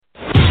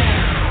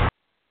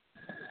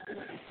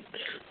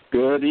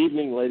Good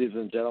evening, ladies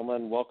and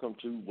gentlemen. Welcome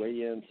to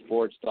Weigh In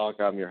Sports Talk.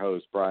 I'm your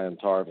host, Brian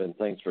Tarvin.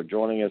 Thanks for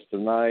joining us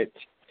tonight.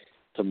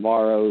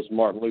 Tomorrow's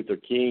Martin Luther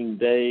King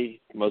Day.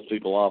 Most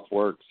people off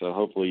work, so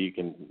hopefully you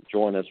can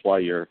join us while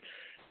you're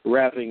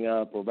wrapping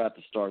up. We're about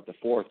to start the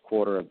fourth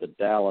quarter of the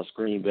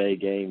Dallas-Green Bay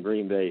game.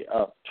 Green Bay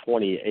up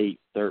 28-13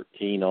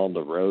 on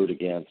the road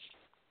against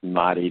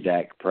mighty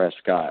Dak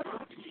Prescott.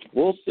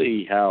 We'll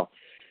see how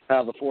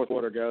the fourth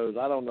quarter goes.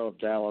 I don't know if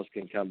Dallas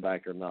can come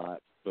back or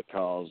not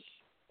because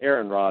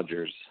Aaron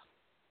Rodgers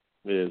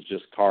is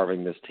just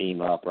carving this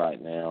team up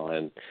right now.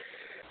 And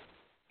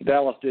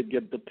Dallas did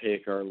get the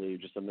pick early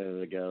just a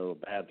minute ago.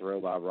 A bad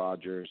throw by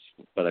Rodgers,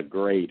 but a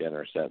great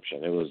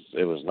interception. It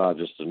was not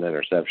just an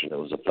interception. It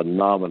was a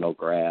phenomenal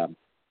grab.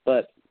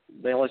 But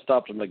they only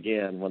stopped him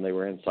again when they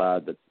were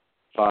inside the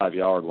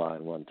 5-yard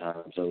line one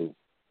time. So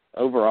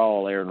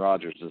overall, Aaron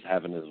Rodgers is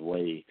having his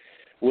way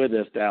with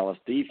this Dallas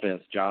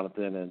defense,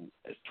 Jonathan. And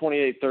it's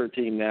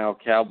 28-13 now.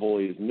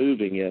 Cowboys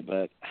moving it,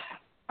 but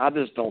I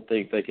just don't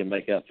think they can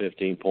make up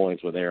 15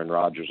 points with Aaron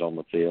Rodgers on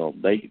the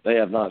field. They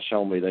have not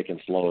shown me they can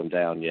slow him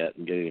down yet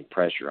and get any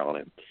pressure on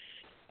him.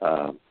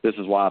 This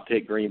is why I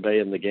picked Green Bay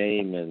in the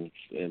game, and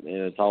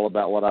it's all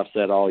about what I've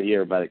said all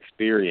year about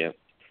experience.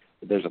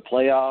 There's a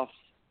playoffs,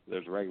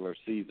 there's a regular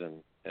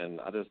season,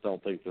 and I just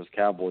don't think this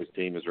Cowboys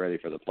team is ready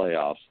for the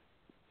playoffs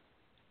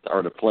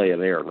or to play at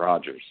Aaron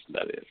Rodgers,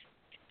 that is.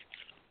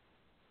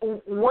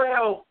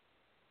 Well,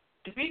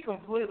 to be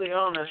completely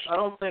honest, I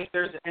don't think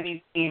there's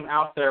any team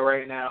out there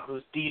right now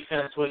whose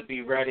defense would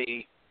be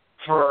ready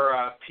for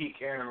peak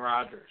Aaron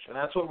Rodgers. And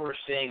that's what we're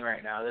seeing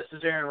right now. This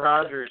is Aaron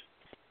Rodgers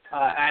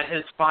at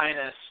his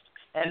finest.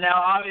 And now,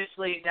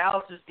 obviously,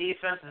 Dallas's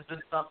defense has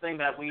been something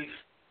that we've,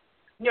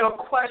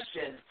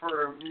 questioned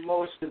for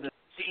most of the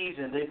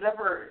season. They've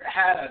never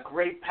had a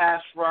great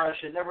pass rush.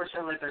 It never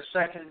seemed like their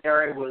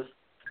secondary was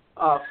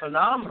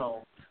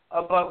phenomenal.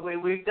 But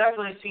we've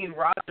definitely seen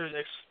Rodgers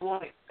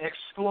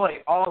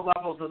exploit all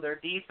levels of their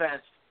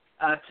defense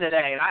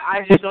today. And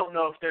I just don't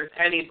know if there's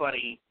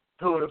anybody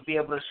who would be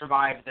able to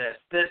survive this.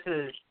 This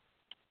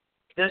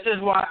is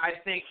why I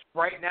think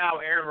right now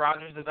Aaron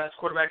Rodgers is the best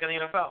quarterback in the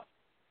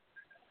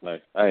NFL.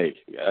 Hey,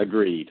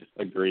 agreed.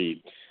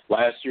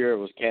 Last year it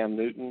was Cam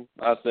Newton,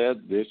 I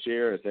said. This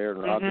year it's Aaron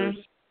Rodgers.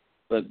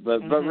 But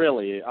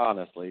really,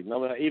 honestly,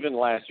 even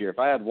last year, if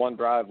I had one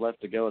drive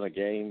left to go in a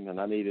game and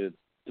I needed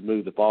to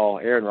move the ball,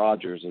 Aaron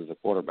Rodgers is the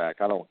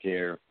quarterback. I don't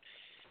care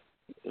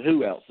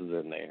who else is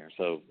in there.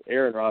 So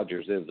Aaron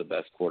Rodgers is the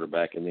best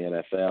quarterback in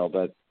the NFL.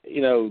 But,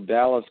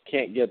 Dallas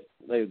can't get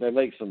 – they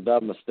make some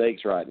dumb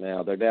mistakes right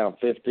now. They're down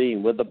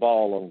 15 with the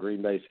ball on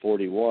Green Bay's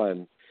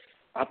 41.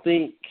 I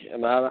think –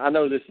 and I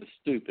know this is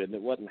stupid and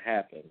it wouldn't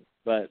happen,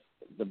 but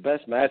the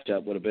best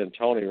matchup would have been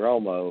Tony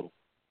Romo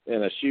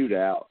in a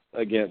shootout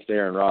against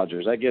Aaron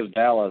Rodgers. That gives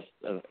Dallas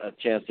a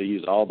chance to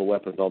use all the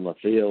weapons on the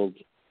field,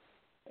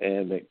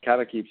 and it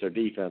kind of keeps their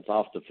defense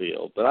off the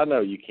field. But I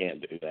know you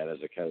can't do that as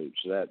a coach.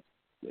 That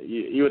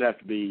you would have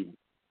to be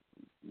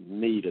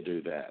me to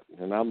do that.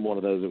 And I'm one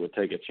of those that would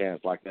take a chance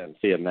like that and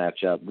see a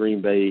matchup.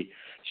 Green Bay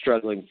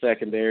struggling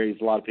secondaries,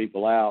 a lot of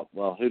people out.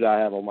 Well, who do I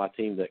have on my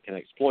team that can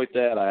exploit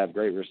that? I have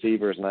great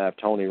receivers, and I have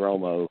Tony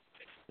Romo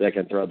that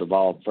can throw the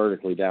ball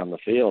vertically down the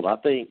field. I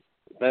think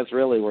that's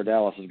really where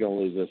Dallas is going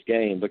to lose this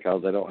game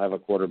because they don't have a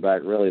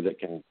quarterback really that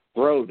can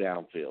throw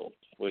downfield,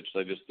 which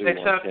they just do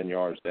 10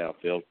 yards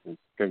downfield.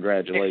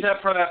 Congratulations.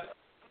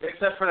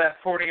 Except for that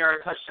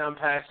 40-yard touchdown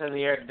pass in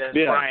the air to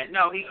Des Bryant.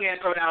 No, he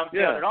can't go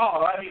downfield at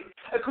all. I mean,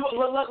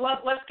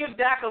 let's give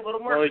Dak a little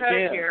more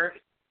credit here.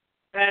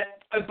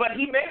 But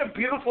he made a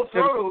beautiful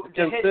throw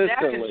to hit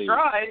Dak in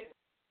stride.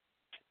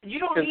 You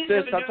don't need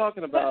him to do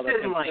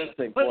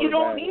consistently. But you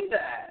don't need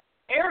that.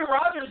 Aaron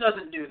Rodgers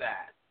doesn't do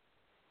that.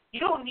 You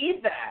don't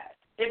need that.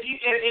 If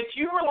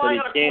you rely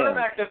on a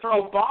quarterback to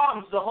throw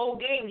bombs the whole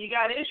game, you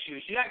got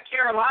issues. You got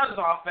Carolina's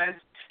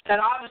offense that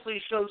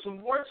obviously showed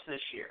some warts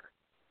this year.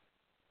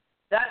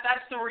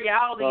 That's the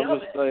reality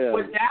of it.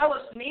 What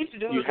Dallas needs to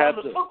do is run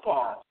the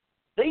football.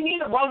 They need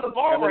to run the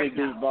ball right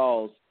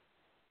now.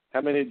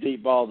 How many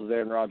deep balls has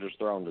Aaron Rodgers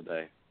thrown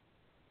today?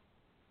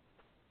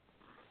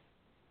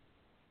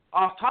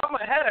 Off the top of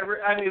my head,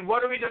 I mean,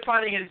 what are we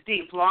defining as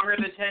deep? Longer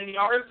than 10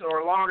 yards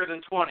or longer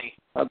than 20?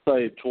 I'd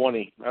say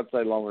 20. I'd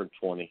say longer than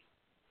 20.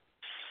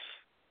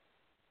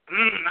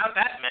 Not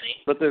that many.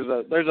 But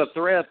there's a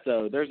threat,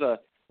 though.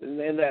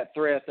 In that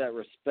threat, that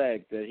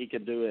respect that he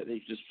can do it.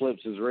 He just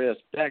flips his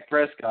wrist. Dak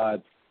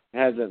Prescott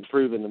hasn't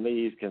proven to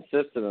me he's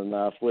consistent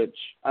enough, which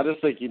I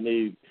just think you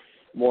need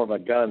more of a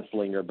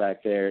gunslinger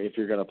back there if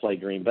you're going to play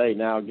Green Bay.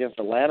 Now, against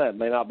Atlanta, it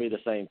may not be the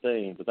same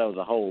thing, but that was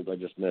a hold they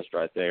just missed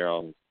right there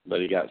but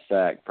he got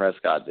sacked.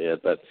 Prescott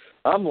did. But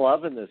I'm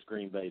loving this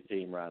Green Bay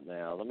team right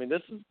now. I mean, do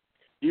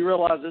you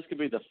realize this could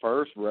be the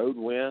first road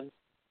win?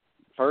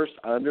 First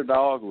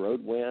underdog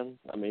road win.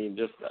 I mean,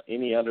 just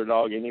any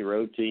underdog, any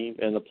road team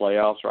in the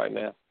playoffs right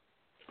now.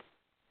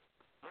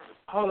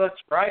 Oh, that's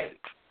right.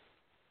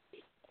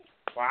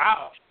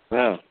 Wow.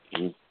 Yeah.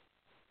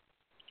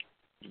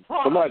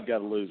 Somebody's got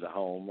to lose at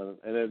home,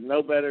 and there's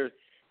no better.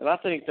 And I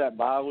think that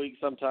bye week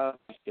sometimes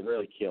can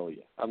really kill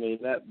you. I mean,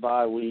 that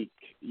bye week,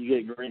 you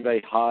get Green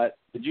Bay hot.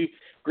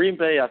 Green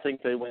Bay, I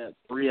think they went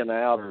 3 and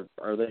out,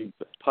 or they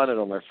punted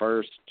on their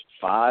first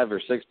 5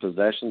 or 6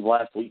 possessions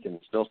last week and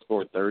still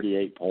scored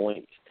 38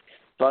 points.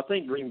 So I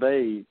think Green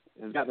Bay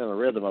has gotten in a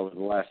rhythm over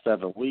the last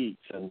 7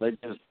 weeks, and they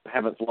just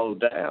haven't slowed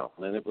down.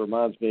 And it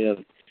reminds me of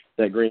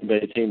that Green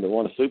Bay team that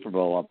won a Super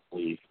Bowl, I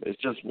believe. It's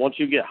just once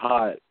you get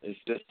hot, it's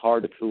just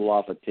hard to cool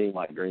off a team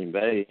like Green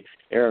Bay.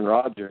 Aaron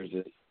Rodgers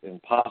is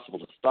impossible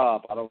to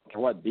stop. I don't care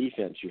what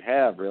defense you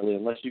have, really,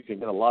 unless you can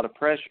get a lot of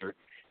pressure,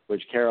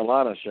 which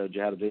Carolina showed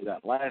you how to do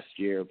that last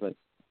year, but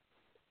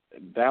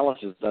Dallas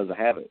just doesn't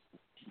have it.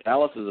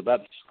 Dallas is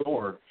about to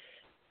score,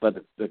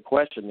 but the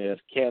question is,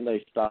 can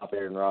they stop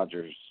Aaron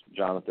Rodgers,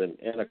 Jonathan,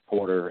 in a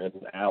quarter and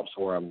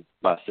outscore him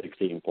by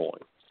 16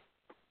 points?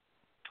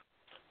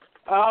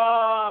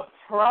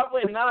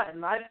 Probably not,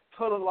 and I'd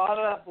put a lot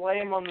of that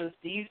blame on this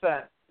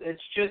defense.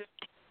 It's just,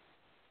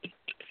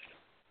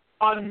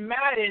 on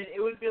Madden, it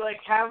would be like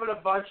having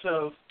a bunch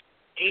of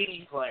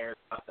 80 players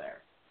out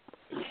there.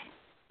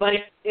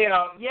 Like,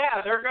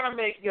 they're gonna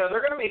make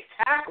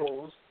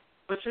tackles,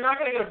 but you're not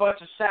gonna get a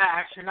bunch of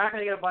sacks. You're not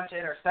gonna get a bunch of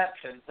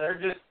interceptions. They're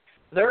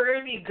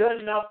gonna be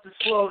good enough to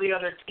slow the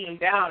other team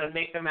down and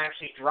make them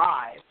actually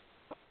drive.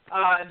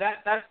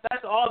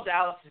 That's all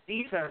Dallas'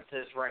 defense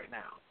is right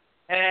now.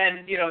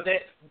 And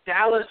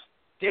Dallas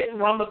didn't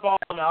run the ball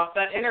enough.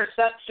 That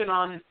interception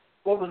on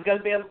what was going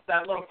to be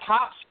that little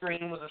pop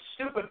screen was a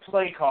stupid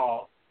play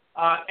call,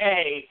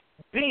 A.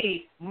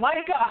 B,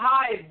 Micah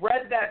Hyde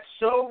read that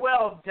so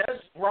well, Des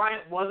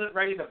Bryant wasn't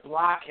ready to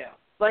block him.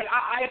 Like,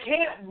 I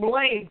can't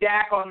blame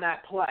Dak on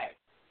that play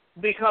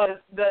because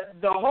the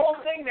whole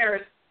thing there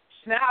is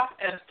snap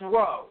and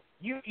throw.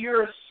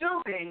 You're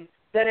assuming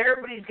that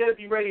everybody's going to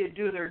be ready to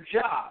do their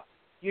job.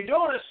 You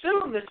don't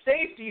assume the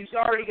safety's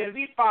already going to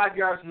be 5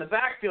 yards in the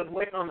backfield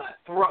waiting on that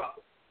throw.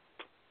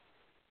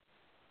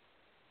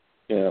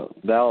 Yeah,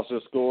 Dallas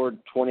just scored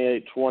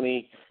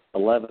 28-20,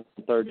 11-39.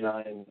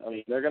 I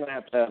mean, they're going to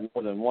have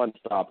more than one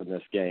stop in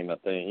this game, I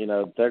think.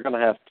 They're going to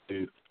have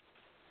to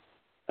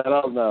 – I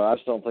don't know. I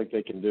just don't think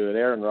they can do it.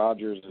 Aaron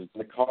Rodgers is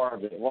the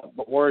carve it.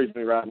 What worries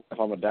me right now, if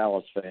I'm a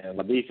Dallas fan,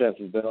 my defense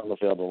has been on the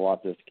field a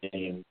lot this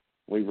game.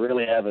 We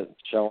really haven't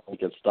shown we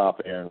can stop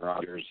Aaron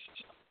Rodgers.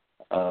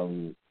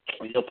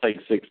 He'll take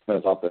 6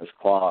 minutes off this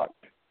clock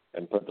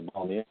and put the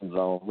ball in the end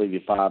zone, leave you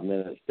 5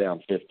 minutes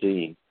down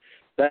 15.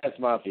 That's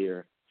my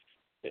fear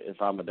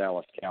if I'm a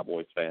Dallas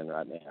Cowboys fan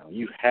right now.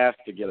 You have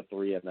to get a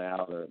 3 and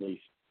out, or at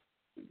least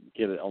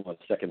get it on the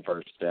second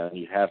first down.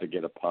 You have to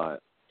get a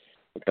punt.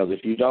 Because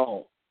if you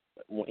don't,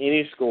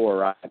 any score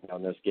right now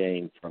in this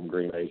game from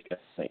Green Bay is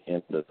going to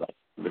end the thing.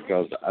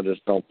 Because I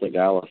just don't think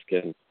Dallas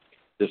can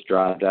just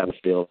drive down the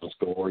field and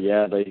score.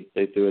 Yeah,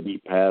 they threw a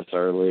deep pass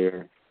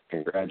earlier.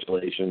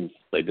 Congratulations.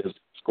 They just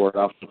scored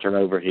off the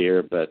turnover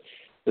here. But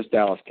this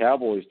Dallas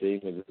Cowboys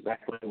team is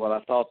exactly what I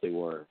thought they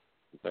were.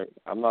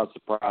 I'm not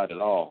surprised at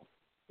all.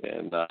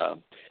 And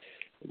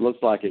it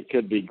looks like it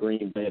could be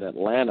Green Bay and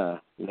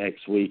Atlanta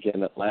next week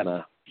in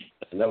Atlanta.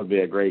 And that would be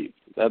a great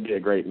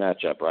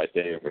matchup right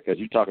there, because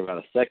you talk about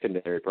a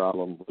secondary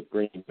problem with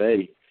Green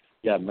Bay.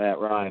 You got Matt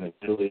Ryan and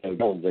Julio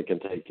Jones that can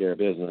take care of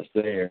business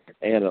there,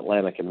 and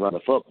Atlanta can run the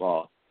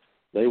football.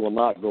 They will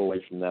not go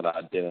away from that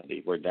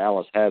identity, where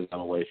Dallas has gone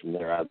away from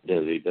their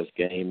identity this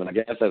game. And I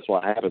guess that's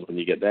what happens when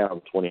you get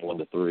down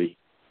 21-3.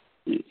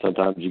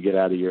 Sometimes you get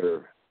out of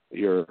your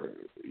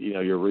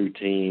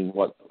routine,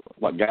 what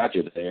got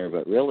you there.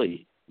 But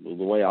really, the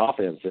way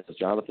offense is,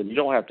 Jonathan, you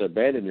don't have to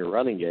abandon your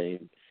running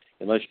game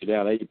unless you're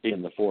down 18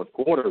 in the fourth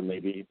quarter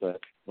maybe. But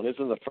when it's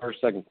in the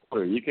first, second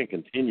quarter, you can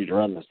continue to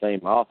run the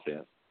same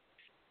offense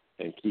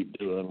and keep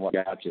doing what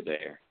got you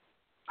there.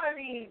 I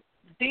mean,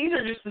 these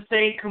are just the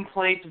same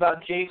complaints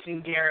about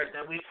Jason Garrett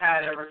that we've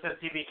had ever since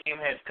he became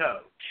head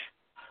coach.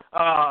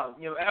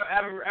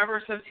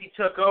 Ever since he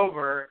took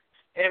over,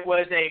 it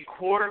was a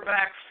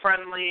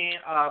quarterback-friendly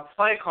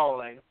play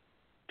calling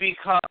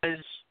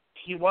because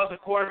he was a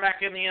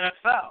quarterback in the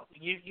NFL.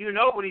 You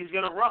know what he's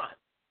going to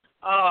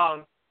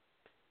run.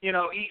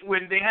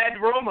 When they had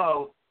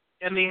Romo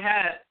and they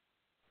had,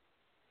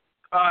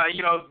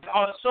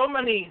 so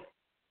many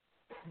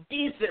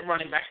decent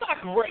running backs,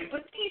 not great,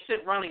 but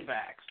decent running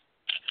backs,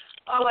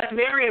 like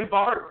Marion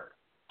Barber.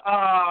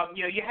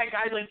 You had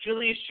guys like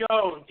Julius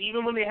Jones,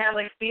 even when they had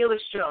like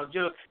Felix Jones.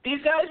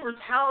 These guys were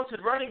talented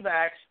running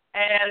backs,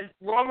 and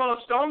Romo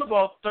stoned the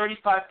ball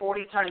 35,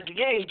 40 times a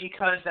game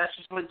because that's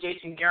just what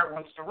Jason Garrett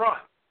wants to run.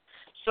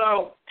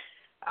 So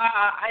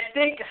I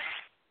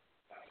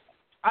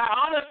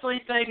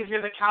honestly think if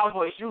you're the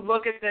Cowboys, you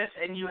look at this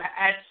and you,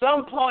 at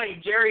some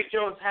point, Jerry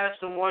Jones has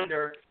to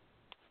wonder,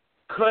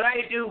 could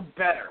I do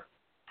better?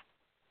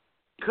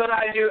 Could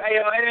I do?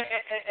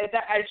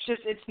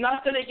 It's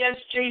nothing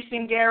against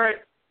Jason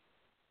Garrett,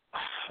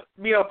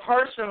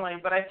 personally,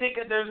 but I think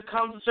that there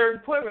comes a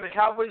certain point where the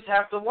Cowboys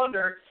have to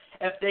wonder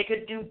if they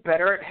could do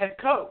better at head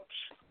coach.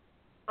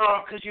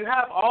 Because you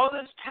have all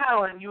this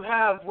talent, you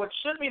have what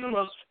should be the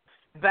most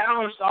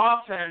balanced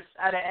offense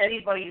out of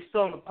anybody who's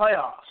still in the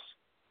playoffs.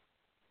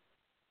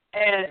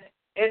 and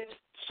it's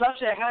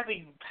such a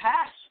heavy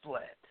pass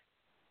split.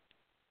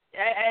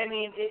 I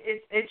mean,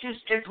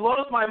 it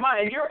blows my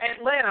mind. And you're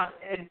Atlanta,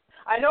 and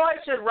I know I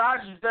said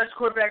Rodgers is the best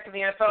quarterback in the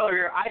NFL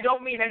here. I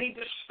don't mean any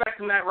disrespect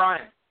to Matt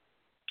Ryan.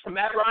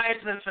 Matt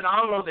Ryan's been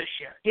phenomenal this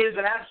year. He has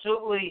been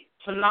absolutely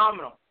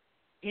phenomenal.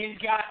 He's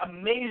got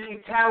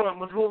amazing talent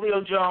with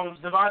Julio Jones,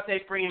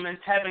 Devontae Freeman,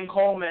 Tevin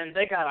Coleman.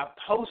 They got a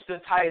host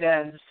of tight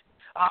ends.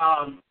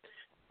 I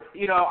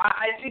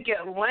think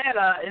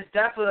Atlanta is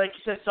definitely, like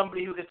you said,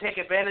 somebody who could take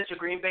advantage of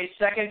Green Bay's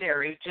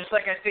secondary, just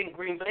like I think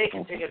Green Bay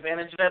can take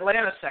advantage of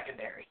Atlanta's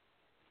secondary.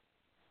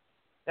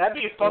 That'd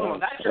be a fun one.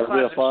 That's your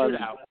classic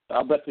shootout.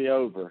 I'll bet the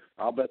over.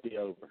 Yeah,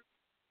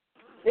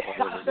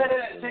 I'll set it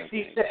at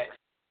 66.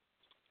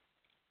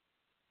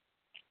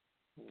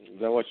 Is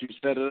that what you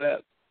set it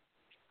at?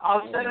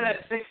 I'll set it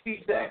at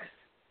 66.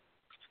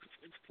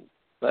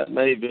 That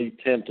may be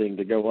tempting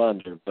to go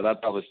under, but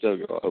I'd probably still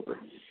go over.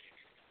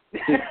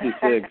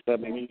 66. I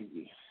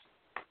mean,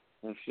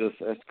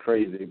 that's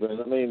crazy. But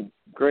I mean,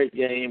 great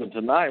game. And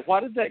tonight, why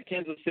did that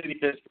Kansas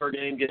City-Pittsburgh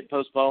game get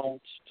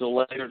postponed till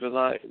later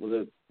tonight?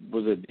 Was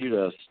it due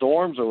to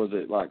storms or was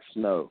it like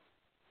snow?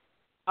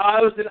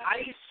 It was an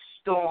ice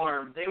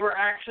storm. They were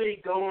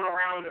actually going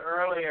around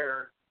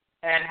earlier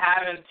and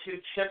having to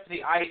chip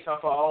the ice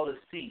off of all the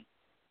seats.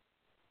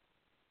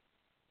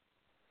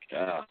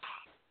 Yeah.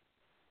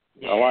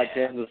 Yeah. I like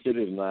Kansas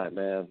City tonight,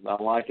 man.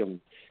 I like them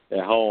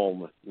at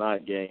home,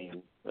 night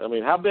game. I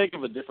mean, how big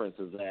of a difference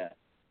is that?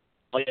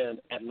 Playing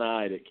at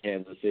night at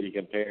Kansas City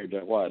compared to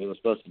what? It was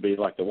supposed to be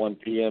like the 1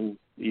 p.m.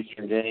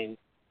 Eastern game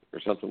or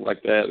something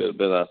like that. It would have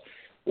been a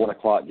 1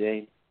 o'clock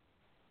game.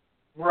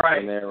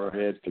 Right. In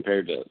Arrowhead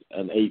compared to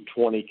an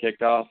 8:20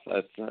 kickoff.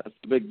 That's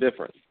a big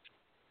difference.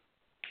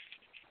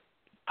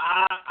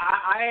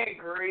 I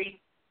agree.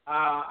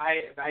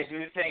 I do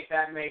think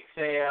that makes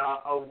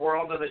a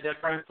world of a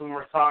difference when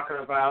we're talking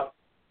about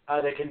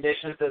the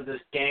conditions of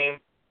this game.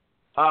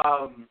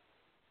 I'm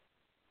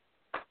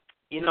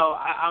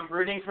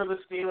rooting for the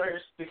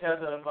Steelers because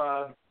of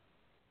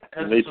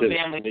some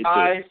family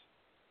ties.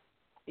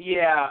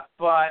 Yeah,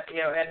 but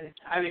and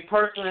I mean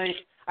personally,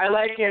 I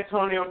like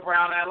Antonio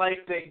Brown. I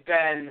like Big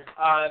Ben.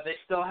 They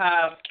still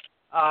have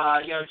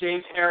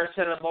James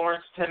Harrison and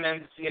Lawrence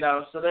Timmons.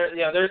 So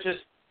they're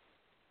just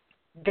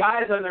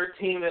guys on their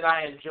team that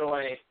I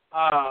enjoy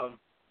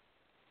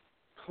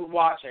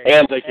watching.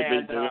 And they could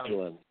beat New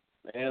England.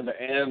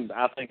 And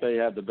I think they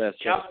have the best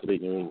chance to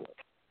beat New England.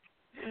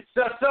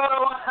 So do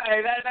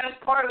I. That's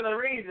part of the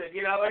reason.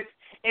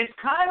 It's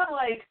kind of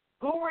like,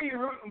 who were you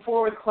rooting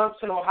for with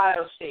Clemson,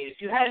 Ohio State?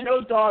 If you had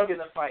no dog in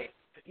the fight,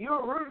 you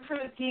were rooting for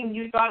the team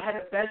you thought had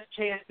the best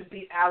chance to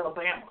beat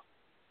Alabama.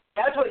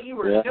 That's what you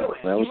were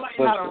doing. You might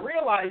not have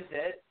realized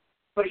it,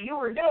 but you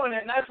were doing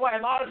it, and that's why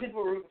a lot of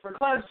people were rooting for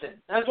Clemson.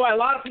 That's why a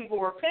lot of people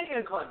were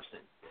picking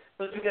Clemson.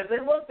 But because they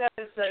looked at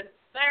it and said,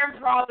 they're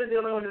probably the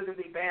only one who can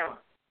beat Bama.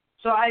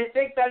 So I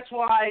think that's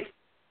why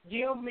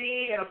you,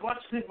 me, and a bunch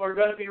of people are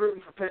going to be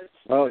rooting for Pittsburgh.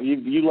 Well,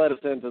 you let us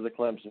into the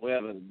Clemson. We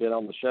haven't been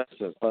on the show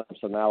since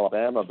Clemson,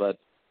 Alabama, but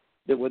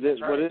would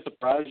it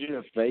surprise you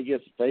if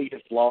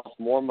Vegas lost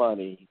more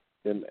money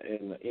than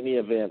in any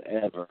event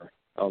ever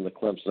on the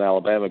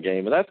Clemson-Alabama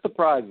game? And that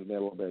surprises me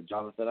a little bit,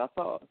 Jonathan. I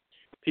thought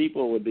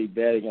people would be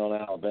betting on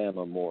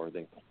Alabama more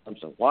than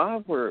Clemson.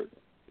 Why were,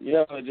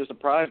 it just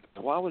surprised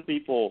me. Why would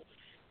people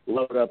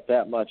load up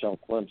that much on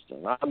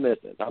Clemson? I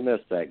missed it. I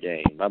missed that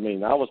game. I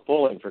mean, I was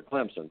pulling for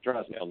Clemson.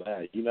 Trust me on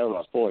that. I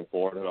was pulling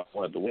for it and I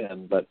wanted to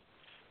win. But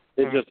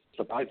it just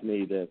surprised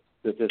me that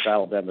this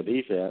Alabama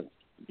defense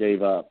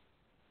gave up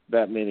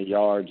that many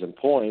yards and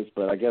points.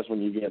 But I guess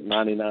when you get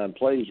 99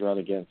 plays run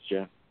against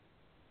you,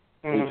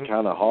 it's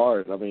kind of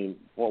hard. I mean,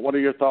 what are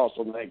your thoughts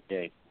on that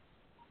game?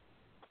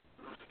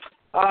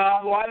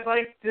 Well, I'd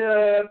like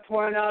to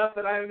point out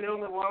that I'm the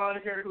only one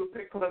on here who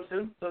picked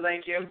Clemson, so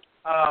thank you.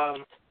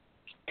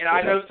 And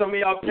I know some of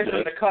y'all picked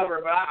them to cover,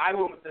 but I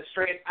went with the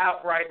straight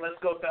outright, let's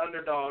go with the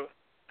underdog.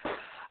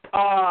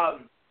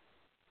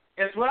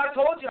 It's what I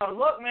told y'all.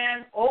 Look,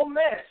 man, Ole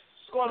Miss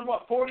scored,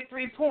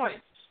 43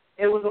 points.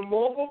 It was a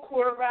mobile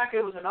quarterback.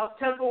 It was an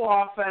up-tempo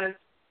offense.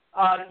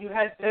 You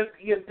had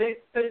big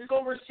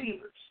physical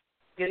receivers.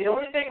 The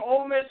only thing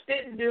Ole Miss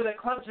didn't do that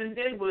Clemson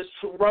did was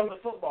to run the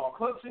football.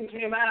 Clemson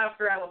came out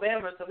after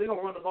Alabama and said, we're going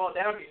to run the ball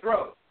down your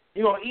throat.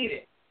 You're going to eat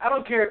it. I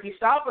don't care if you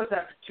stop us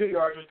after 2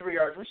 yards or 3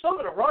 yards. We're still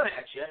going to run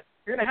at you.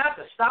 You're going to have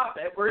to stop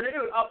it. We're going to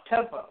do it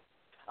up-tempo.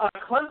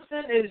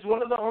 Clemson is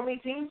one of the only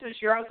teams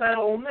this year outside of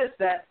Ole Miss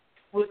that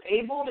was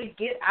able to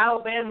get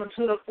Alabama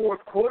to the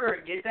fourth quarter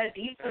and get that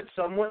defense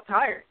somewhat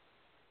tired.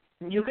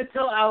 And you could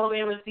tell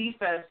Alabama's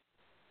defense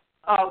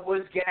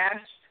was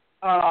gassed.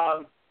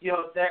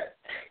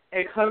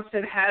 And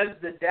Clemson has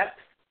the depth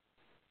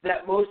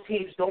that most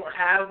teams don't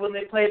have when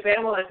they play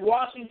Bama. Like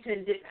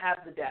Washington didn't have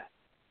the depth.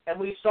 And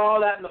we saw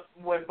that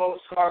when Bo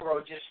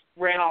Scarborough just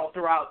ran all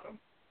throughout them.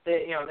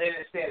 They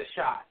didn't stand a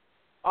shot.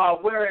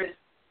 Whereas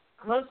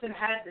Clemson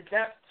had the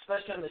depth,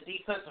 especially on the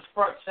defensive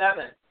front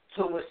seven,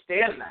 to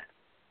withstand that.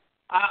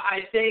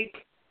 I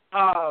think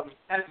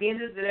at the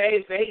end of the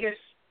day, Vegas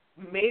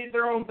made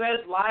their own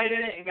beds, lied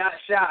in it, and got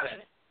shot in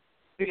it.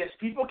 Because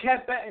people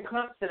kept betting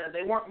Clemson, and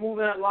they weren't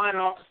moving that line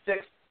off to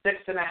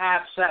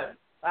 6.5, 7.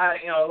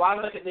 A lot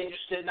of it, they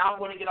just did not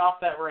want to get off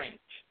that range.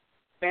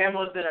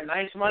 Bama's been a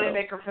nice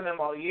moneymaker for them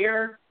all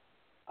year.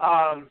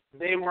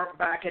 They weren't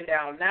backing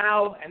down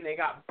now, and they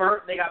got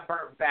burnt. They got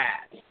burnt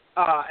bad.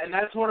 And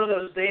that's one of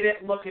those, they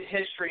didn't look at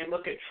history and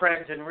look at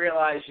trends and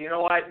realize, you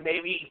know what,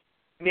 maybe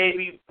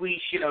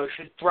we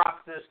should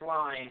drop this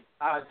line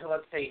to,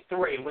 let's say,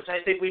 3, which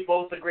I think we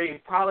both agree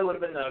probably would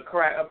have been a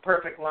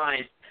perfect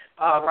line,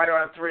 right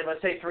around 3.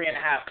 Let's say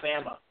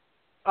 3.5,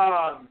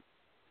 Bama.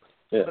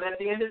 But at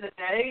the end of the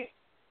day,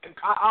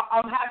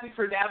 I'm happy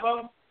for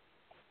Dabo.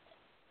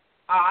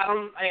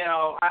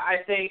 I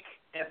think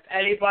if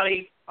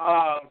anybody,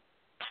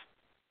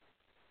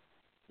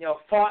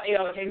 fought,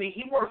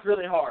 he worked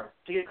really hard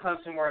to get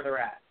Clemson where they're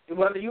at.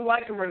 Whether you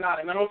like him or not,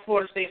 I'm a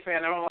Florida State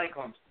fan. I don't like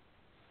Clemson.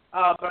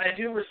 But I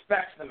do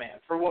respect the man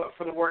for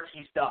the work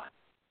he's done.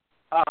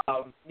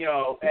 When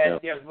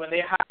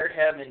they hired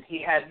him and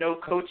he had no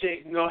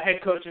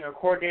head coaching or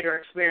coordinator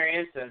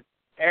experience, and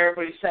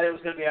everybody said it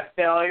was going to be a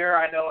failure.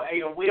 I know,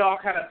 we all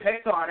kind of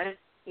picked on it.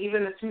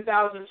 Even in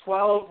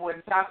 2012,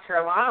 when South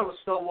Carolina was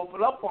still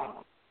whooping up on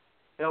him,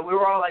 we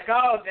were all like,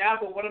 "Oh,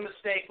 Dabo, what a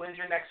mistake! When's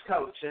your next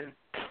coach?" And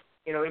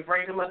he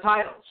brings him a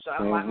title. So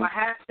my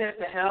hat tip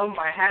to him.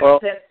 My hat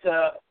tip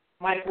to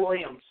Mike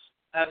Williams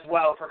as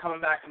well for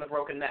coming back from the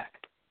broken neck.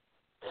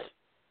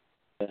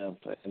 Yeah,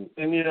 and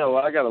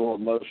I got a little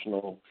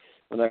emotional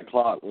when that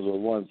clock was at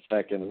 1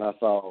 second, and I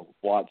saw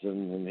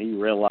Watson, and he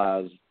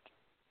realized,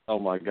 oh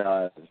my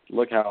God,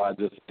 look how I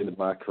just ended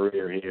my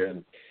career here.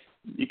 And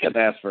you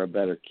couldn't ask for a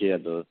better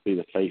kid to be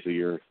the face of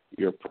your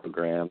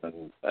program.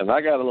 And I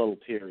got a little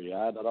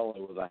teary-eyed. Not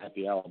only was I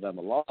happy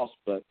Alabama lost,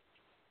 but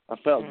I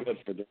felt good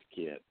for this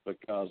kid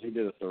because he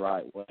did it the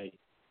right way.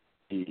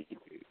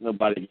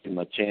 Nobody gave him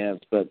a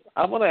chance. But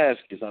I want to ask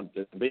you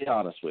something. Be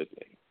honest with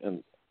me.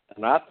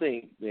 And I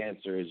think the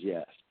answer is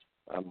yes.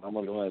 I'm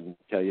going to go ahead and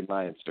tell you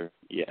my answer,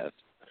 yes.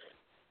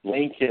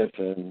 Lane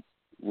Kiffin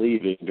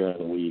leaving during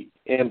the week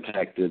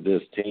impacted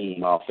this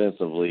team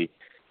offensively.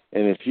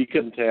 And if you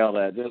couldn't tell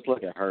that, just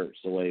look at Hurts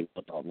the way he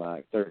looked all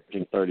night,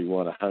 13-31,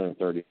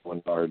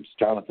 131 yards.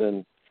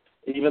 Jonathan,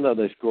 even though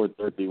they scored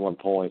 31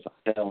 points,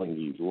 I'm telling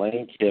you,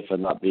 Lane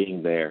Kiffin not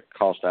being there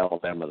cost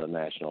Alabama the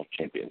national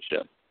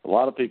championship. A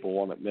lot of people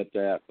won't admit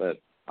that,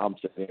 but I'm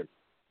sitting here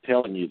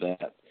telling you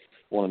that. I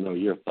want to know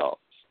your thoughts.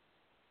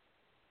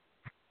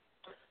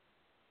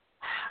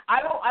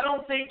 I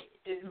don't think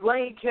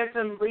Lane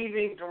Kiffin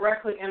leaving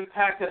directly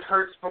impacted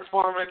Hurts'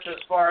 performance as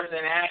far as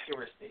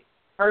inaccuracy.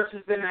 Hurts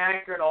has been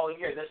inaccurate all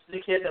year. This is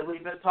the kid that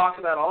we've been talking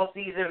about all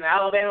season, and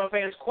Alabama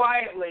fans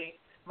quietly,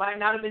 might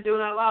not have been doing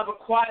that loud, but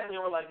quietly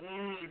were like,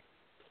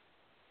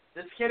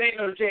 this kid ain't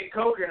no Jake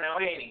Coker now,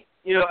 ain't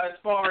he? As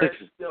far as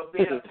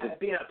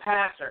being a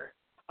passer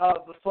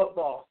of the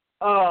football.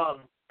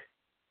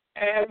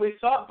 And we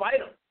saw it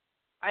bite him.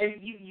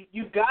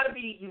 You've got to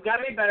be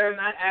better than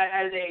that.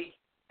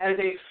 As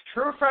a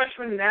true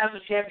freshman in the national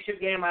championship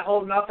game, I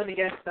hold nothing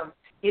against him.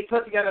 He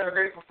put together a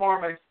great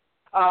performance.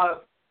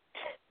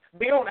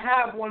 We don't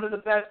have one of the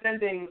best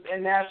endings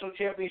in national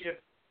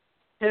championship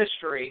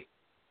history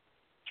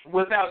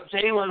without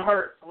Jalen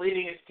Hurts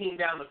leading his team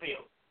down the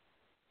field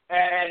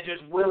and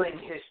just willing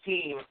his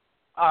team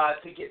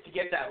to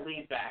get that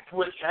lead back,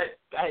 which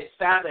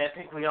sadly I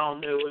think we all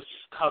knew was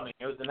coming.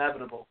 It was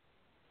inevitable.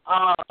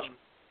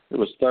 It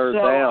was third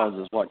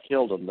downs is what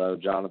killed him, though,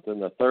 Jonathan.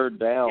 The third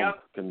down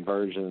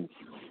conversion,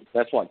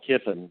 that's what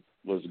Kiffin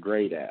was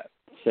great at,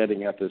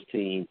 setting up his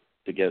team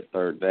to get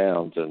third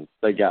downs, and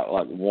they got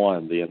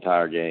one the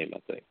entire game, I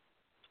think.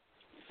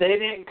 They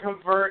didn't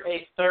convert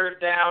a third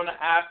down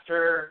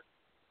after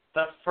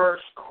the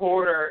first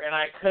quarter, and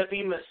I could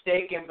be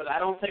mistaken, but I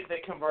don't think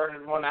they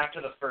converted one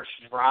after the first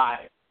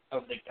drive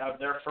of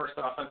their first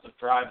offensive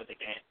drive of the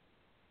game.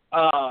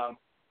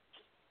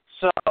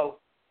 So,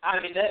 I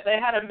mean, they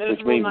had a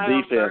miserable night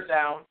on third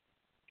down.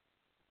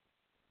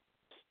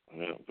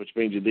 Yeah, which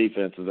means your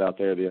defense is out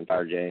there the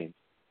entire game.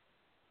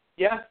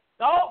 Yeah.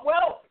 Oh,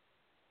 well,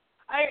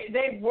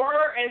 they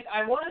were, and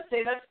I want to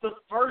say that's the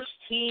first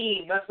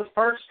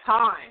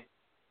time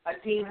a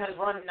team has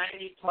run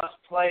 90-plus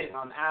plays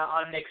on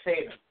Nick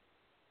Saban.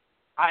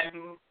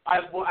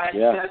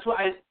 That's what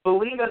I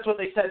believe. That's what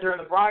they said during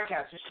the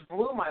broadcast. It just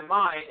blew my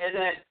mind. And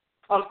then,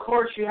 of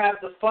course, you have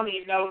the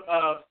funny note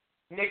of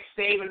Nick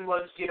Saban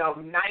was,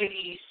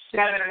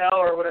 97-0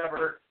 or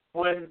whatever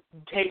when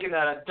taking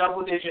a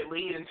double-digit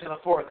lead into the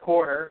fourth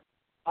quarter.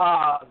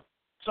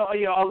 So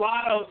a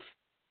lot of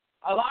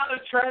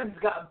trends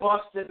got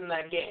busted in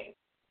that game.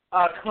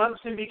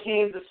 Clemson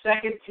became the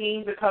second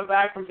team to come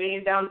back from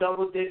being down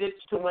double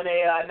digits to win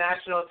a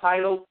national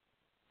title.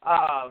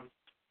 I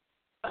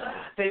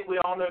think we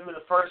all know who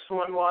the first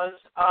one was.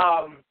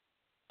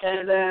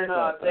 And then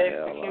they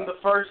became the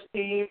first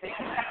team.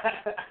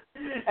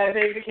 And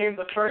they became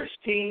the first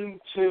team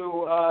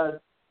to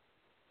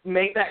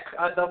make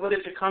that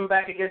double-digit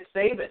comeback against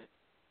Saban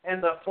in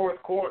the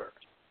fourth quarter.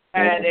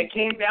 And it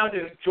came down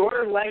to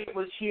Jordan Leggett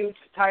was huge,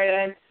 tight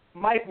end.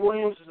 Mike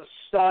Williams is a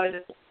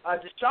stud.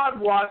 Deshaun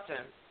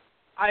Watson,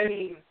 I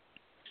mean,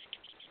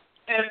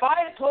 if I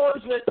had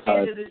told you at the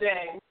end of the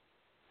day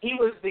he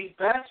was the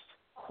best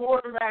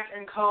quarterback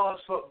in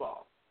college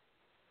football,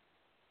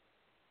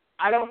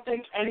 I don't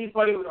think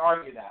anybody would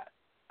argue that.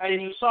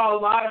 And you saw a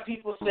lot of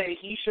people say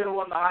he should have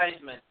won the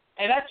Heisman.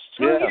 And that's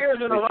 2 years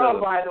in a row,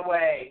 by the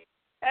way.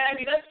 I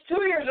mean, that's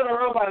 2 years in a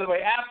row, by the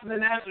way. After the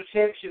national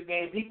championship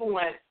game, people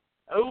went,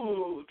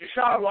 "Oh,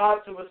 Deshaun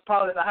Watson was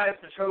probably the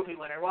Heisman Trophy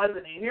winner,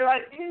 wasn't he?" And you're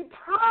like,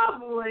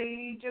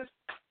 probably just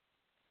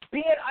be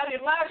it. I mean,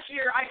 last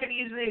year I could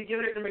easily have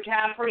given it to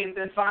McCaffrey and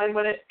been fine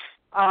with it,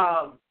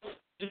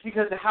 just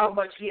because of how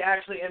much he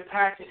actually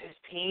impacted his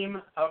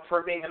team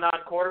for being a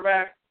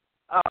non-quarterback.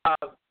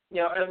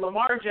 And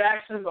Lamar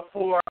Jackson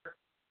before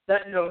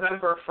that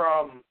November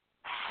from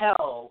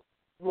hell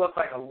looked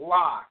like a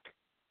lock.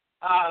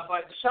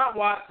 But Deshaun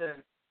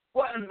Watson,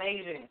 what an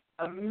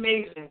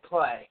amazing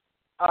play.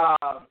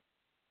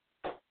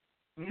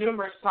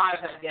 Numerous times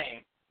in the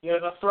game.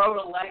 The throw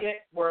to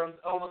Leggett where it was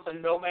almost a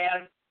no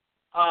man's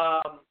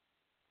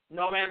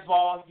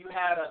ball. You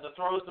had the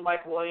throws to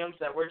Mike Williams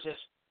that were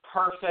just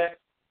perfect.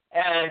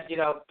 And,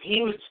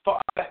 he was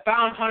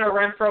found Hunter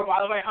Renfrow.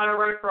 By the way, Hunter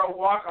Renfrow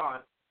walk-on.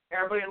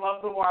 Everybody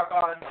loves the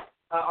walk-on.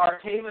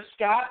 Artavis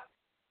Scott,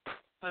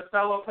 the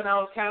fellow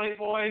Pinellas County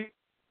boy,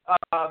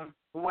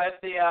 with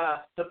the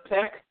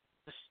pick,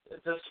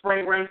 the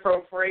spring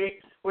Renfrow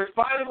free, which,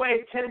 by the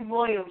way, Tim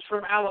Williams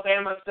from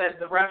Alabama said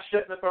the refs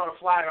shouldn't have thrown a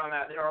flag on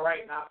that. They were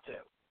right not to.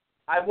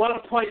 I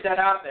want to point that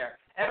out there.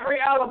 Every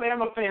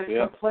Alabama fan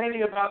is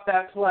complaining about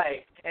that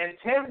play, and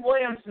Tim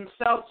Williams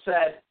himself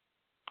said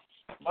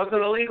it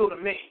wasn't illegal to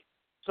me.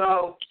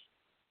 So,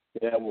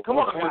 come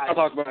on, guys. I'll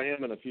talk about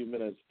him in a few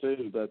minutes,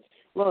 too. But,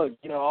 look,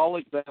 all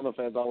these Bama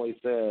fans always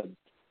said,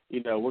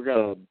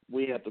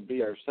 we have to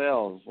be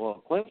ourselves.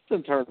 Well,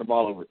 Clemson turned the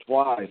ball over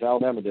twice.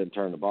 Alabama didn't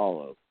turn the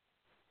ball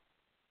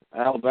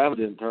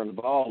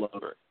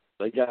over.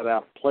 They got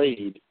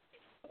outplayed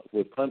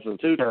with Clemson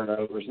 2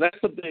 turnovers. And that's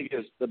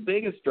the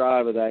biggest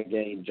drive of that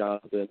game,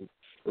 Jonathan.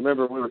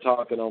 Remember, we were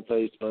talking on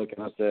Facebook,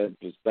 and I said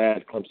it's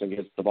bad Clemson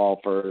gets the ball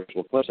first.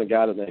 Well, Clemson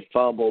got it, and they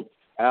fumbled.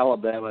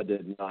 Alabama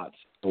did not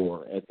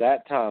score. At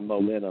that time,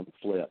 momentum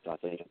flipped, I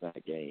think, in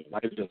that game. I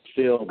could just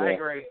feel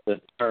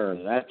the turn.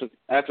 And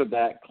after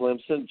that,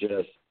 Clemson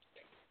just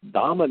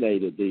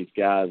dominated these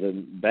guys.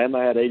 And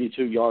Bama had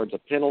 82 yards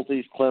of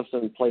penalties.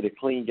 Clemson played a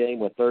clean game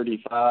with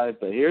 35.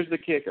 But here's the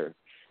kicker.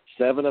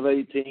 7 of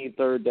 18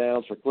 third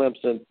downs for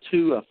Clemson,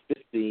 2 of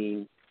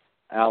 15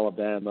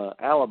 Alabama.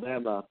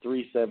 Alabama,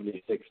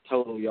 376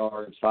 total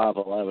yards,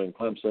 511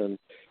 Clemson.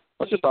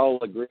 Let's just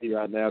all agree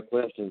right now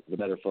Clemson's the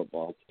better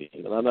football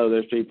team. And I know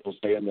there's people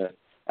saying that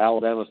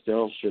Alabama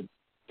still should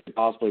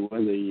possibly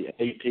win the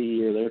AP,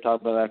 or they're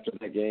talking about after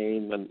that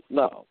game. And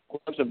no,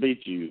 Clemson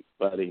beat you,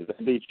 buddy.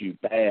 They beat you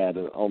bad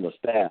on the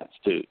stats,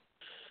 too.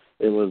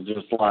 It was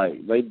just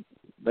like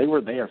they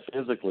were there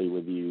physically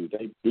with you.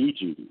 They beat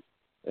you.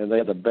 And they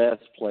had the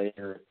best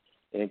player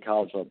in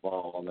college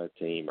football on their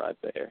team right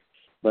there.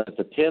 But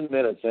the 10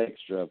 minutes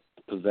extra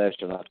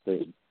possession, I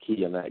think,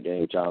 key in that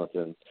game,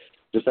 Jonathan.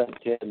 Just that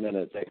 10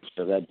 minutes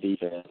extra, that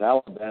defense.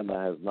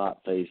 Alabama has not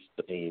faced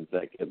teams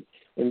that can.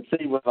 And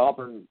see, with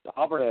Auburn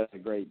has a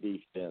great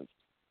defense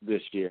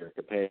this year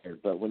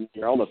compared. But when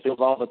you're on the field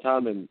all the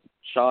time and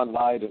Sean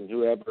White and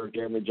whoever,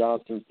 Jeremy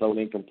Johnson's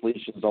throwing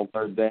incompletions on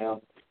third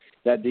down,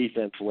 that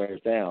defense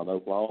wears down.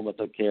 Oklahoma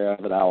took care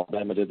of it.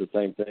 Alabama did the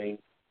same thing.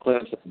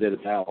 Clemson did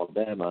it to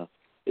Alabama.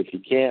 If you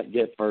can't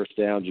get first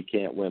downs, you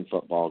can't win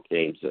football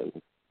games. And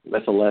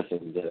that's a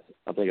lesson that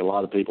I think a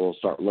lot of people will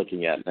start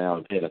looking at now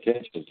and paying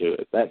attention to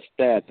it. That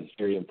stat is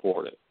very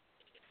important.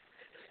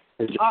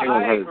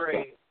 I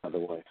agree. By the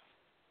way.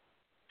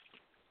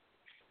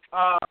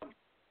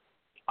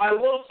 I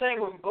will say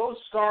when Bo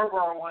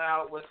Scarborough went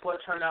out with what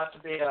turned out to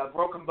be a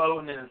broken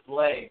bone in his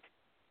leg,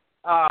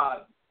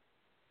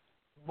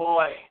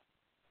 boy,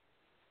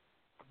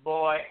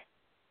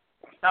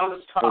 that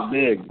was tough. It was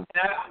big.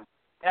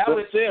 That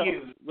was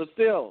huge. But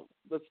still,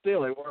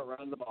 they weren't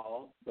running the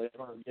ball. They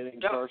weren't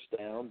getting first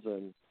downs,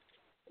 and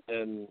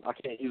I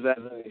can't use that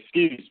as an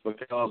excuse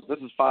because this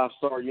is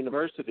 5-star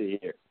university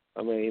here.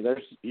 I mean,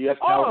 you have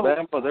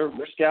Alabama, their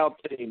scout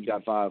team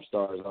got 5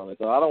 stars on it,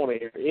 so I don't want to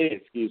hear any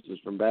excuses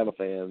from Bama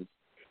fans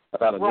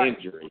about an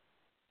injury.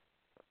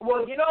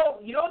 Well, you know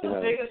what the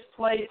biggest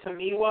play to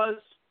me was?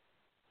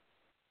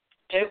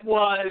 It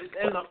was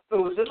in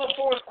the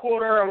fourth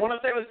quarter. I want to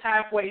say it was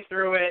halfway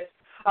through it.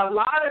 A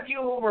lot of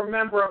you will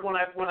remember it when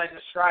I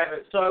describe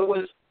it. So it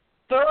was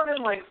 3rd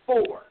and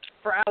 4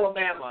 for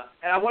Alabama,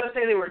 and I want to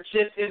say they were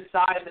just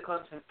inside the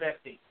Clemson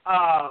 50.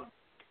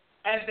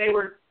 And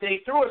they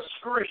threw a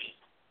screen,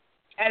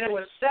 and it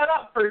was set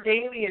up for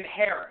Damian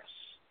Harris.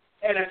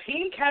 And if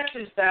he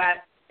catches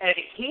that and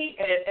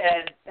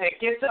it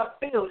gets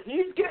upfield,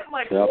 he's getting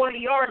 20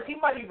 yards. He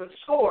might even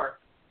score.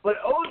 But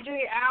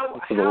O.J.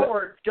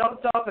 Howard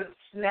jumped up and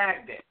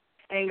snagged it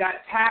and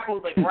got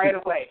tackled right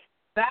away.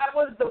 That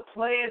was the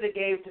play of the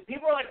game.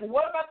 People are like,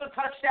 what about the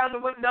touchdown to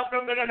win? No.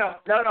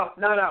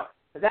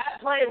 That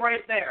play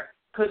right there.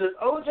 Because if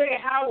O.J.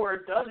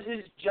 Howard does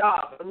his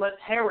job and lets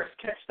Harris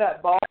catch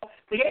that ball,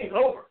 the game's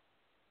over.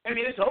 I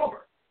mean, it's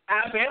over.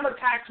 Alabama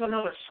tacks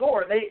another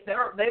score. They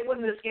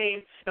win this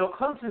game.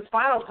 Clemson's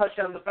final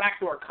touchdown, the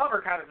backdoor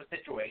cover kind of a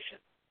situation.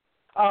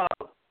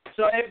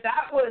 So if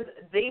that was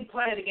the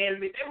play of the game, I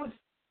mean, it was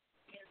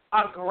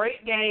a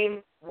great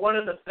game, one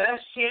of the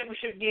best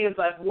championship games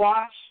I've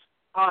watched.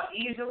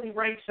 Easily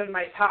ranks in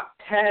my top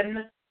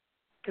 10,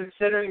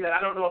 considering that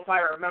I don't know if I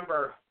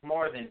remember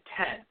more than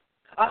 10.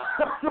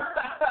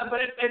 But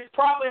it's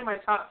probably in my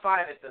top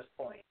 5 at this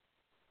point.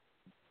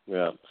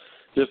 Yeah.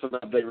 Just an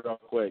update real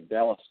quick.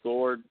 Dallas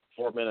scored.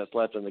 4 minutes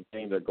left in the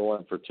game. They're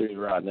going for 2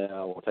 right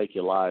now. We'll take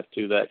you live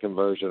to that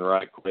conversion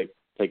right quick,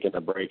 taking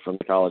a break from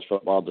the college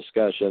football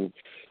discussion.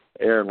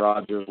 Aaron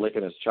Rodgers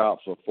licking his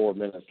chops with 4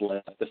 minutes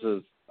left.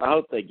 I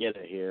hope they get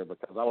it here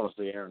because I want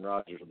to see Aaron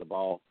Rodgers with the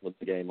ball with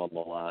the game on the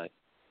line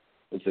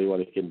and see what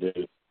he can do.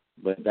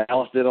 But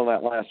Dallas did on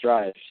that last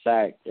drive,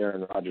 sack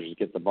Aaron Rodgers to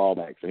get the ball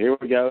back. So here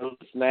we go,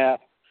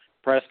 snap.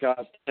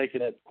 Prescott's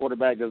taking it,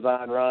 quarterback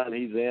design run.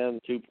 He's in,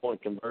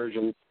 2-point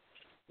conversion.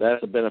 That's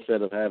the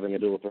benefit of having a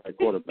dual threat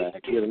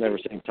quarterback. You'd have never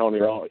seen Tony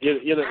Romo.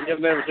 You'd have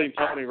never seen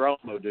Tony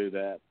Romo do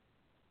that.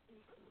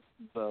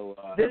 So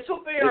this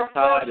will be our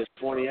tied first.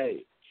 at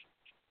 28.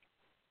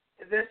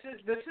 This is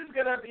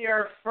going to be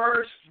our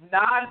first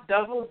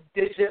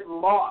non-double-digit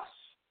loss,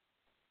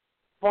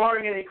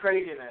 barring any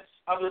craziness,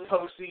 of the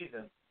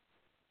postseason.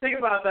 Think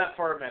about that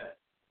for a minute.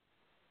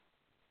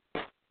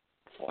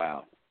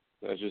 Wow.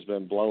 That's just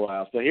been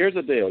blowout. So here's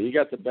the deal. You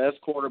got the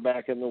best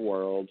quarterback in the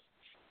world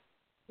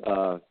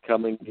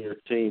coming to your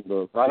team.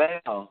 But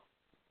right now,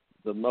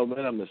 the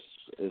momentum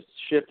is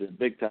shifted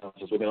big time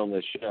since we've been on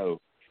this show.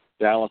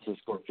 Dallas has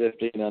scored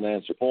 15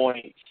 unanswered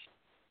points.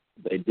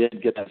 They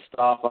did get that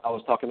stop I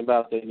was talking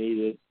about they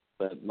needed.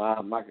 But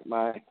my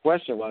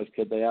question was,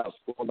 could they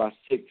outscore by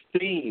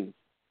 16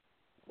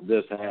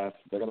 this half?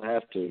 They're going to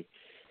have to.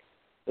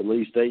 At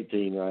least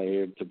 18 right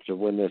here to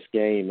win this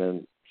game.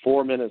 And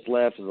 4 minutes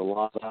left is a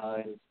lot of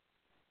time.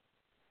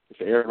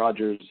 If Aaron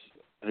Rodgers,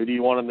 who do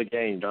you want in the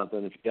game,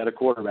 Jonathan? If you got a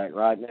quarterback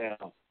right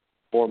now,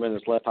 4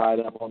 minutes left tied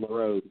up on the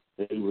road,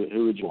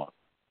 who would you want?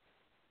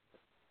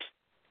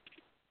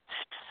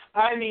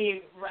 I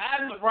mean,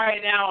 as of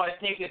right now, I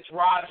think it's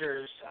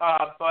Rodgers,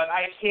 but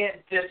I can't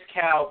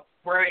discount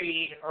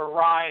Brady or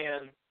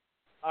Ryan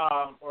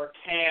or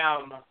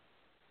Cam.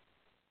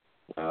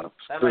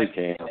 Screw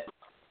Cam.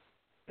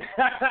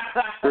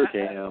 Screw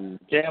Cam.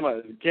 Cam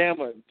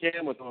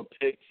was on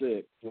pick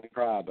 6 and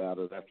cry about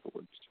it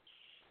afterwards.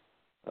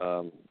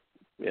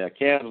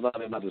 Cam's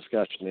not in my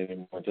discussion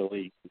anymore until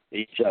he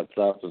shuts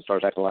up and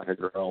starts acting like a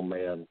grown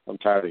man. I'm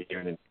tired of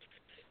hearing him.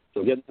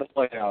 So get in the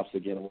playoffs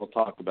again, and we'll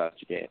talk about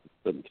you, Cam.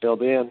 But until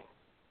then,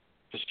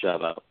 just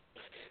shut up.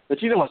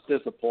 But you know what's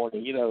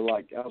disappointing?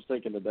 Like I was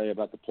thinking today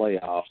about the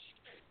playoffs.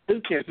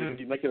 Who cares if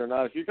you make it or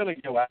not? If you're going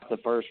to go out the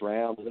first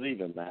round, does it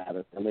even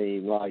matter? I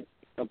mean, like,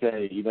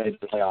 okay, you made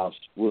the playoffs.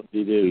 What do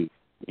you do?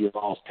 You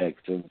lost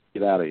Texas.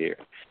 Get out of here.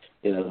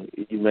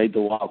 You made the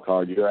wild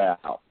card. You're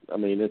out. I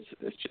mean,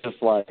 it's just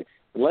like,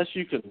 unless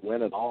you can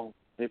win it all,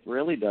 it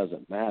really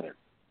doesn't matter.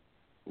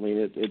 I mean,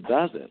 it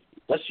doesn't.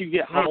 Unless you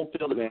get home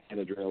field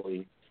advantage,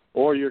 really,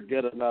 or you're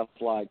good enough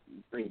like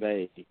Green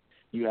Bay,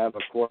 you have a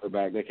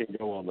quarterback that can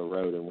go on the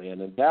road and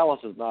win. And Dallas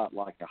is not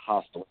like a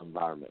hostile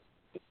environment.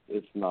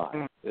 It's not.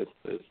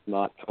 It's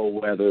not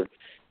cold weather.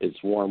 It's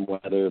warm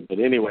weather. But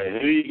anyway,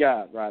 who you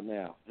got right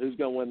now? Who's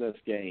going to win this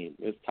game?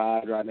 It's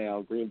tied right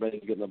now. Green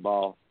Bay's getting the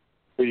ball.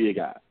 Who do you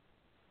got?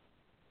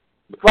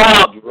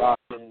 McCollum's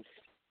rocking.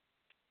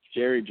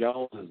 Jerry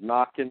Jones is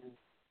knocking.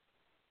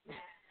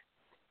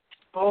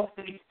 Both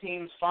these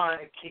teams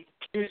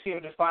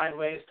seem to find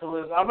ways to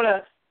lose. I'm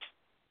gonna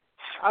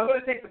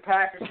take the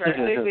Packers. I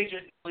think they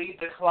just lead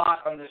the clock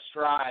on this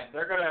drive.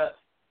 They're gonna,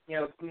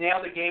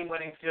 nail the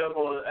game-winning field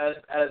goal as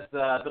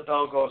the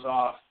bell goes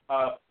off.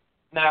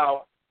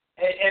 Now,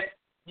 if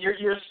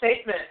your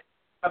statement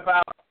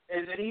about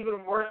is it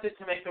even worth it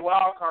to make the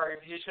wild card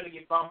if you're just going to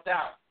get bumped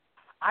out?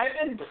 I've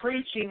been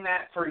preaching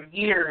that for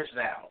years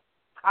now.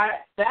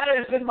 That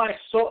has been my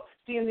soul.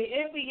 See, in the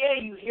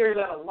NBA, you hear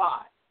that a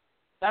lot.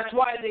 That's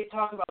why they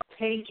talk about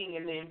tanking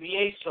in the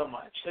NBA so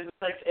much. It's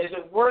like, is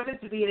it worth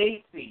it to be an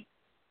 8 seed?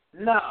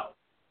 No.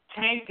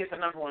 Tank, get the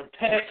number 1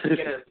 pick,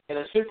 get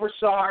a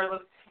superstar.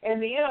 In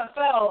the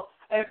NFL,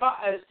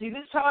 see, this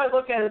is how I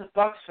look at it as a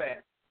Bucs fan.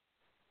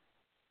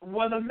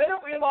 When the minute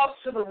we lost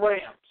to the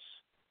Rams,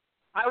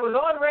 I was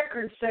on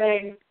record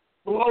saying,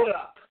 blow it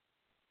up.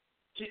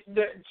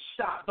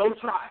 Stop. Don't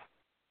try.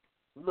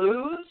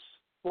 Lose.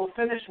 We'll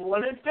finish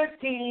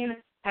 1-15,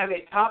 have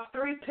a top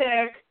 3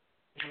 pick,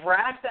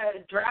 draft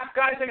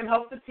guys that can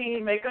help the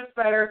team, make us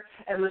better,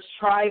 and let's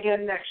try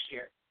again next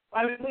year.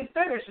 I mean, we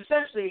finished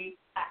essentially,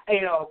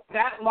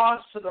 that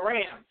loss to the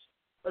Rams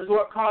is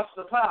what cost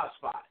the playoff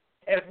spot.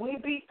 If we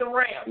beat the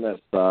Rams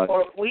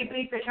or if we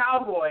beat the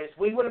Cowboys,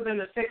 we would have been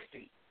the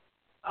 60.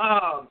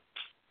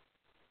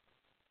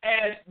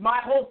 And my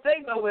whole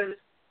thing, though, is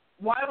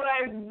why would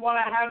I want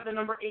to have the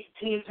number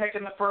 18 pick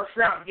in the first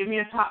round? Give me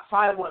a top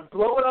 5 one.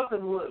 Blow it up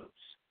and lose.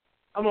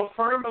 I'm a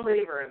firm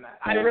believer in that.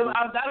 That's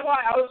why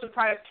I was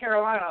surprised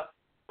Carolina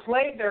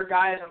played their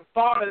guys and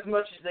fought as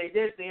much as they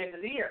did at the end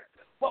of the year.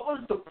 What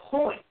was the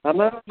point? I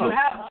know. You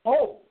have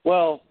hope.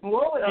 Well,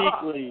 blow it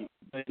up.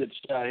 They did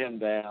shut him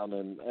down,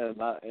 and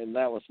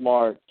that was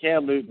smart.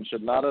 Cam Newton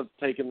should not have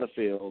taken the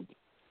field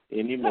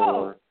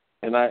anymore.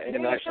 And I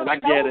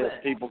get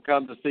it. People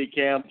come to see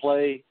Cam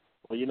play.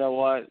 Well, you know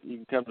what? You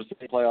can come to see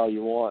him play all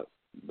you want.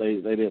 They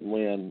didn't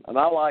win, and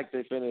I like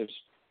they finished.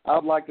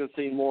 I'd like to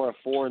see more of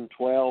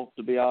 4-12,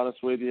 to be honest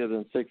with you,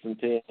 than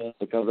 6-10,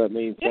 because that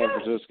means San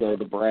Francisco,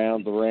 the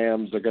Browns, the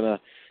Rams are gonna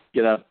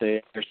get up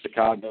there.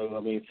 Chicago.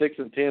 I mean,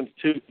 6-10's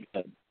too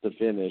good to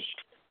finish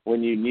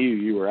when you knew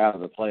you were out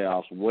of the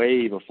playoffs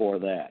way before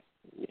that.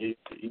 You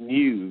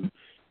knew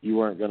you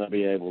weren't going to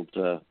be able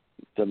to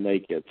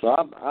make it. So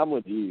I'm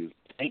with you.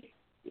 Tank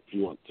if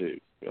you want to.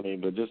 I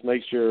mean, but just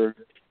make sure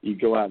you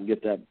go out and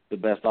get the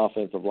best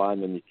offensive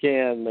lineman you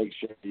can. Make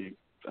sure you.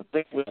 I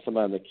think we have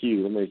somebody in the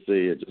queue. Let me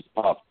see. It just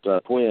popped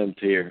Quinn's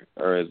here,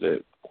 or is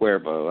it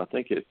Cuervo? I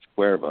think it's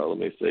Cuervo. Let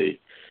me see.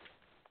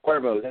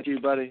 Cuervo, is that you,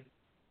 buddy?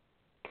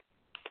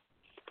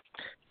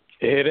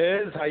 It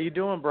is. How you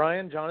doing,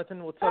 Brian?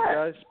 Jonathan, what's up,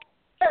 guys?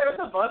 Hey,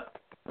 what's up, bud?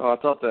 Oh, I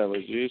thought that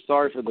was you.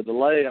 Sorry for the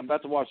delay. I'm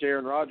about to watch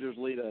Aaron Rodgers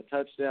lead a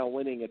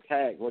touchdown-winning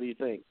attack. What do you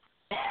think?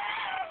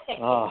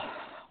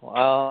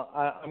 Well,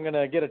 I'm going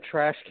to get a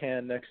trash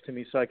can next to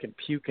me so I can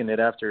puke in it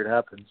after it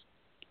happens.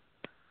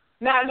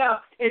 Now,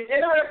 it's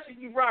interesting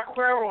you brought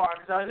Cuervo on,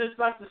 because I was just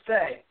about to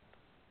say,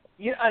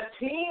 a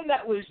team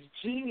that was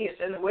genius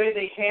in the way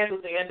they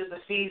handled the end of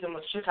the season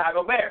was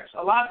Chicago Bears.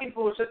 A lot of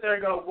people would sit there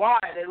and go, why?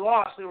 They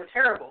lost. They were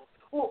terrible.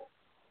 Well,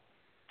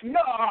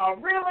 no,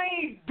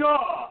 really? Duh.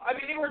 I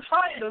mean, they were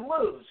trying to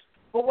lose.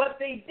 But what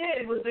they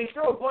did was they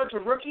threw a bunch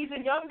of rookies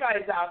and young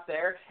guys out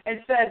there and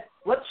said,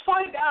 let's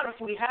find out if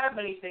we have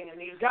anything in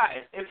these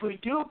guys. If we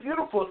do,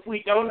 beautiful. If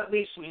we don't, at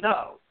least we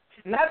know.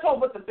 And that's all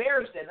what the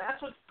Bears did.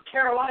 That's what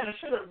Carolina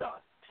should have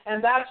done.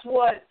 And that's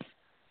what,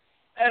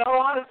 in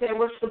all honesty, I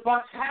wish the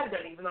Bucs had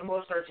been, even though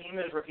most of our team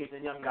is rookies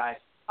and young guys.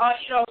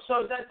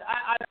 So that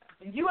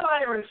you and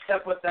I are in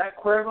step with that.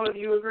 Cuervo, do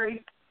you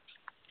agree?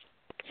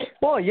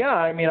 Well, yeah.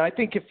 I mean, I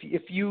think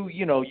if you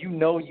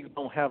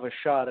don't have a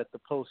shot at the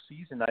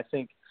postseason, I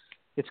think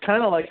it's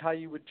kind of like how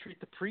you would treat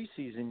the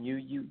preseason.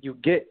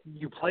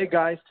 You play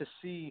guys to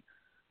see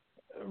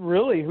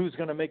really who's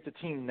going to make the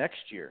team next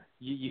year.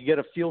 You get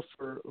a feel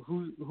for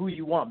who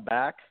you want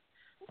back,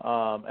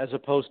 as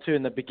opposed to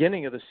in the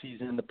beginning of the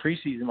season, in the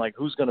preseason, like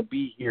who's going to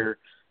be here,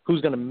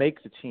 who's going to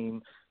make the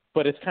team.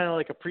 But it's kind of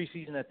like a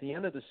preseason at the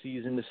end of the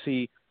season to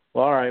see,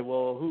 well, all right,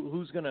 well, who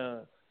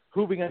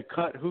are we going to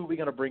cut, who are we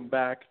going to bring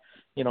back,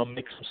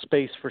 make some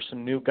space for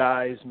some new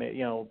guys,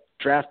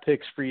 draft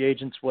picks, free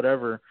agents,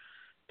 whatever.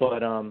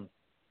 But,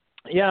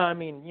 yeah, I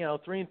mean,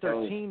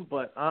 3-13,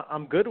 but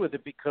I'm good with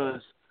it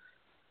because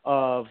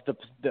of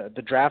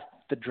the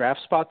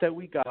draft spot that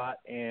we got.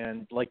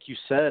 And like you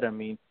said, I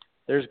mean,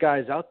 there's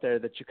guys out there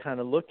that you kind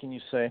of look and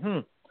you say,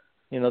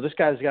 this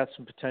guy's got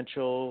some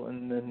potential,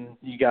 and then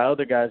you got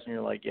other guys and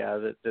you're like, yeah,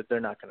 that they're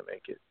not going to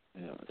make it.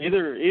 Yeah.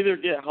 Either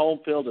get home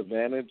field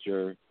advantage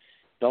or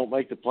don't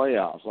make the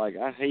playoffs. Like,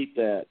 I hate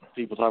that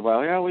people talk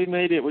about, we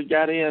made it, we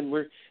got in,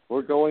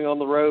 we're going on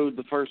the road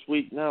the first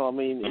week. No, I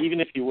mean, even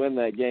if you win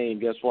that game,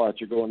 guess what?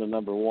 You're going to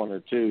number 1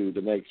 or 2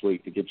 the next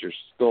week to get your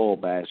skull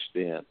bashed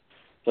in.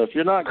 So if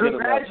you're not good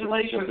enough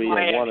to be a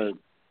 1 or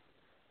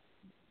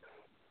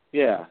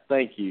yeah,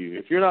 thank you.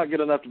 If you're not good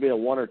enough to be a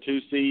 1 or 2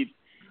 seed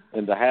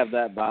and to have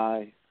that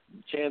bye,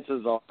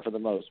 chances are, for the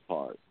most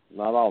part,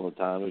 not all the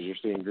time, as you're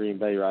seeing Green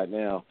Bay right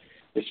now,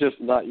 it's just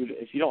not.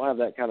 If you don't have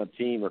that kind of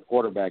team or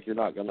quarterback, you're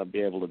not going to be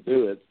able to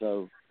do it.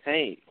 So,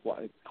 Hank,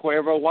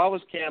 Cuervo, why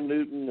was Cam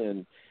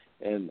Newton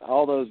and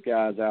all those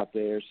guys out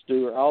there,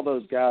 Stewart, all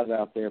those guys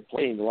out there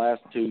playing the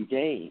last 2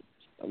 games?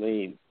 I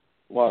mean,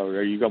 what,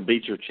 are you going to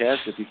beat your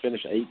chest if you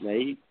finish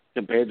 8-8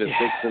 compared to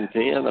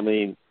 6-10? I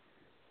mean,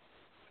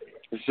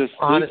 it's just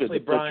honestly, stupid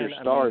to Brian, put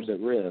your stars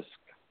at risk.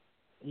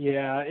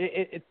 Yeah,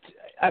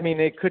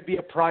 it could be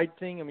a pride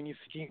thing. I mean, if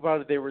you think about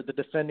it, they were the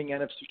defending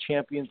NFC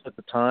champions at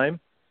the time,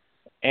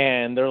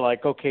 and they're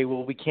like, okay,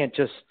 well, we can't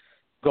just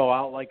go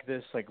out like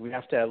this. Like, we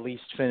have to at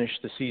least finish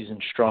the season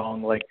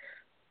strong. Like,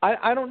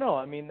 I don't know.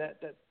 I mean,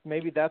 that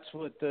maybe that's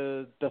what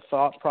the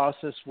thought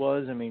process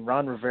was. I mean,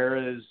 Ron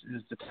Rivera is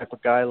the type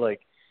of guy,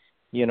 like,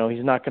 he's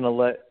not going to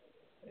let,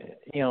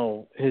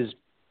 his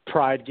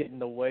pride get in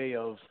the way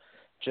of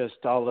just,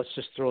 let's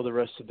just throw the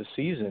rest of the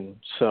season.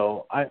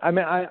 So, I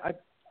mean,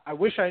 I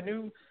wish I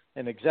knew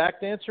an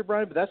exact answer,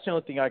 Brian, but that's the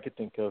only thing I could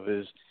think of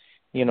is,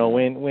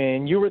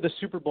 when you were the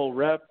Super Bowl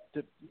rep,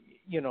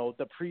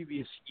 the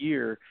previous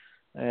year,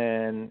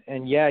 and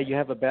yeah, you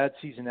have a bad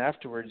season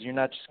afterwards, you're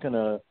not just going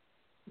to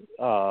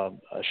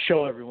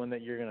show everyone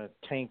that you're going to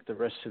tank the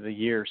rest of the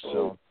year.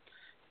 So,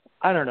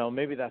 I don't know.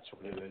 Maybe that's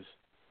what it is.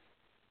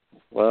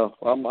 Well,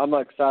 I'm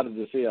excited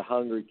to see a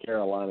hungry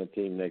Carolina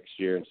team next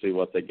year and see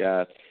what they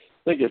got.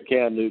 I think if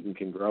Cam Newton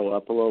can grow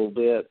up a little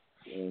bit,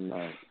 and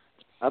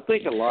I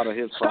think a lot of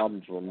his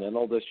problems were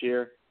mental this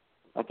year.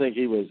 I think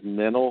he was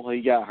mental.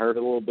 He got hurt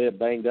a little bit,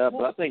 banged up,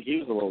 but I think he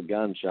was a little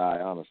gun shy.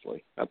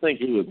 Honestly, I think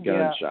he was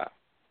gun shy.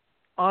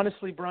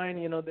 Honestly, Brian,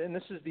 and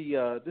this is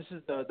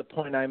the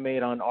point I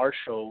made on our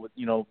show,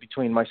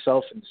 between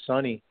myself and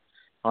Sonny.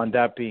 On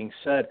that being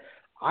said,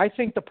 I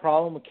think the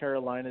problem with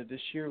Carolina this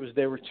year was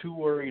they were too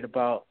worried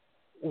about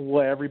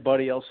what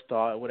everybody else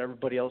thought, what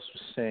everybody else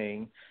was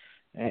saying,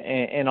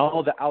 and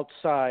all the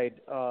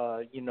outside,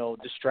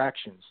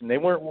 distractions. And they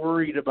weren't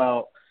worried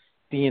about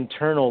the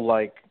internal,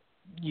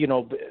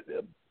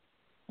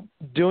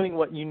 doing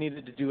what you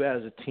needed to do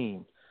as a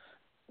team.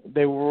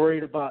 They were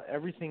worried about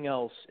everything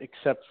else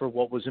except for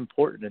what was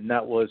important, and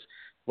that was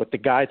what the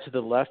guy to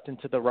the left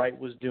and to the right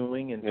was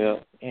doing,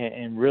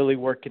 and really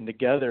working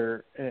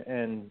together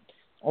and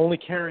only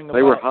caring about.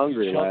 They were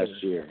hungry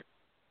last year,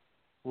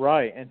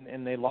 right?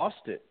 And they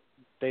lost it.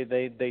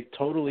 They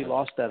totally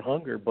lost that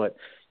hunger. But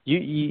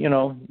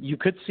you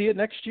could see it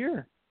next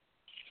year.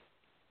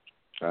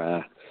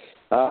 I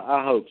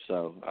hope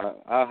so.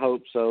 I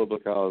hope so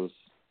because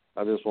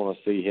I just want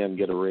to see him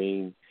get a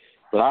ring.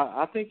 But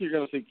I think you're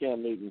going to see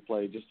Cam Newton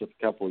play just a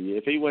couple of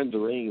years. If he wins a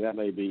ring, that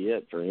may be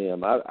it for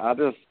him.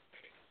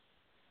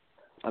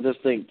 I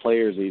just think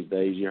players these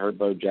days, you heard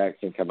Bo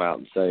Jackson come out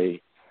and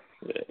say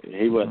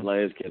he wouldn't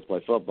let his kids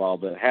play football,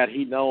 but had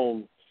he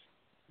known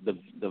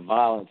the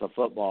violence of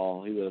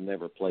football, he would have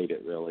never played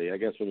it really. I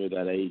guess when you're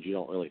that age, you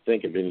don't really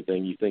think of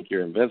anything. You think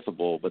you're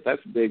invincible, but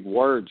that's big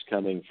words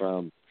coming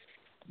from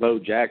Bo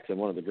Jackson,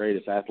 one of the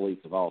greatest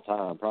athletes of all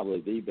time,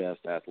 probably the best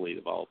athlete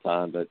of all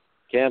time. But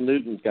Cam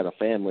Newton's got a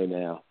family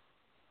now.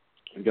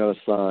 He's got a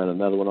son,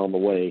 another one on the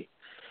way.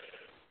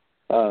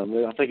 I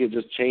think it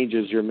just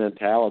changes your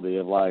mentality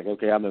of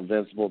okay, I'm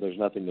invincible, there's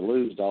nothing to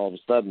lose. All of a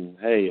sudden,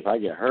 hey, if I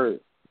get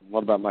hurt,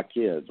 what about my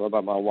kids? What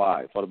about my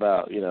wife? What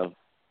about,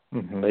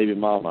 baby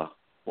mama?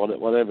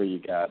 Whatever you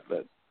got.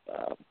 But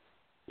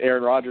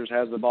Aaron Rodgers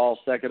has the ball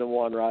 2nd and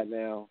 1 right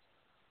now.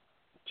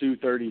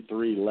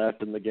 2:33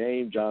 left in the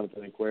game.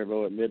 Jonathan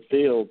Cuervo at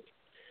midfield.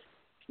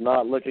 It's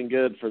not looking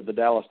good for the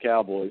Dallas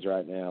Cowboys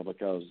right now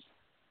because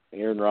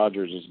Aaron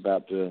Rodgers is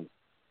about to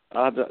 –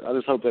 I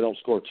just hope they don't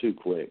score too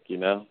quick, I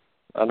know.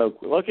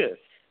 Look at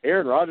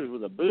Aaron Rodgers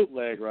with a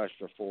bootleg rush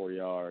for 4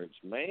 yards.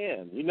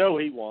 Man, he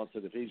wants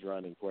it if he's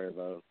running,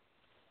 Cuervo.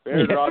 If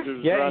Aaron Rodgers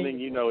is running,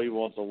 he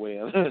wants a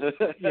win.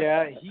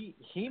 Yeah,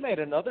 he made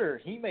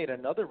another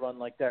run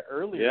like that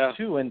earlier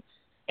too, and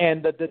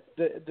the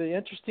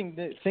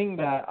interesting thing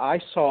that I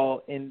saw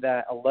in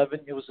that 11,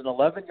 it was an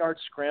 11-yard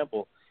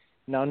scramble.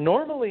 Now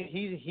normally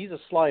he's a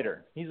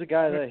slider. He's a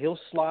guy that he'll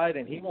slide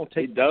and he won't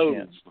take the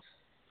chance.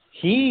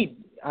 He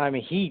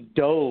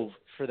dove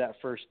for that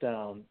first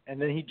down, and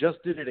then he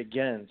just did it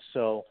again.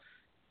 So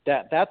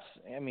that's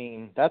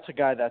a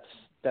guy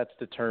that's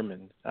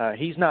determined.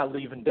 He's not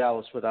leaving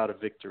Dallas without a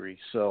victory.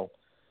 So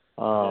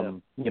it's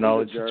a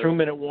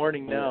 2-minute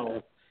warning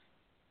now.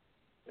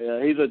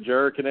 Yeah, he's a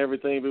jerk and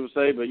everything people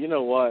say, but you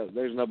know what?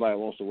 There's nobody that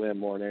wants to win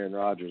more than Aaron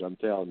Rodgers. I'm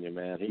telling you,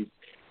 man.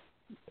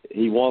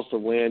 He wants to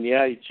win.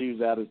 Yeah, he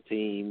chews out his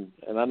team,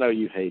 and I know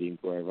you hate him,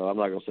 Cuervo. I'm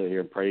not going to sit here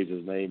and praise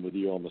his name with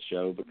you on the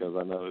show because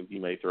I know you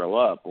may throw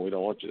up, and we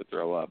don't want you to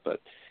throw up. But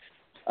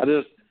I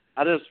just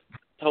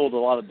told a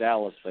lot of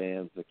Dallas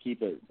fans to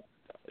keep it,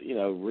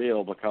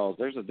 real because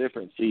there's a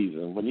different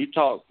season. When you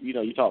talk,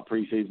 you talk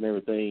preseason and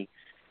everything,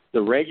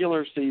 the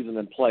regular season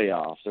and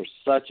playoffs, there's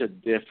such a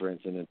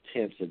difference in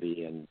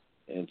intensity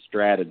and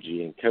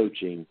strategy and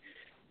coaching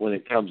when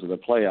it comes to the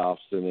playoffs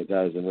than it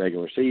does in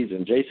regular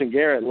season. Jason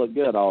Garrett looked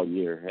good all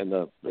year in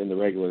the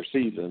regular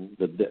season.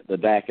 The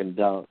Dak and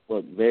Dunk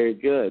looked very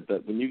good,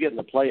 but when you get in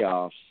the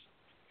playoffs,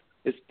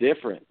 it's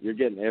different. You're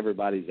getting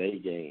everybody's A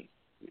game.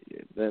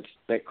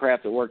 That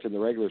crap that worked in the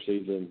regular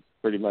season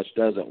pretty much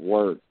doesn't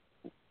work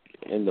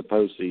in the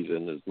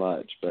postseason as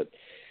much. But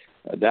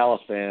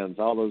Dallas fans,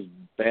 all those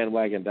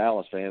bandwagon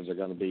Dallas fans are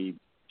going to be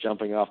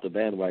jumping off the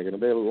bandwagon.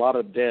 There'll be a lot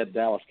of dead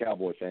Dallas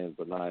Cowboy fans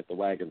tonight. The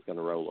wagon's going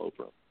to roll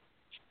over them.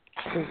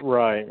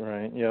 Right,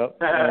 yep.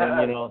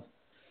 And,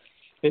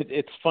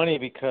 it's funny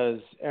because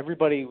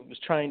everybody was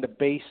trying to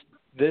base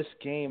this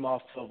game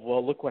off of,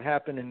 well, look what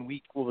happened in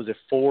week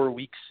 4,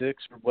 week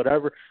 6, or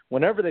whatever,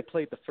 whenever they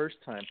played the first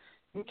time.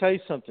 Let me tell you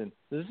something.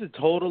 This is a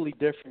totally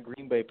different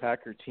Green Bay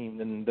Packer team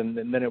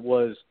than it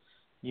was,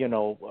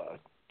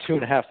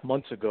 2.5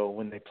 months ago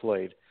when they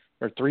played,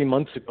 or 3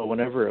 months ago,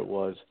 whenever it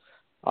was.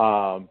 It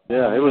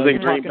was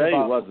in Green Bay,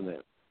 wasn't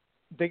it?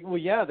 The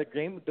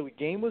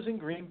game was in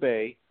Green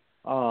Bay.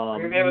 There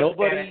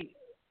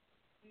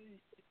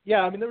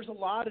was a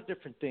lot of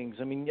different things.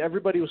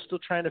 Everybody was still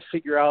trying to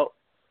figure out,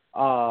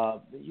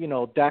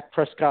 Dak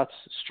Prescott's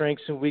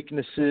strengths and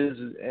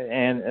weaknesses,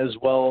 and as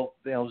well,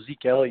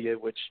 Zeke Elliott,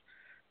 which,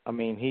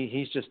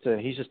 he's just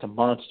a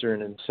monster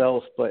in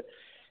himself. But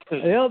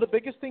the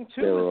biggest thing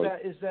too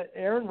is that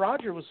Aaron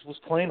Rodgers was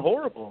playing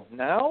horrible.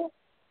 Now,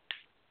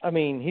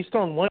 he's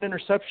thrown one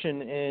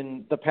interception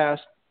in the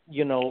past,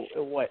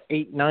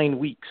 8-9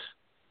 weeks.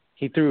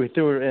 He threw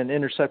an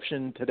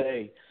interception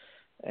today,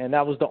 and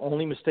that was the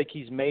only mistake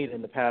he's made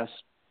in the past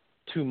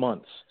 2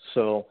 months.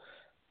 So,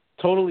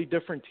 totally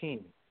different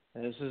team.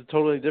 And this is a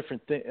totally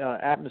different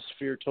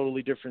atmosphere,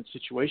 totally different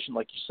situation,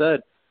 like you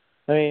said.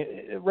 I mean,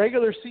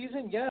 regular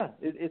season, yeah,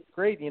 it's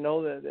great.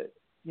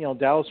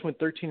 Dallas went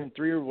 13-3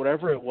 or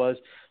whatever it was,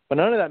 but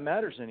none of that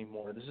matters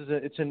anymore.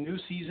 It's a new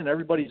season.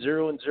 Everybody's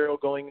 0-0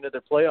 going into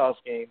their playoff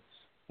game,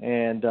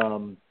 and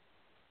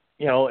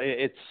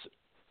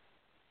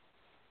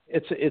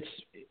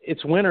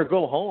it's win or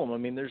go home. I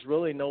mean, there's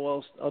really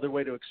no other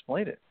way to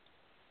explain it.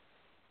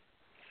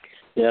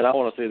 Yeah, and I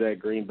want to see that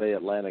Green Bay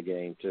Atlanta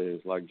game too.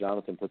 Like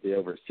Jonathan put the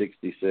over at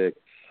 66.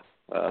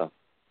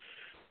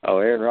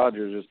 Aaron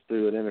Rodgers just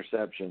threw an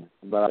interception,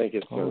 but I think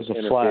it's an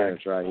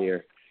interference right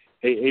here.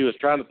 He was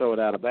trying to throw it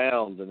out of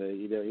bounds, and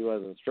he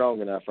wasn't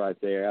strong enough right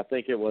there. I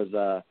think it was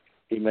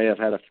he may have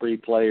had a free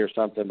play or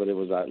something, but it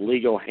was a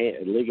legal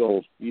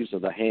use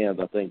of the hands,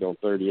 I think, on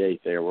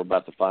 38 there. We're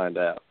about to find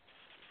out.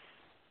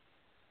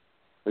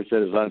 He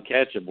said it's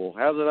uncatchable.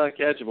 How's it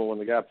uncatchable when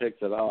the guy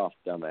picks it off,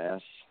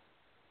 dumbass?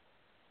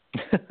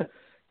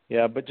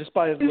 Yeah, but just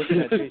by looking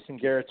at Jason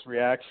Garrett's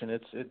reaction,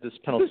 this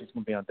penalty's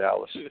going to be on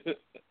Dallas.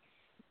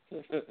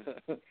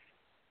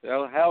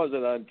 How is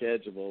it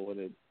uncatchable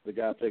when the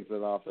guy picks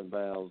it off in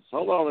bounds?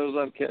 Hold on, it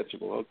was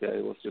uncatchable.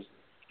 Okay, let's just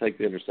take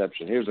the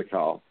interception. Here's a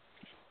call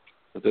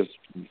with this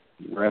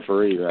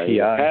referee right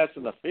here. Pass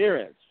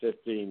interference,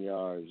 15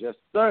 yards. Yes,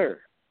 sir.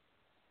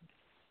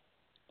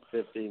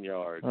 15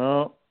 yards.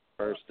 Oh.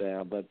 First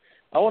down. But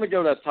I want to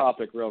go to that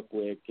topic real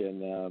quick,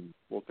 and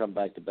we'll come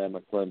back to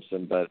Bama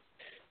Clemson. But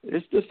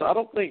it's just I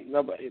don't think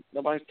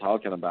nobody's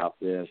talking about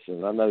this,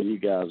 and I know you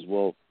guys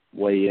will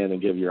weigh in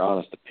and give your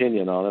honest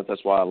opinion on it.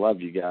 That's why I love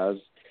you guys.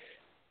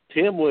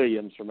 Tim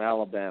Williams from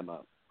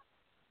Alabama.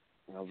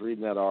 I was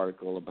reading that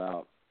article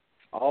about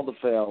all the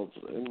failed.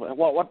 And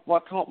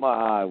what caught my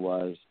eye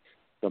was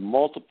the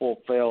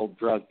multiple failed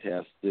drug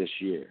tests this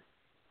year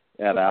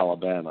at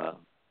Alabama,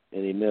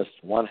 and he missed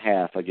one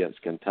half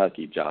against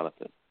Kentucky,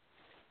 Jonathan.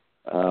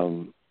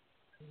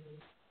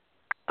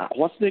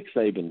 What's Nick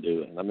Saban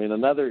doing? I mean,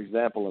 another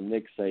example of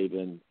Nick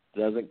Saban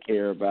doesn't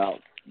care about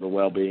the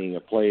well-being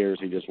of players.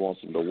 He just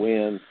wants them to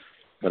win.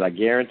 But I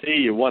guarantee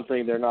you one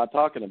thing they're not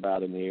talking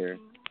about in here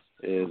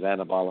is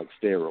anabolic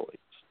steroids.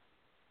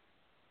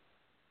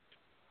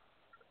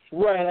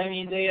 Right. I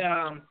mean,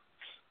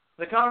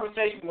 the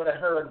conversation what I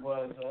heard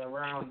was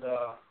around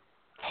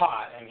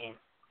pot. I mean,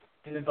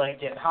 didn't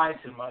get high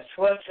too much.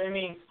 Which, I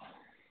mean,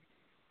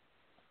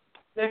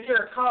 if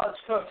you're a college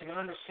coach, you can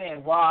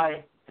understand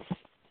why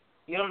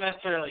you don't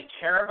necessarily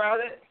care about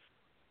it.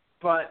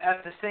 But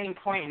at the same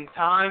point in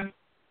time,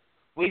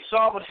 we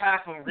saw what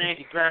happened with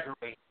Randy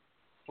Gregory,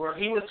 where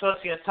he was supposed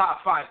to be a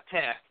top 5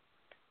 pick,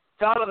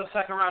 fell to the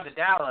second round to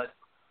Dallas,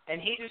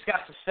 and he just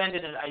got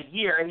suspended in a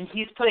year. I mean,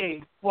 he's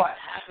played,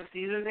 half a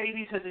season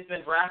maybe because he's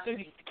been drafted.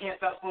 He can't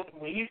stop smoking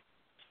weed.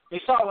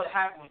 We saw what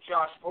happened with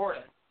Josh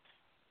Gordon.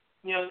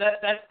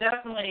 That's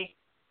definitely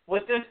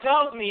what this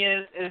tells me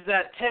is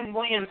that Tim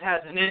Williams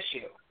has an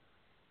issue,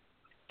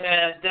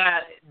 and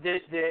that the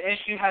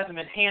issue hasn't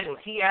been handled.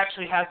 He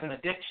actually has an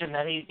addiction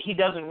that he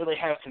doesn't really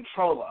have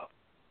control of.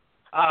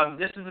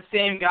 This is the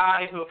same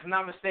guy who, if I'm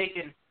not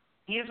mistaken,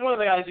 he's one of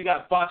the guys who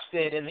got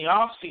busted in the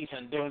off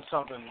season doing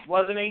something,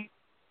 wasn't he?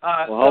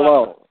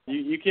 Hello.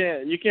 You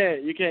can't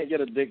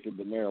get addicted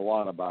to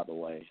marijuana, by the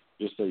way.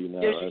 Just so you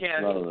know, yes, you it's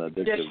can. not an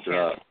addictive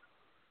drug.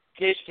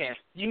 Yes, you can.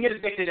 You can get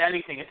addicted to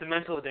anything. It's a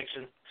mental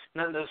addiction,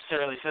 not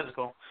necessarily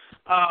physical.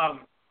 Yeah,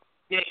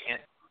 you can.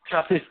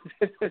 Trust me.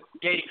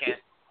 Yeah, you can.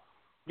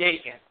 Yeah, you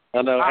can.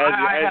 I know.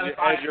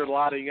 As you're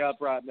lighting up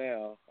right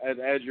now.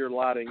 As you're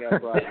lighting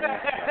up right now.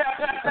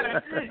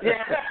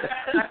 Yeah.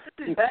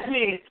 I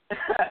mean,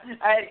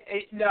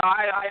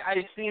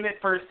 I've seen it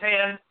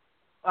firsthand.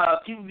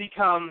 People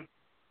become,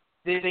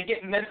 they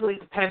get mentally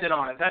dependent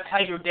on it. That's how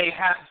your day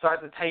has to start.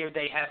 That's how your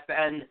day has to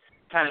end,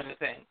 kind of a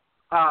thing.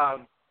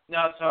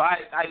 So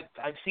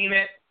I've seen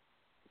it.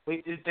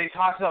 They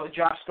talk about with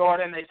Josh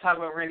Gordon. They talk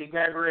about Randy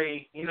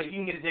Gregory. You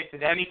can get addicted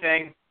to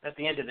anything at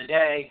the end of the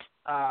day.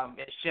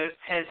 It's just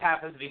his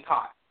happens to be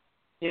pot.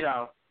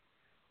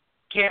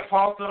 Can't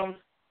fault them,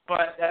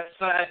 but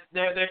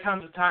there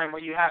comes a time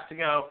where you have to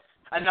go,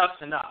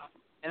 enough's enough.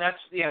 And that's,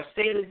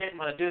 Saban didn't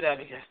want to do that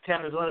because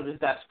Tim is one of his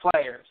best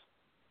players.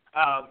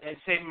 And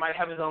Saban might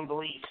have his own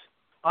beliefs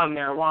on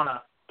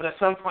marijuana. But at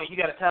some point, you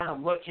got to tell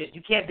him, look, kid,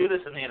 you can't do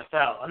this in the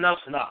NFL.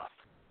 Enough's enough.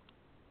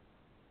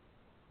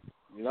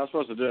 You're not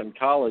supposed to do it in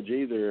college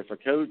either. If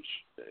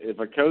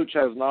a coach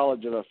has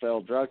knowledge of a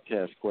failed drug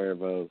test,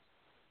 Cuervo,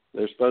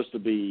 there's supposed to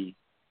be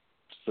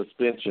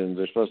suspensions.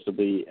 There's supposed to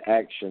be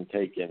action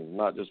taken,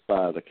 not just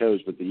by the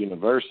coach, but the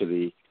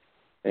university.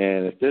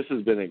 And if this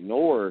has been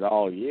ignored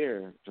all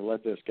year to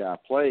let this guy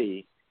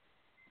play,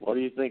 what do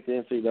you think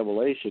the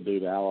NCAA should do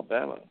to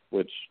Alabama?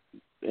 Which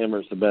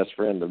Emmert's the best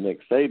friend of Nick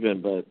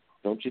Saban, but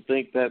don't you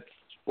think that's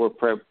where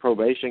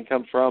probation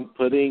comes from,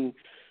 putting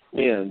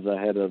wins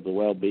ahead of the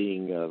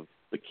well-being of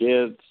the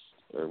kids,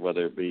 or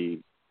whether it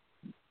be,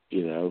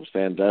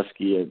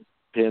 Sandusky at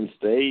Penn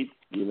State,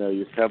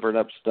 you're covering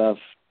up stuff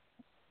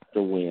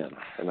to win.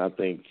 And I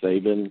think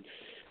Saban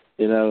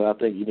I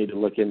think you need to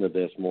look into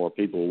this more.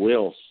 People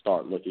will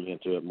start looking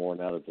into it more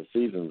now that the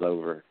season's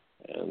over.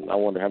 And I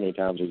wonder how many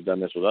times he's done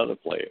this with other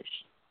players.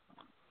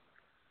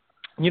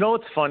 You know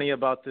what's funny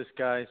about this,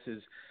 guys,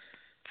 is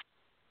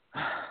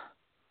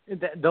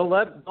they'll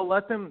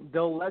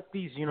let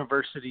these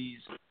universities,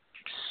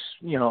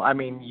 I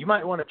mean, you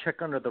might want to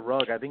check under the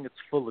rug. I think it's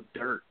full of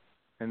dirt,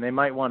 and they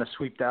might want to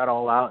sweep that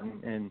all out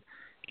and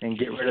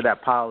get rid of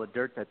that pile of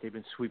dirt that they've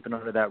been sweeping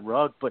under that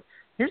rug. But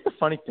here's the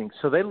funny thing.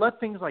 So they let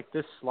things like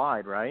this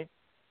slide, right?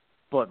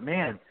 But,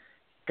 man,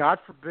 God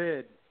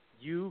forbid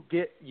you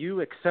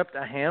accept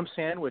a ham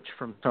sandwich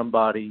from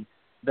somebody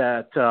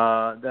that's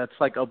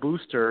like a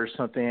booster or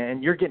something,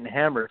 and you're getting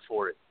hammered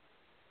for it.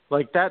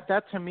 Like that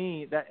to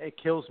me, that it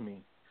kills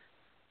me.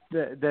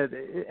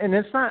 And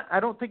it's not. I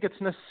don't think it's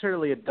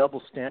necessarily a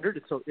double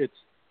standard.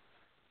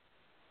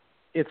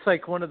 It's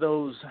like one of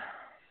those.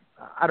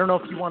 I don't know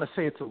if you want to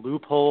say it's a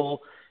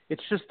loophole.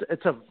 It's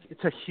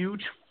a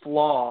huge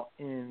flaw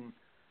in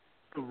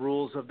the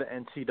rules of the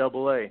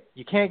NCAA.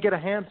 You can't get a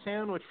ham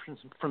sandwich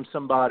from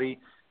somebody,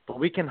 but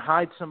we can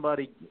hide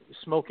somebody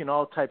smoking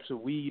all types of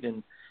weed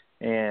and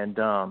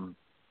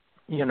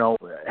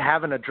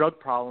having a drug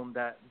problem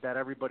that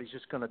everybody's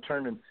just going to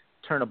turn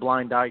a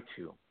blind eye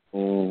to.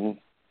 Mm-hmm.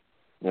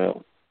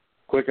 Well,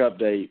 quick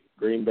update.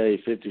 Green Bay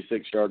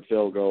 56-yard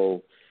field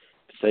goal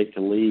to take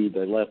the lead.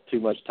 They left too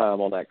much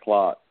time on that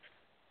clock.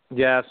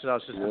 Yeah, that's what I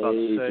was just about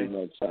to say. Way too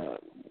much time.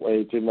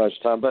 Way too much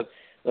time. But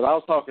I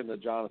was talking to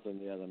Jonathan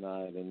the other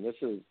night, and this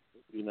is,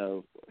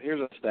 here's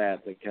a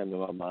stat that came to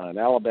my mind.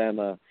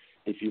 Alabama,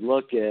 if you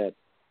look at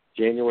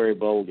January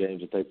bowl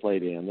games that they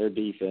played in, their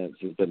defense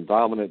has been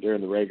dominant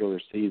during the regular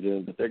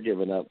season, but they're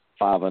giving up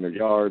 500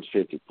 yards,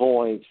 50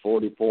 points,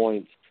 40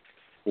 points,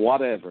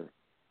 whatever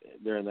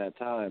during that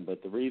time.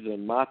 But the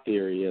reason, my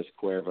theory is,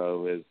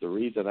 Cuervo, is the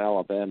reason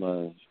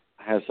Alabama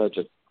has such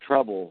a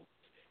trouble,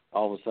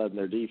 all of a sudden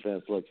their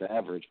defense looks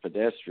average,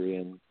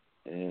 pedestrian,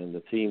 and the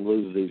team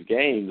loses these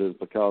games is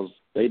because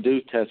they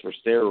do test for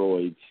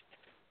steroids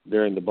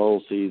during the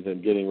bowl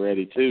season, getting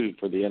ready, too,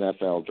 for the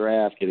NFL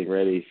draft, getting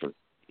ready for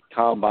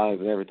combines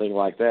and everything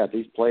like that.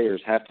 These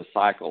players have to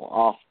cycle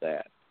off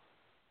that,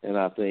 and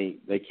I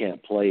think they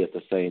can't play at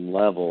the same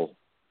level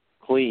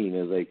clean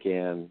as they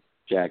can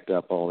jacked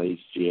up on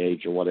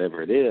HGH or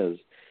whatever it is.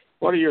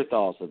 What are your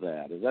thoughts of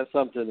that? Is that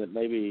something that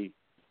maybe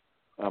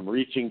I'm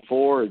reaching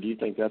for, or do you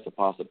think that's a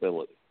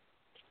possibility?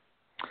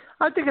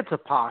 I think it's a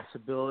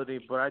possibility,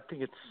 but I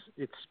think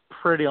it's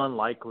pretty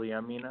unlikely.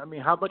 I mean,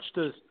 how much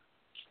does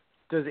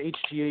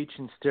HGH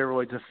and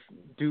steroids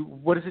do?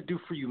 What does it do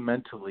for you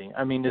mentally?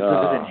 I mean, does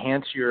it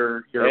enhance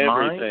your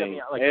mind? I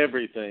mean,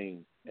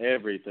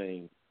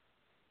 everything.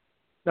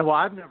 No, well,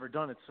 I've never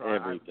done it, so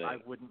everything.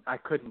 I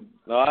couldn't.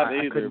 No, I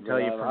haven't either. Couldn't tell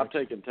you. I'm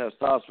taking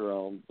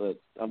testosterone, but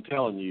I'm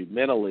telling you,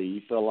 mentally, you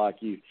feel like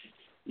you're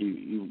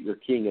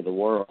king of the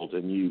world,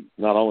 and you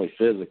not only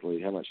physically,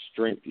 how much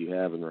strength you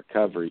have in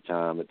recovery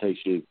time. It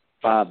takes you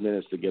 5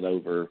 minutes to get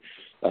over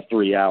a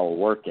 3-hour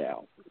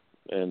workout.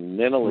 And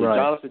mentally, right.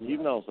 Jonathan,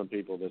 you've known some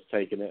people that's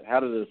taken it. How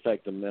does it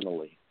affect them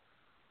mentally?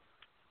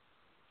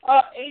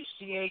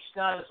 HGH,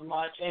 not as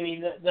much. I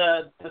mean,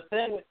 the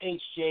thing with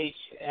HGH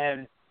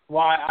and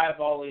why I've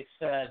always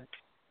said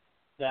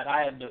that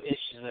I have no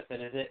issues with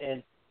it is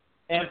it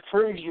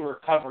improves your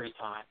recovery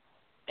time.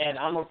 And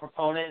I'm a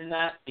proponent in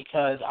that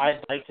because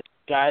I'd like to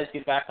guys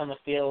get back on the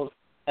field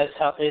as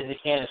healthy as they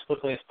can as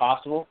quickly as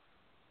possible.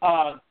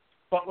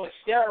 But with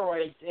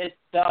steroids, it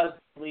does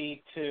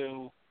lead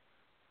to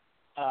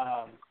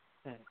how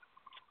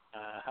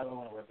do I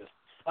want to word this?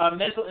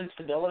 Mental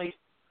instability,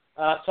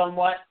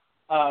 somewhat.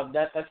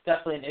 That's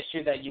definitely an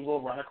issue that you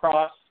will run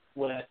across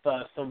with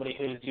somebody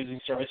who's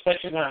using steroids,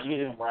 especially if they're not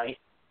using them right.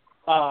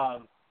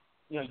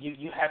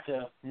 You have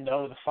to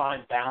know the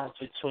fine balance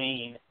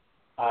between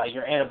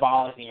your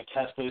anabolic and your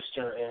test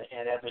booster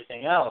and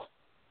everything else.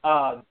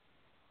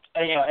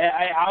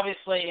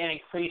 Obviously it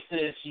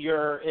increases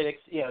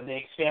the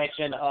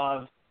expansion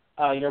of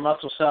your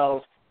muscle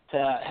cells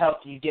to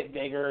help you get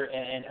bigger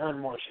and earn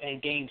more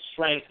and gain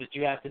strength, but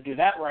you have to do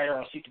that right, or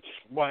else you could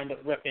wind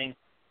up ripping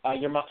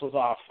your muscles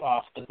off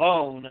the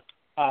bone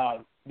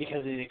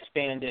because it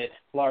expanded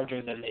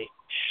larger than they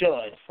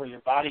should for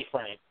your body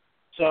frame.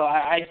 So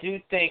I do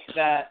think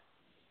that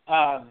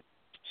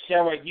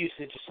steroid usage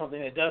is something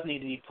that does need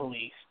to be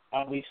policed.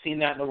 We've seen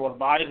that in the world of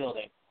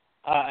bodybuilding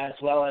as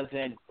well as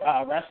in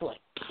wrestling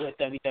with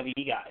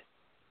WWE guys.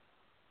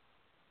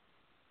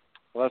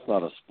 Well, that's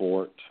not a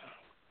sport.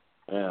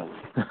 Yeah,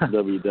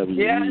 WWE.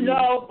 Yeah,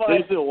 no, but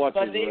they still watch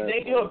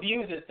they do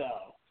abuse it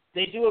though.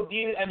 They do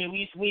abuse. I mean,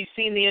 we've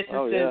seen the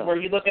instances where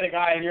you look at a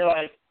guy and you're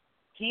like,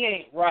 he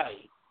ain't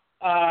right.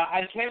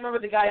 I can't remember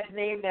the guy's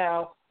name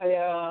now.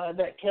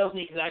 That kills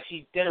me because I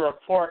actually did a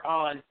report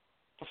on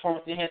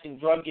performance-enhancing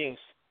drug use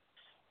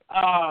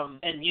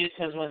and used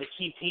him as one of the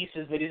key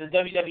pieces. But he's a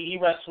WWE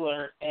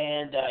wrestler,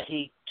 and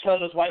he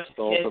killed his wife's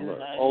kids.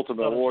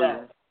 Ultimate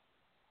Warrior.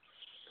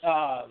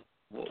 I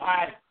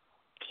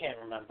can't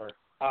remember.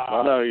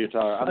 I know who you're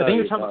talking. I know who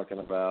you're talking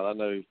about. I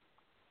know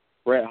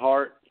Bret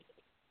Hart.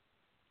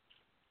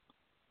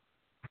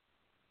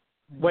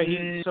 Wait,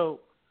 he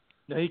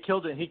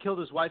killed it. He killed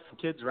his wife and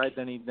kids, right?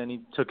 Then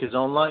he took his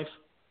own life.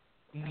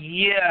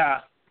 Yeah.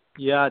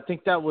 Yeah, I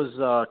think that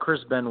was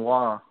Chris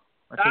Benoit.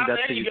 I think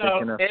that's who you're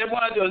thinking of. It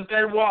was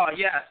Benoit.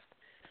 Yes.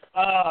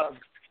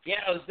 Yeah,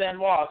 it was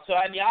Benoit. So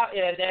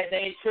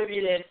they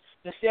attributed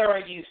the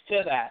steroid use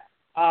to that.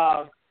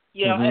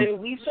 And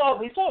we saw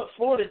what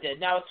Florida did.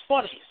 Now it's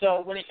funny.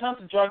 So when it comes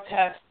to drug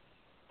tests,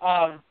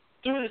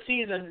 through the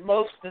season,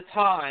 most of the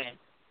time,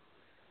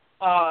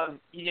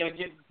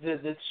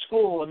 the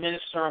school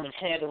administer them and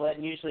handle it,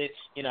 and usually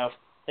it's,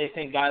 they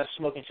think guys are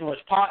smoking too much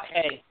pot.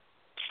 Hey,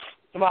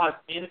 come on,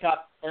 be in the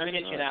cup. We're going to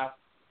get you now.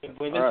 We've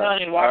been telling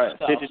you to watch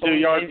yourself.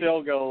 52-yard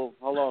field goal.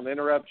 Hold on,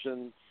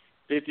 interruption.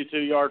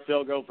 52-yard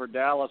field goal for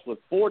Dallas with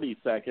 40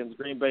 seconds.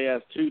 Green Bay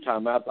has 2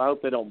 timeouts. I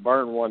hope they don't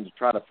burn one to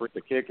try to freak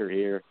the kicker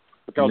here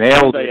because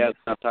Green Bay has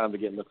enough time to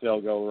get in the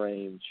field goal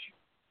range.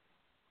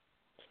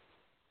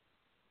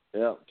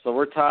 Yeah, so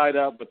we're tied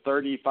up with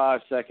 35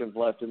 seconds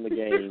left in the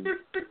game.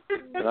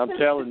 And I'm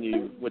telling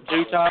you, with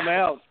 2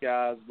 timeouts,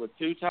 guys, with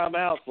 2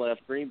 timeouts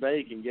left, Green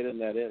Bay can get in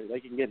they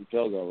can get in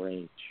field goal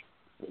range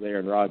with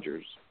Aaron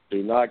Rodgers.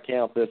 Do not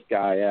count this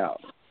guy out.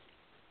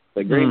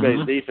 The Green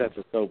Bay's defense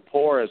is so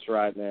porous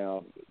right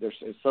now.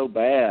 It's so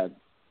bad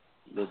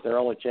that their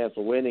only chance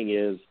of winning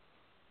is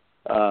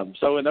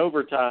so in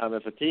overtime,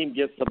 if a team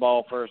gets the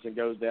ball first and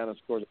goes down and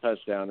scores a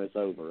touchdown, it's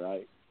over,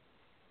 right?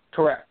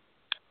 Correct.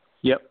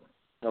 Yep.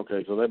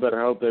 Okay, so they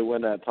better hope they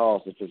win that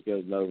toss if this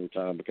goes in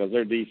overtime because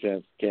their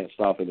defense can't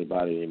stop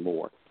anybody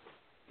anymore.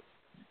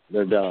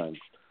 They're done.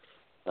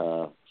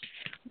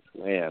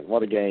 Man,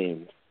 what a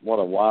game. What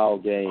a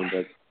wild game.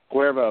 But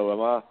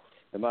Cuervo,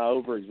 am I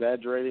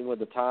over-exaggerating with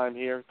the time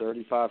here?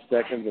 35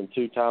 seconds and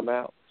 2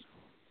 timeouts?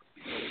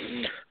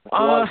 That's a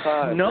lot of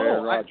time no, for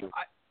Aaron Rodgers.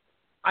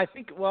 I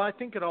think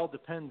it all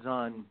depends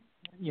on,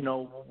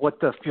 what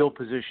the field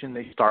position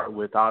they start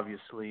with,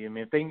 obviously. I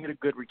mean, if they can get a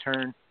good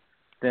return,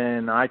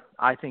 then I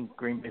think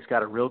Green Bay's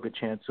got a real good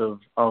chance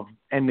of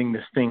ending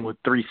this thing with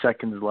 3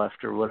 seconds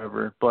left or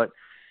whatever. But,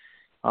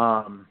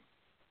 how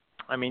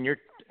many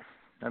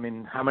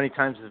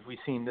times have we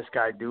seen this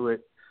guy do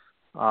it,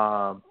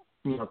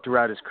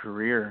 throughout his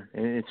career?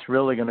 And it's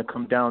really going to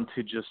come down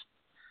to just,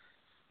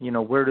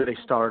 where do they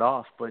start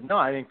off? But, no,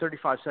 I think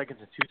 35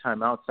 seconds and 2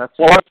 timeouts, that's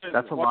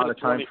a lot of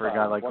time for a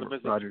guy like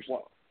Rodgers.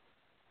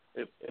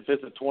 If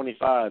it's a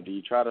 25, do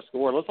you try to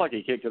score? It looks like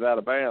he kicked it out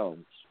of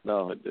bounds.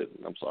 No, it didn't.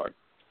 I'm sorry.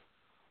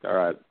 All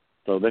right.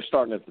 So they're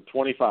starting at the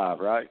 25,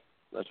 right?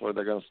 That's where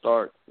they're going to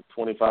start, the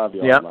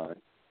 25-yard line.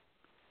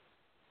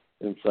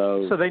 And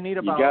so they need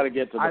about, you got to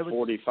get to the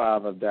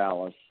 45 of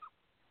Dallas.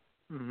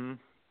 Mm-hmm.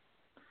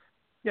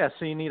 Yeah,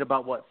 so you need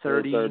about,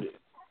 30?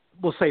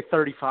 We'll say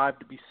 35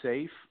 to be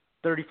safe.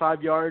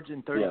 35 yards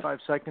in 35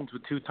 seconds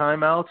with 2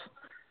 timeouts.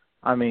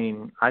 I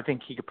mean, I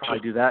think he could probably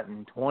do that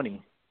in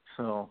 20.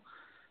 So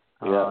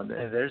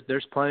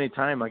there's plenty of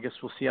time. I guess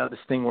we'll see how this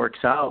thing works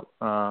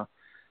out.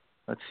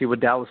 Let's see what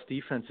Dallas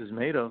defense is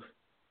made of.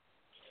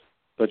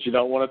 But you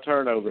don't want a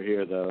turnover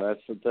here, though.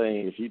 That's the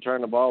thing. If you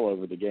turn the ball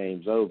over, the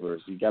game's over.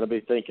 So you got to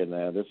be thinking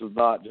that. This is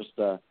not just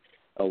a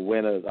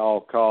win at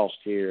all cost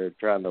here,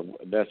 trying to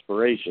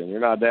desperation.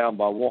 You're not down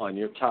by 1.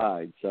 You're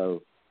tied.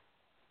 So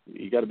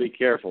you got to be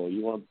careful.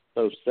 You want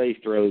those safe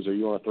throws, or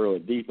you want to throw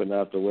it deep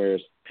enough to where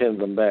it pins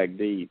them back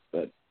deep.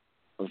 But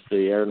let's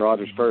see. Aaron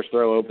Rodgers' first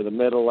throw over the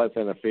middle. That's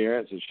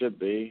interference. It should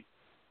be.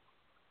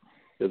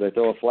 Did they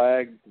throw a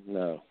flag?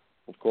 No.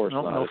 Of course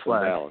not. No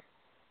flag. Dallas.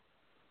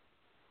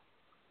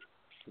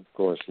 Of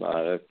course not.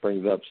 That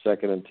brings up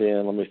 2nd and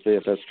 10. Let me see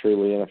if that's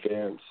truly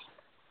interference.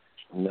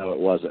 No, it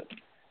wasn't.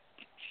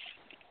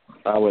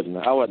 I wouldn't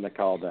have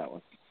called that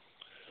one.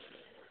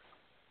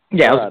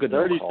 Yeah, it was a good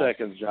 30 call.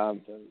 seconds,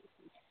 Jonathan.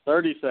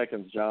 30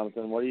 seconds,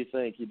 Jonathan. What do you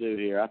think you do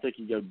here? I think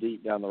you go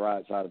deep down the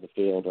right side of the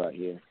field right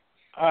here.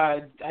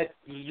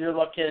 You're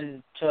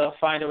looking to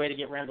find a way to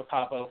get Randall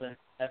Cobb open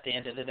at the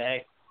end of the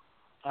day.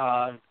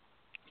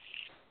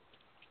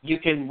 You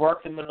can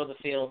work the middle of the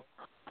field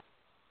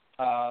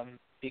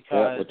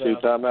because with 2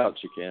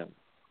 timeouts you can.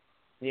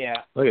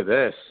 Yeah. Look at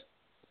this.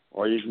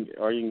 Or you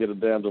can get a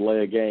damn delay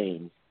a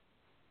game.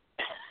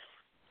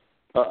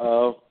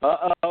 Uh-oh.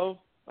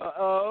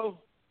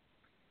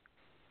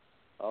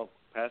 Oh,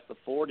 past the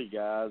 40,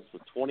 guys,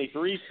 with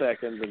 23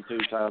 seconds and 2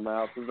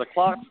 timeouts. Does the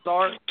clock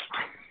start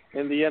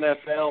in the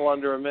NFL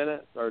under a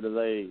minute, or do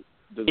they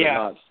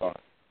not start?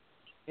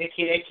 It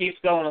keeps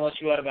going unless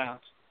you out of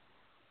bounds.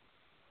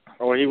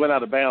 Or he went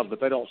out of bounds,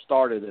 but they don't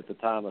start it at the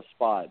time of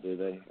spot, do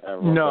they?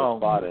 No.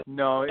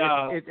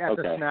 It's at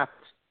the snap.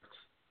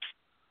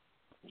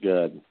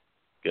 Good.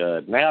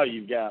 Now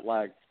you've got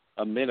like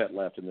a minute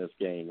left in this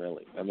game,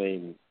 really. I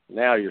mean,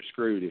 now you're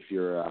screwed if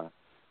you're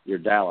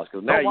Dallas,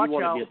 because now you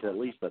want to get to at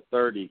least a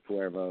 30,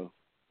 Cuervo.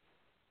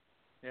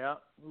 Yeah.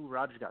 Ooh,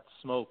 Rodgers got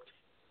smoked.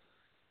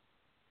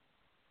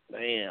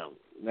 Damn.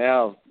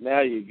 Now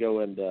you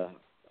go into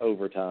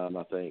overtime,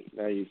 I think.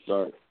 Now you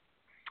start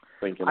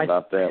thinking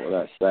about that with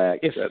that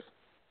sack.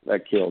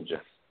 That killed you.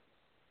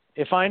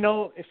 if I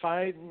know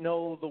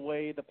the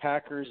way the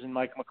Packers and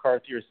Mike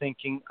McCarthy are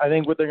thinking, I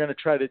think what they're going to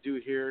try to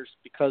do here is,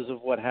 because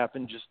of what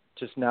happened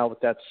just now with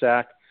that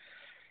sack,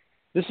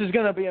 this is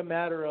going to be a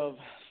matter of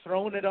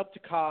throwing it up to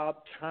Cobb,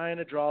 trying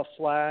to draw a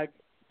flag,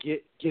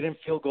 get in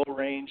field goal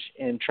range,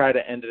 and try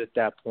to end it at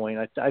that point.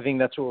 I think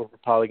that's what we're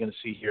probably going to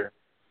see here.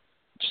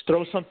 Just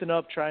throw something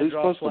up, try and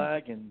draw a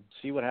flag, and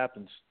see what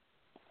happens.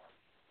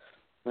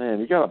 Man,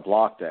 you got to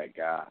block that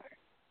guy.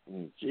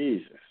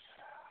 Jesus.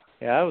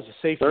 Yeah, that was a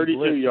safety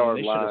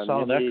 32-yard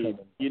line.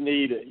 You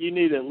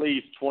need at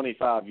least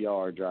 25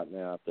 yards right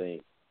now, I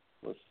think.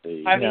 Let's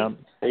see. I mean,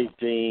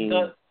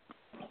 18.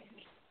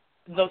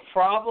 The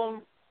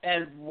problem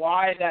and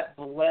why that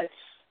blitz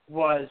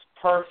was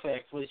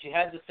perfect was you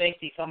had the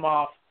safety come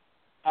off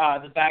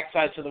the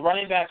backside, so the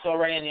running back's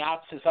already on the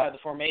opposite side of the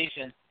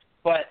formation.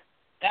 But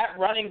that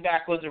running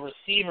back was a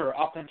receiver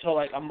up until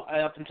like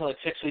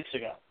 6 weeks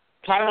ago.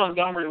 Ty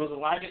Montgomery was a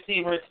wide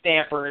receiver at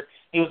Stanford.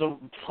 He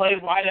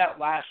played wide out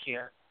last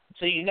year,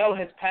 so you know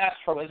his pass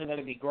pro isn't going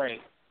to be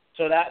great.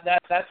 So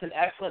that's an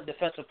excellent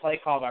defensive play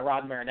call by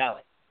Rod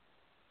Marinelli.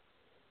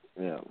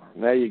 Yeah.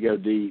 Now you go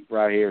deep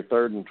right here,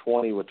 3rd and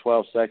 20 with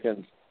 12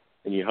 seconds,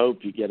 and you hope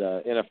you get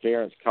an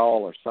interference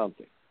call or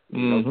something.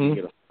 You hope you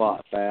get a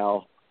spot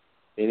foul,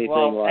 anything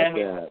like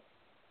that.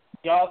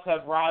 You also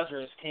have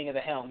Rodgers, king of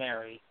the Hail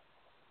Mary.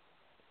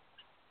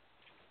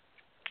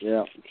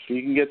 Yeah, if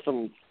you can get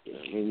some.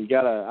 I mean,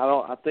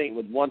 I think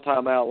with one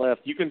timeout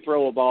left, you can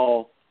throw a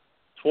ball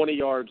 20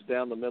 yards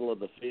down the middle of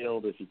the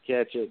field. If you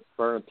catch it,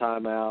 burn a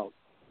timeout,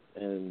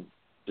 and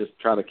just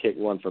try to kick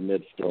one from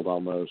midfield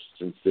almost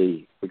and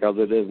see, because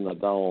it isn't a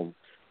dome.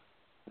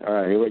 All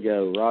right, here we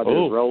go.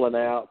 Rodgers rolling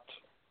out.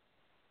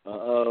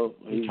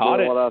 He's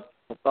doing what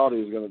I thought he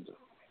was going to do.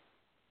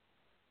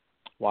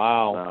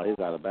 Wow. No, he's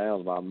out of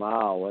bounds by a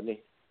mile, wasn't he?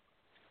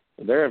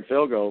 They're in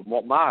field goal.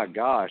 My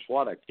gosh,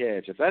 what a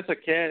catch. If that's a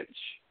catch,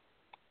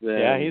 then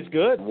yeah, he's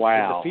good.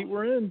 Wow. The feet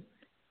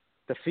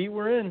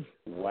were in.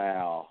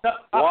 Wow.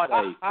 What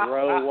a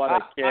throw. What a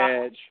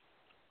catch.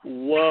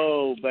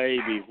 Whoa,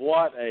 baby.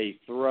 What a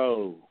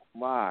throw.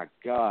 My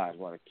God,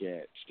 what a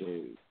catch,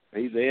 dude.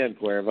 He's in,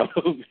 Cuervo.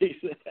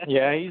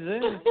 Yeah, he's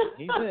in.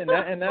 He's in.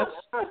 And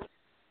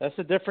that's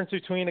the difference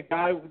between a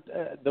guy,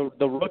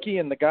 the rookie,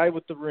 and the guy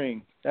with the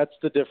ring. That's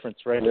the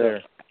difference right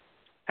there.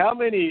 How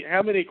many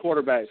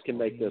quarterbacks can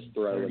make this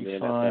throw in the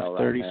NFL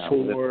right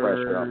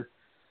 34, now?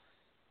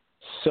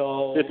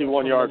 So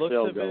 51-yard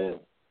field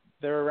goal.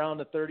 They're around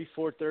the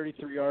 34,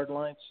 33-yard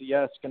line. So,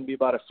 yeah, it's going to be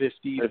about a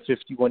 50 to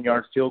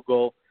 51-yard field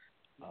goal.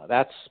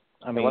 What's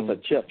a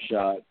chip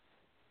shot?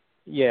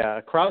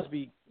 Yeah,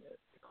 Crosby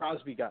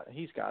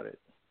he's got it.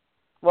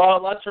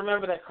 Well, let's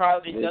remember that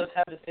Crosby does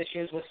have his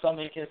issues with some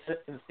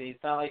inconsistency.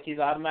 It's not like he's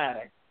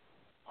automatic.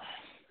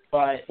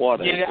 But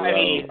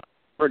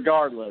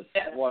regardless,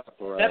 what a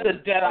throw. That's a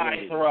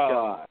dead-eye throw.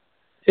 God.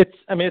 It's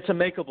a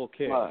makeable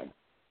kick.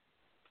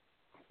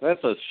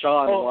 That's a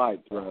Sean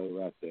White throw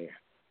right there.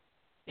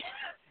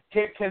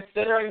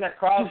 Considering that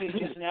Crosby's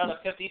just now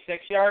a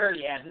 56-yarder,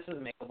 yeah, this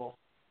is makeable.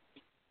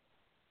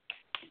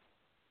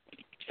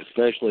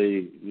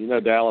 Especially,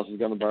 Dallas is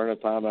going to burn a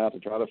timeout to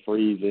try to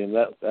freeze him.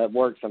 That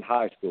works in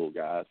high school,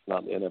 guys,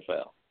 not in the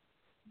NFL.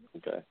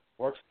 Okay.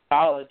 Works in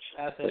college.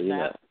 That's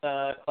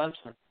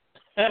Clemson.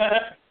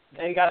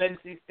 They got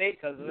NC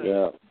State because of it.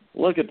 Yeah.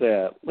 Look at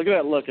that. Look at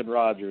that look in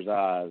Rodgers'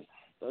 eyes.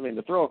 I mean,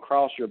 to throw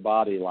across your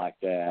body like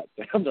that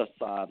down the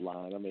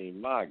sideline, I mean,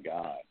 my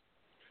God.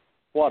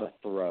 What a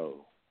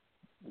throw.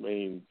 I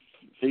mean,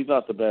 if he's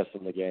not the best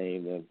in the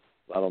game, then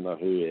I don't know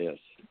who is.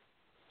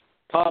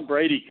 Tom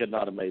Brady could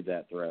not have made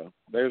that throw.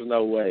 There's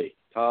no way.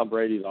 Tom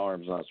Brady's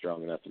arm's not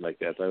strong enough to make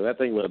that throw. That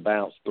thing would have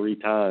bounced 3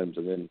 times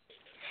and then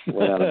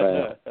went out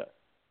of bounds.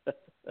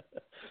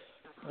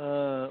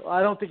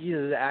 I don't think he's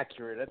as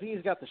accurate. I think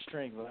he's got the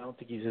strength, but I don't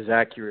think he's as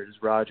accurate as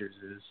Rodgers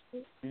is.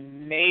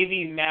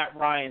 Maybe Matt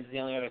Ryan's the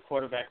only other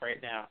quarterback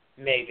right now.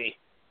 Maybe.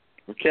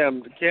 Well,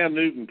 Cam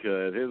Newton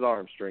could. His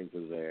arm strength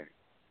is there.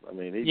 I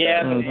mean, he's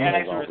got all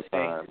accuracy. the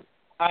time.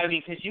 I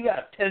mean, because you got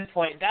to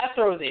pinpoint. That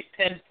throw was a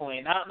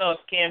pinpoint. I don't know if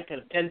Cam could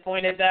have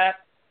pinpointed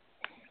that.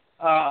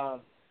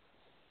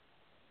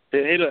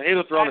 He'd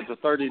have thrown it to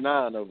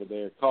 39 over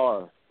there.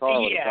 Carr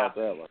would have caught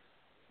that one.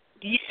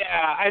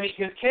 Yeah, I mean,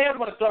 because Cam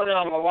would have thrown it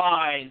on the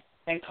line,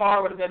 and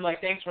Carr would have been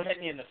like, thanks for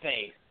hitting me in the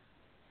face.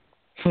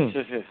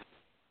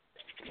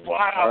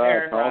 Wow, all right,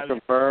 Aaron all Rodgers.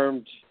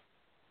 confirmed.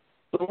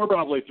 So we're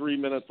probably 3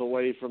 minutes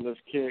away from this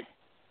kick.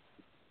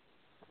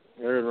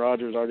 Aaron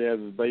Rodgers already has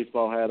his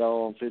baseball hat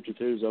on.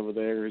 52's over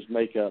there. His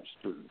makeup's,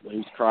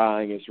 he's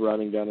crying. It's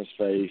running down his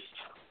face.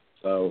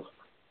 So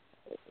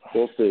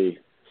we'll see.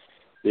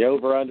 The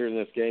over-under in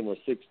this game was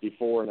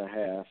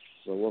 64.5.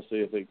 So we'll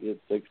see if it gets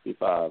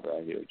 65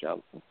 right here,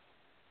 Jonathan.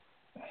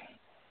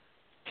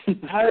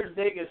 How did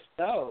Vegas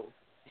know?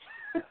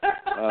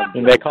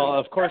 And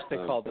of course they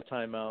called the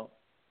timeout.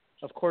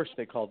 Of course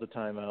they called the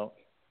timeout.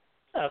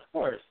 Yeah, of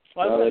course.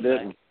 No, they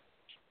didn't.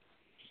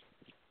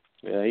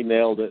 Yeah, he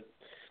nailed it.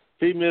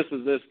 If he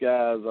misses this,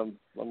 guys, I'm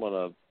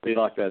gonna be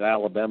like that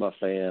Alabama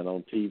fan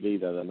on TV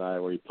the other night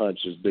where he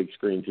punched his big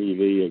screen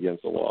TV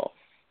against the wall.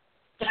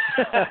 You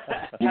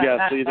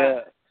guys see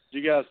that?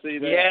 Did you guys see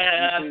that?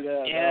 Yeah. Did you see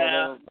that?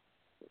 Yeah.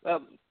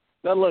 No,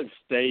 that looked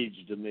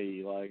staged to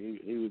me. Like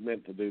he was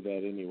meant to do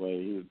that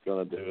anyway. He was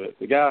going to do it.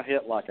 The guy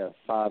hit like a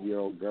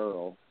 5-year-old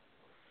girl.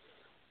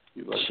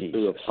 He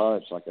threw a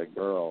punch like a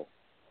girl.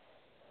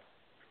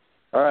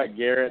 All right,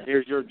 Garrett,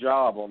 here's your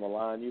job on the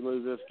line. You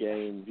lose this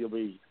game, you'll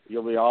be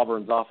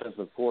Auburn's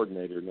offensive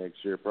coordinator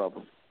next year,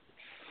 probably.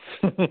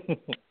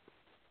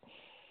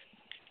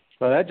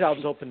 Well, that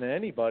job's open to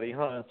anybody,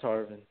 huh,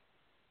 Tarvin?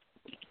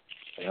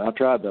 I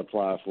tried to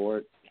apply for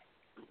it.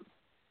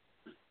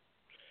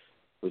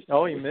 You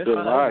missed it.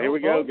 All right, here we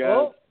go,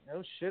 guys.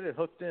 Oh, shit, it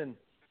hooked in.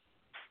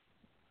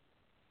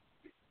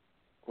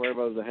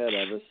 Cuervo's ahead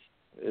of us.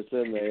 It's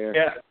in there.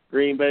 Yeah.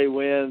 Green Bay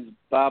wins.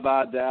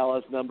 Bye-bye,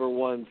 Dallas, number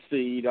 1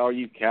 seed. All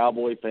you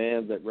Cowboy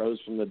fans that rose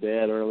from the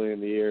dead early in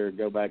the year,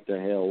 go back to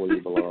hell where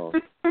you belong.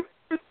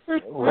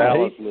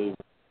 Right?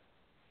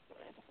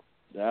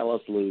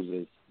 Dallas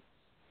loses.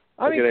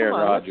 I mean, Look at come Aaron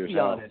on, Rodgers, let's be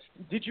honest.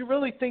 Did you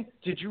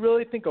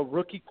really think a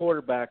rookie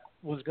quarterback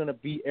was going to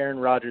beat Aaron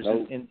Rodgers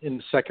in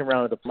the second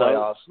round of the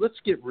playoffs? Let's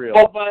get real.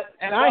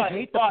 I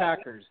hate the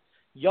Packers.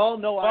 Y'all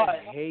know I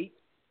hate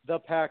the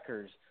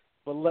Packers.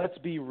 But let's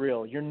be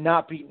real. You're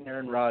not beating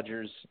Aaron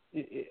Rodgers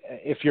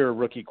if you're a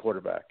rookie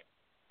quarterback.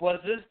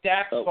 Was this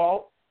Dak's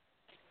fault?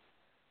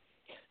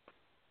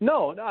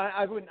 No,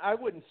 I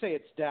wouldn't say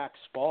it's Dak's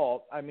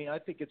fault. I mean, I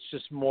think it's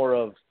just more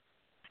of,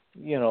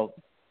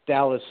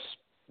 Dallas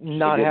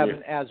not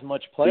having as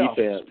much playoff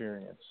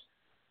experience.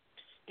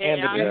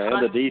 And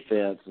the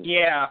defense.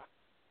 Yeah.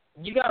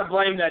 You got to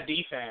blame that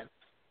defense.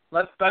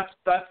 Let's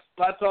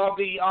all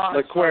be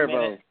honest. For a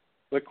minute.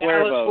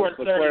 Cuervo.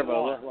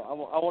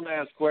 I want to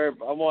ask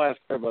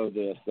Cuervo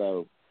this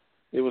though.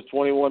 It was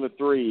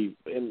 21-3,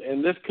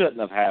 and this couldn't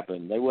have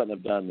happened. They wouldn't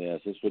have done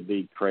this. This would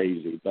be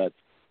crazy. But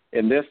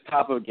in this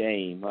type of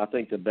game, I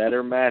think the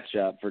better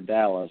matchup for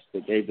Dallas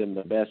that gave them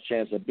the best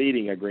chance of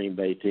beating a Green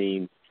Bay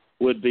team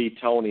would be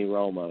Tony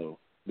Romo,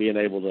 being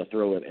able to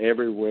throw it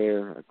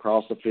everywhere,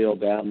 across the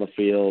field, down the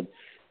field,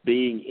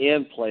 being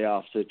in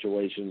playoff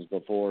situations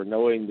before,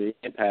 knowing the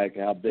impact,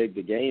 how big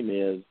the game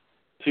is.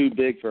 Too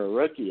big for a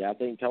rookie. I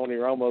think Tony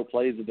Romo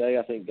plays today.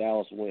 I think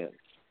Dallas wins.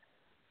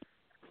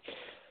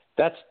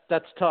 That's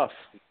tough.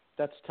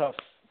 That's tough,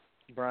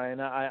 Brian.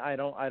 I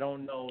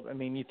don't know. I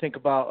mean, you think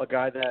about a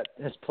guy that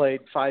has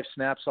played 5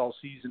 snaps all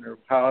season or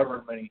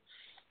however many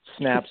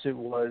snaps it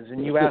was,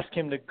 and you ask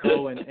him to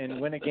go and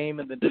win a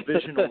game in the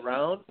divisional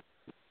round.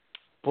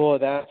 Boy,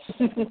 that's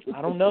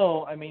I don't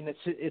know. I mean,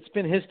 it's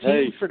been his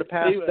team for the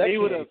past decade.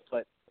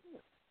 But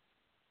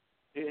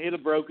he'd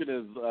have broken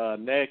his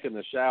neck in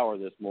the shower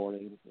this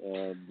morning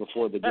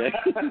before the game.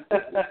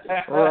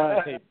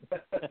 Right.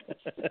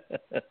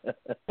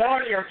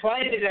 Sorry, you're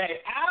playing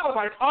today. Ow,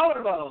 my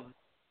collarbone.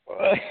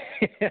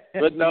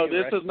 But no,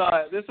 this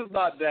is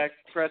not Dak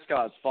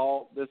Prescott's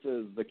fault. This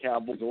is the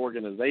Cowboys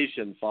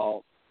organization's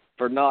fault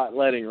for not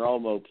letting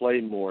Romo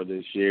play more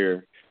this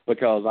year.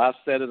 Because I've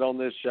said it on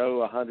this show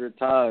 100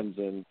 times,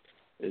 and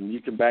you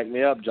can back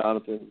me up,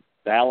 Jonathan.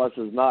 Dallas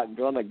is not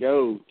going to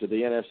go to the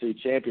NFC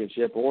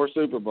Championship or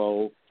Super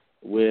Bowl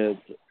with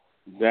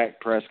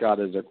Dak Prescott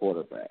as their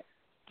quarterback.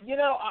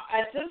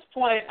 At this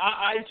point,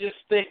 I just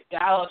think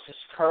Dallas is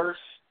cursed.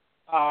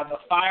 The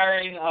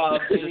firing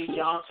of Jimmy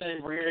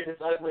Johnson reared his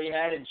ugly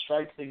head and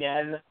strikes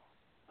again.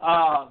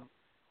 I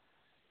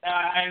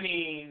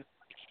mean,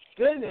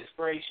 goodness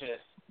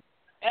gracious.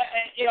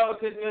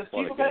 Because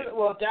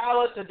people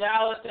Dallas,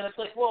 and it's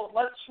like, well,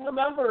 let's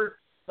remember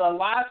the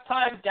last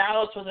time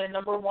Dallas was a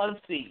number 1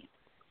 seed.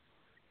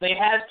 They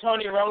had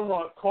Tony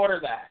Romo at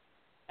quarterback,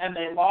 and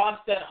they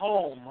lost at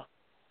home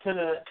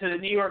to the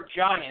New York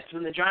Giants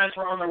when the Giants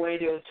were on their way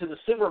to the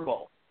Super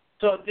Bowl.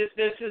 So this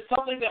is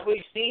something that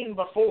we've seen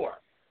before.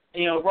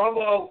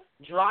 Romo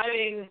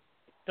driving,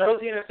 throws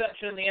the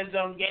interception in the end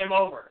zone, game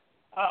over.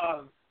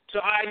 So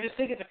I just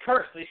think it's a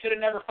curse. They should have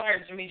never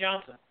fired Jimmy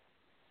Johnson.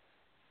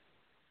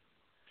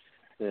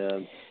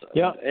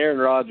 Yeah. Aaron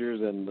Rodgers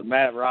and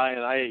Matt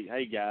Ryan.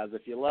 Hey guys,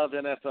 if you love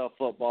NFL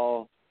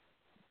football,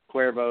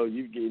 Cuervo,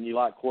 you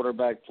like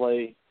quarterback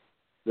play,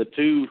 the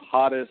 2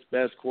 hottest,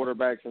 best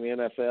quarterbacks in the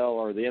NFL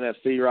or the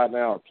NFC right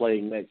now are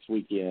playing next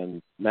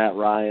weekend. Matt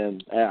Ryan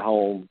at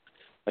home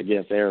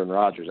against Aaron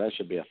Rodgers. That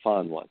should be a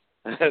fun one.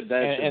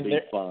 That should be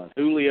fun.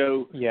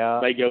 Julio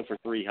may go for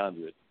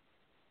 300.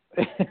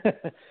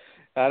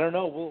 I don't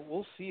know.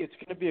 We'll see. It's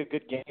going to be a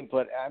good game,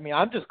 but I mean,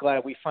 I'm just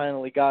glad we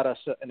finally got us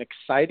an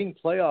exciting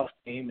playoff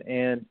game.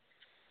 And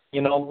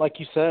like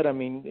you said, I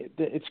mean,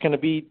 it's going to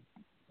be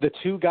the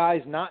 2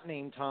 guys not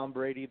named Tom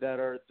Brady that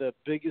are the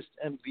biggest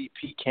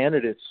MVP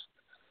candidates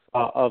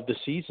of the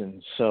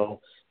season. So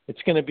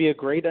it's going to be a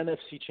great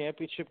NFC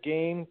Championship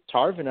game.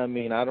 Tarvin, I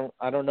mean, I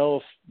don't know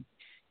if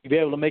you'd be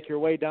able to make your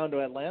way down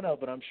to Atlanta,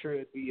 but I'm sure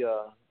it'd be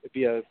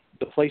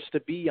the place to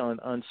be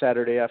on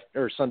Saturday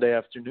or Sunday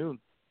afternoon.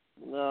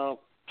 No,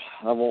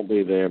 I won't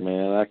be there,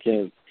 man. I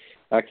can't.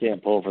 I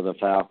can't pull for the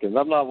Falcons.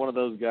 I'm not one of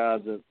those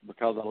guys that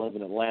because I live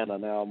in Atlanta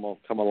now I'm gonna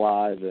come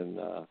alive and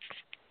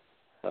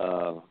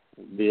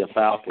be a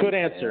Falcon. Good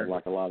answer.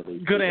 Like a lot of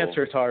these. Good people.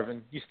 answer,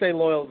 Tarvin. You stay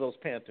loyal to those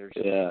Panthers.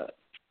 Yeah.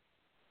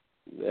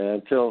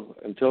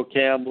 Until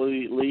Cam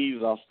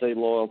leaves, I'll stay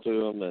loyal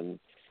to him, and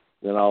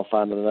then I'll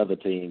find another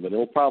team. But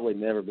it'll probably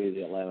never be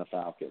the Atlanta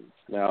Falcons.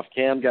 Now, if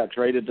Cam got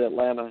traded to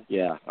Atlanta,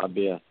 yeah, I'd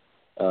be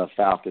a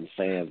Falcons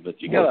fan.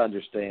 But you got to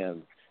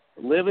understand,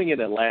 living in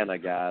Atlanta,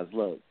 guys,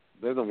 look,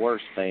 they're the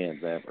worst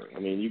fans ever. I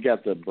mean, you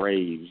got the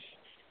Braves.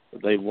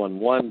 They've won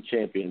one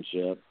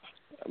championship.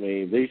 I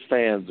mean, these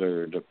fans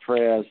are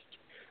depressed.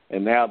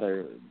 And now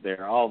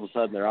they're all of a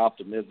sudden they're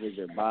optimistic.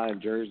 They're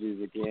buying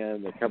jerseys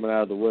again. They're coming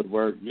out of the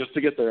woodwork just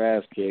to get their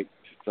ass kicked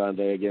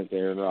Sunday against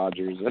Aaron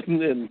Rodgers,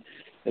 and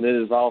it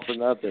is all for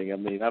nothing. I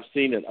mean, I've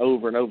seen it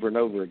over and over and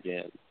over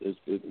again. It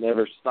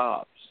never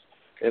stops.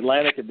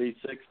 Atlanta could be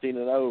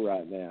 16-0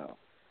 right now,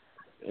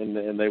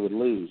 and they would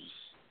lose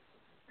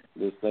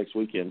this next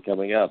weekend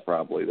coming up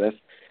probably. That's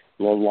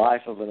the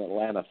life of an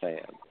Atlanta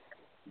fan,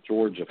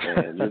 Georgia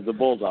fan. You're the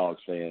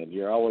Bulldogs fan.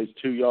 You're always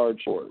 2 yards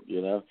short,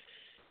 you know.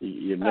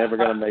 You're never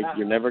going to make.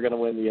 You're never going to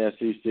win the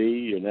SEC.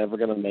 You're never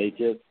going to make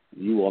it.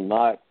 You will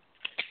not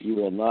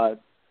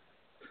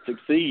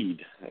succeed.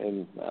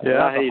 And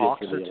I hate the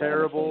Hawks it for the are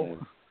terrible.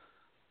 fans.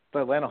 The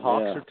Atlanta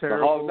Hawks are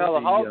terrible.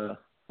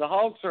 The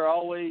Hawks are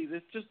always.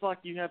 It's just like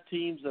you have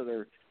teams that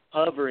are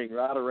hovering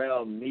right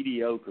around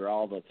mediocre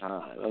all the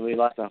time. I mean,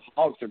 like the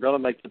Hawks are going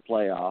to make the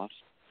playoffs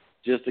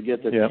just to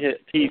get their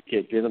teeth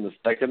kicked in the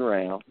second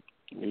round.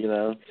 You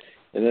know,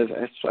 and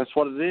that's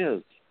what it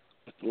is.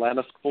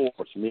 Atlanta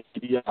sports,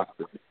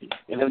 mediocrity,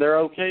 and they're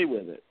okay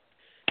with it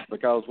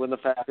because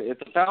if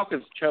the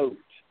Falcons choked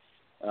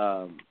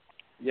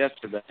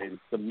yesterday,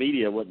 the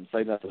media wouldn't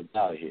say nothing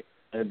about it.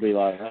 They'd be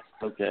like,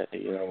 okay,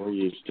 you know, we're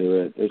used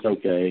to it. It's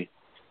okay.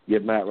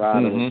 Give Matt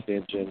Ryan an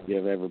extension.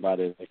 Give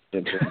everybody an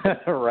extension.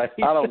 Right.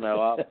 I don't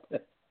know.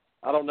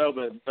 I don't know,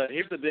 but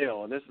here's the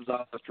deal, and this is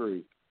all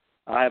true.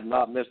 I have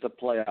not missed a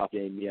playoff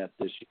game yet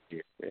this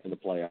year in the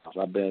playoffs.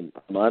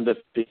 I'm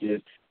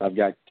undefeated. I've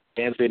got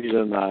Kansas City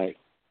tonight.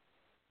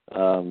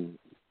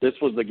 This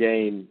was the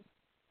game.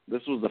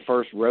 This was the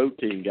first road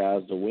team,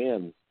 guys, to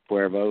win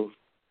Cuervo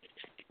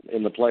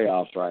in the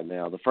playoffs right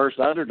now. The first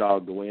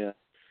underdog to win,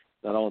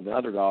 not only the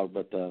underdog,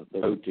 but the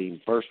road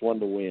team, first one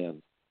to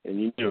win. And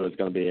you knew it was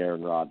going to be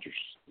Aaron Rodgers.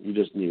 You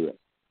just knew it.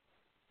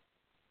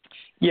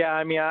 Yeah,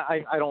 I mean,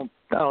 I don't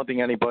think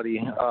anybody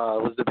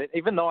was debating.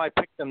 Even though I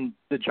picked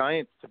the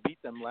Giants to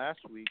beat them last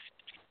week,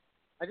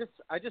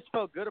 I just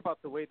felt good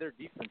about the way their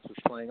defense was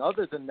playing.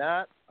 Other than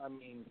that, I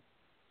mean,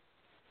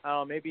 I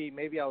don't know,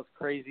 maybe I was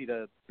crazy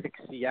to pick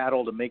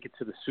Seattle to make it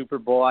to the Super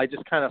Bowl. I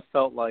just kind of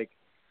felt like,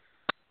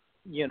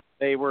 you know,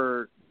 they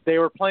were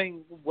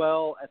playing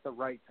well at the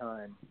right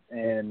time,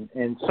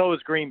 and so is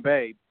Green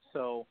Bay.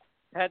 So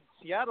had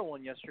Seattle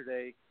won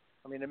yesterday,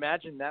 I mean,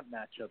 imagine that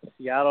matchup.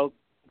 Seattle,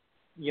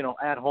 you know,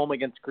 at home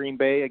against Green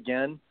Bay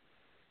again.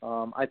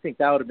 I think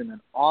that would have been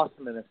an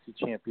awesome NFC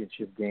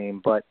Championship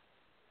game. But,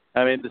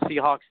 I mean, the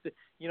Seahawks,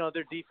 you know,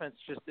 their defense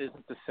just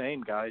isn't the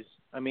same, guys.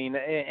 I mean,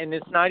 and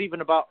it's not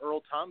even about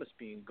Earl Thomas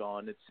being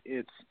gone.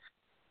 It's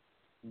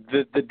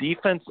the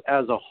defense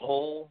as a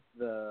whole,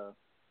 the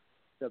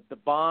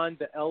bond,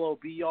 the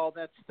LOB, all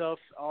that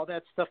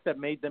stuff that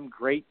made them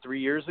great 2-3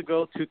 years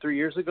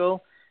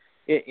ago.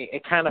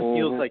 It kind of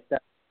feels like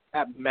that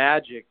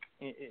magic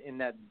in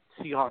that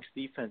Seahawks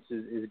defense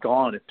is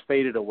gone. It's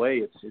faded away.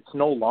 It's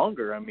no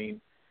longer. I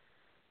mean,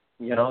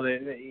 you know,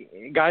 the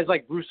guys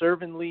like Bruce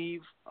Irvin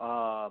leave.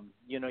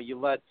 You know, you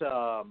let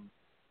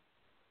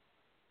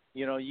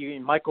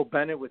Michael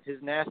Bennett with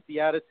his nasty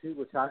attitude,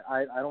 which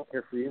I don't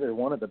care for either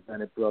one of the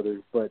Bennett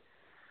brothers, but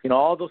you know,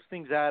 all those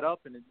things add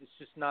up, and it's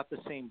just not the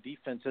same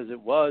defense as it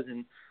was.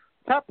 And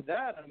on top of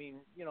that, I mean,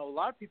 you know, a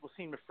lot of people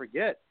seem to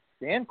forget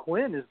Dan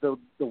Quinn is the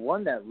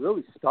one that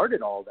really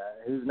started all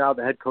that, who's now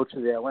the head coach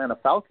of the Atlanta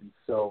Falcons.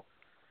 So,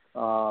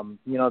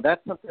 you know,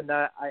 that's something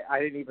that I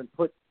didn't even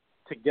put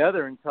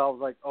together until I was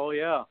like, oh,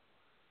 yeah,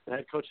 the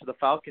head coach of the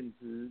Falcons,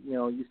 you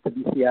know, used to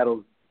be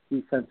Seattle's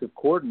defensive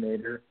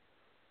coordinator.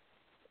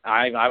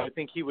 I would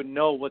think he would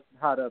know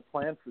how to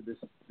plan for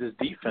this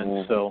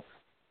defense. So,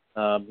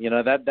 you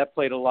know, that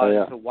played a lot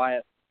into why I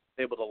was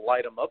able to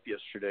light him up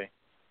yesterday.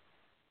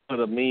 I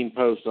put a mean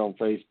post on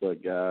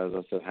Facebook, guys.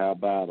 I said, how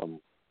about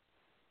them?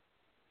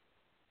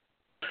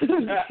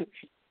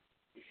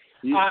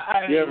 you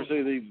ever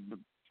see these?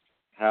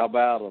 How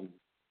about them?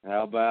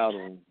 How about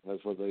them?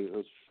 That's what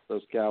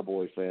those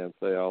Cowboy fans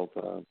say all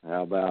the time.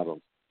 How about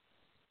them?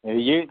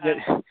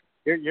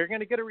 You're going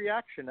to get a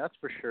reaction, that's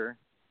for sure.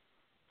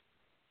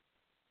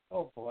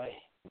 Oh boy.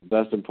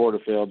 Dustin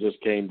Porterfield just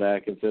came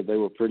back and said they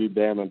were pretty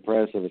damn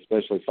impressive,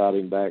 especially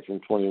fighting back from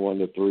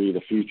 21-3.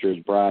 The future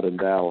is bright in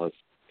Dallas.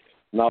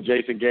 Not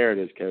Jason Garrett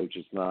as coach,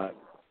 it's not.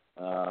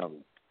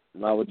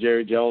 Not with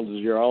Jerry Jones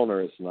as your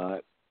owner, it's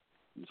not.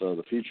 So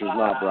the future is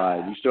not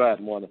bright. You still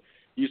haven't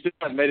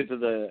made it to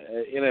the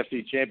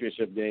NFC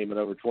Championship game in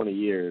over 20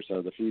 years,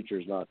 so the future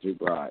is not too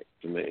bright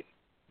to me.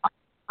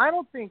 I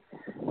don't think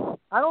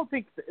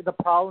the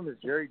problem is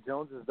Jerry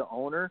Jones as the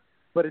owner,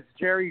 but it's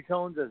Jerry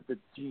Jones as the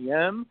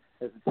GM,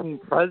 as the team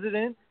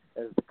president,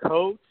 as the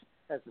coach,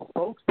 as the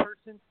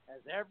spokesperson,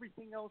 as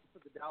everything else for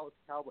the Dallas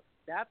Cowboys.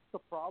 That's the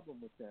problem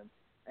with them.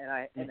 And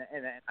I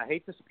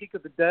hate to speak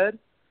of the dead.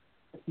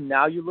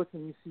 Now you look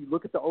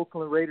at the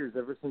Oakland Raiders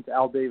ever since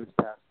Al Davis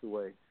passed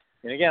away.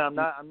 And again,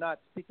 I'm not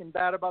speaking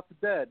bad about the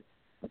dead.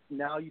 But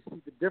now you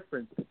see the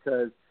difference,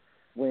 because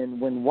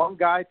when one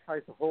guy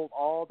tries to hold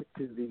all to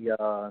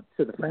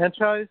the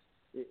franchise,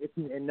 it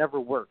never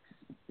works.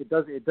 It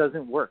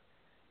doesn't work.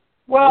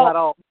 Well, not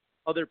all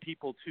other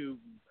people to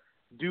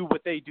do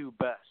what they do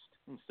best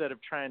instead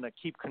of trying to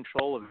keep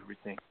control of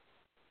everything.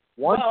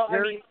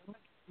 Jerry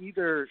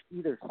either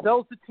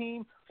sells the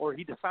team or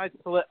he decides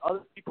to let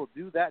other people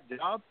do that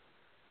job,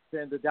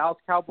 then the Dallas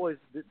Cowboys,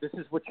 this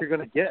is what you're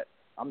going to get.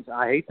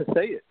 I hate to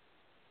say it.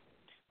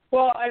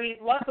 Well, I mean,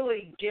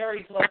 luckily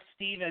Jerry's let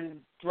Steven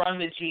run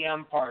the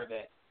GM part of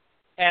it.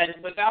 And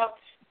without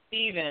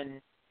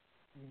Steven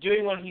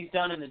doing what he's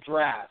done in the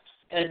draft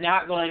and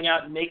not going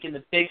out and making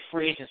the big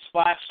free agent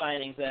splash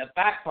signings that have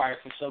backfired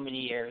for so many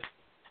years,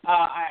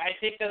 I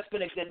think that's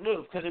been a good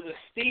move, because it was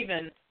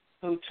Steven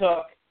who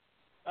took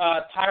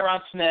Tyron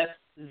Smith,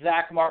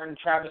 Zach Martin,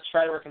 Travis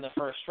Frederick in the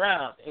first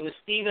round. It was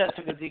Steven that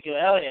took Ezekiel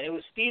Elliott. It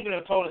was Steven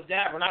who told his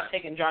dad, we're not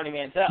taking Johnny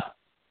Manziel.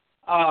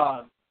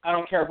 I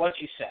don't care what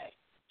you say.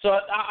 So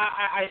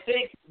I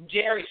think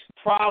Jerry's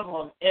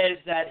problem is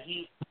that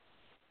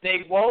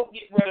they won't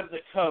get rid of the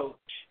coach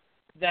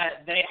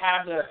that they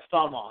have their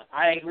thumb on.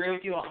 I agree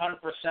with you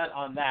 100%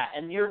 on that.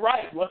 And you're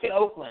right. Look at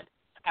Oakland.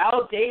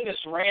 Al Davis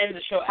ran the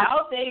show.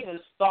 Al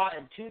Davis thought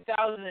in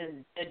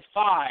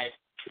 2005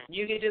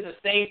 you could do the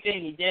same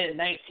thing he did in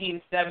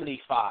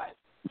 1975.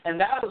 And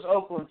that was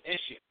Oakland's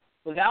issue.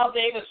 Because Al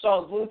Davis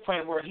saw a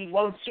blueprint where he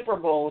won Super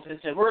Bowls and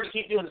said, we're going to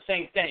keep doing the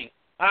same thing.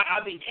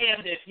 I'll be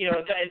damned if,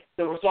 if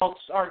the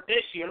results aren't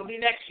this year. It'll be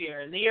next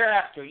year and the year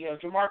after.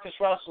 Jamarcus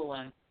Russell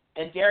and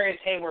Darius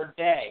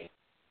Hayward-Day.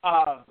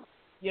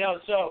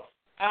 So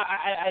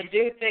I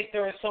do think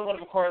there is somewhat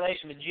of a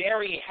correlation. But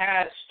Jerry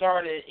has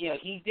started,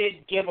 he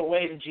did give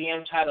away the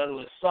GM title to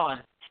his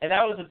son, and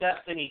that was the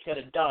best thing he could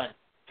have done,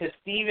 because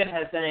Steven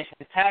has done a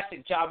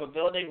fantastic job of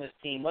building this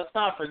team. Let's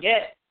not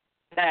forget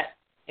that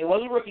it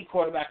was a rookie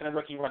quarterback and a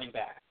rookie running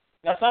back.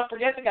 Let's not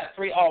forget they got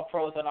 3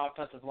 All-Pros on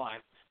offensive line.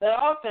 That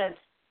offense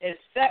is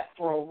set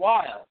for a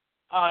while,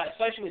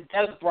 especially with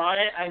Des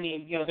Bryant. I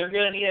mean, they're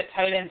going to need a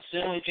tight end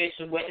soon with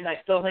Jason Witten. I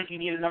still think you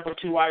need a number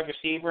 2 wide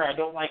receiver. I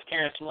don't like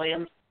Terrence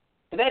Williams.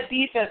 But that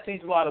defense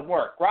needs a lot of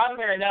work. Rod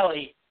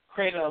Marinelli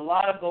created a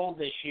lot of gold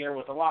this year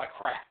with a lot of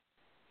crap.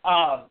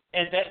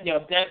 And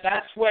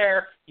that's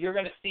where you're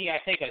going to see,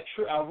 I think,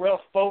 a real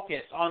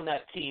focus on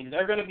that team.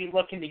 They're going to be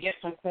looking to get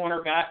some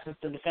cornerbacks and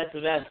some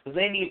defensive ends, because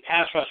they need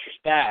pass rushers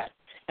bad.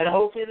 And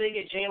hopefully they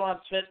get Jalen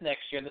Smith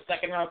next year, the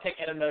second-round pick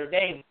out of Notre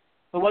Dame,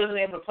 who wasn't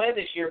able to play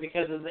this year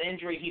because of the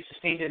injury he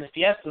sustained in the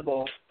Fiesta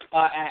Bowl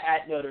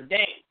at Notre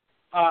Dame.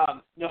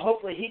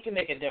 Hopefully he can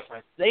make a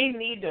difference. They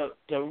need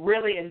to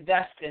really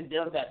invest and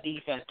build that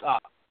defense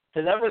up,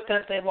 because ever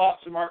since they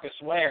lost to Marcus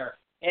Ware,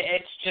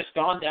 it's just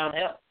gone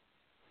downhill.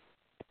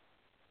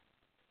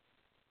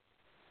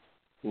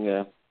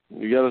 Yeah,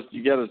 you got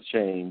to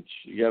change.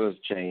 You got to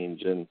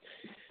change. And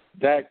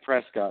Dak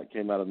Prescott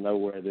came out of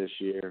nowhere this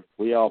year.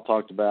 We all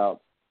talked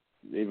about,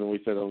 even we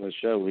said on this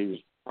show, he was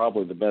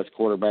probably the best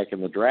quarterback in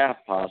the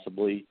draft,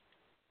 possibly.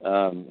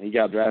 He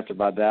got drafted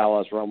by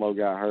Dallas. Romo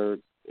got hurt,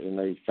 and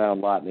they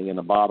found lightning in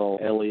a bottle.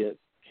 Elliott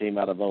came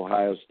out of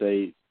Ohio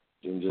State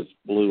and just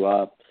blew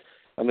up.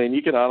 I mean,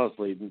 you can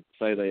honestly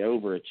say they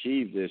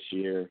overachieved this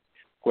year.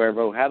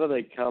 Cuervo, how do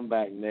they come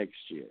back next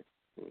year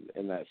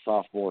in that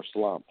sophomore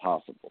slump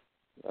possible?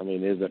 I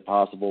mean, is it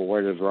possible?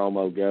 Where does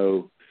Romo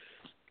go?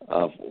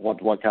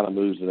 What kind of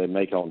moves do they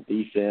make on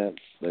defense?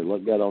 They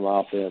look good on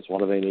offense.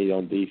 What do they need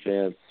on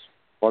defense?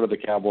 What are the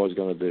Cowboys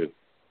going to do?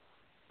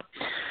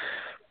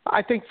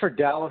 I think for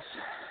Dallas,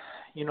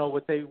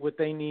 what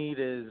they need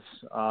is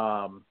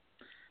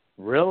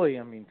really,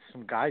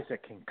 some guys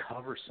that can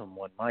cover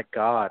someone. My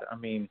God,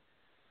 the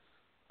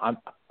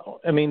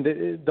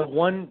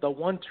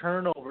one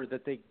turnover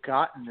that they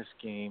got in this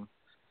game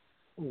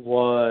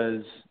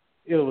was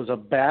a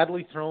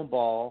badly thrown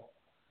ball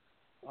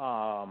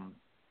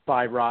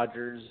by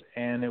Rodgers,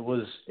 and it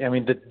was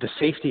the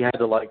safety had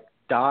to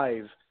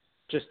dive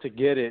just to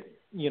get it.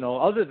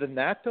 Other than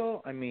that,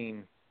 though,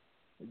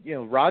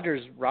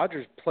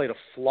 Rodgers played a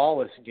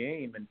flawless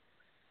game, and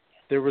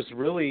there was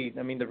really,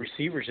 the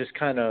receivers just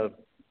kind of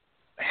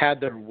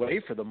had their way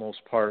for the most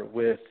part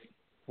with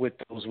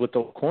those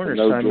corners.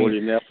 No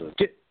Jordy Nelson.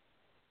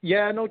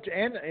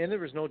 And there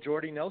was no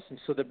Jordy Nelson,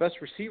 so the best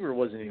receiver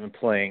wasn't even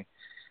playing.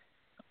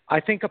 I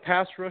think a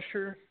pass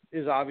rusher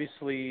is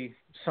obviously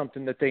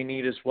something that they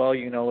need as well.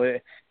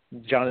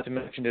 Jonathan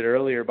mentioned it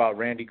earlier about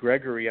Randy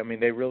Gregory.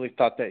 They really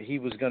thought that he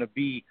was going to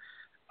be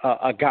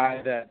a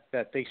guy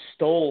that they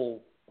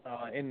stole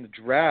in the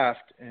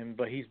draft,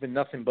 but he's been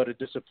nothing but a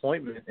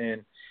disappointment.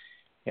 And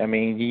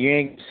you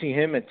ain't see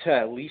him until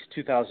at least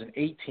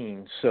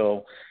 2018.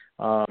 So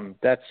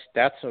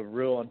That's a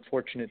real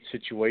unfortunate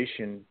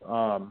situation.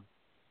 But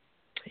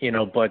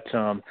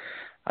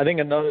I think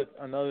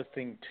another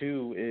thing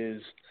too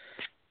is,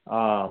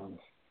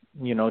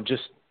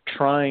 just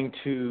trying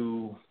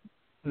to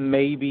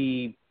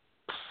maybe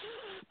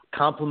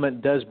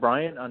compliment Des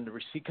Bryant on the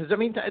receipt, because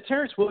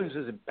Terrence Williams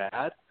isn't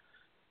bad,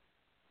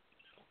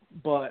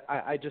 but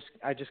I just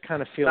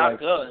kind of feel not like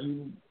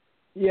good.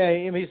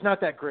 He's not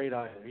that great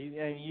either.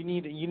 You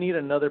need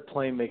another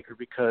playmaker,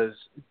 because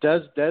Des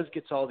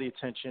gets all the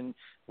attention.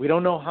 We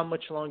don't know how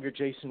much longer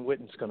Jason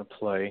Witten's going to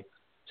play,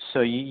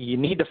 so you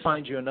need to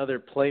find you another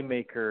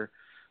playmaker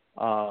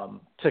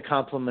to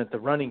complement the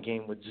running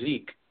game with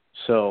Zeke.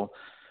 So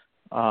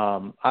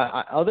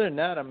other than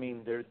that,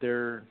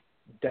 they're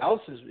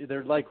Dallas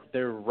they're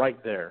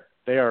right there.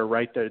 They are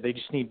right there. They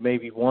just need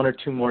maybe one or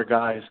two more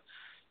guys,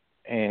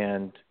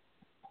 and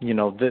they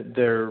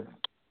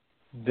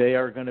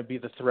are going to be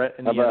the threat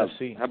in the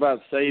NFC. How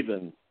about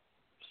Saban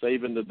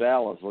to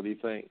Dallas? What do you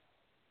think?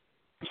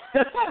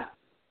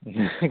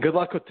 Good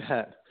luck with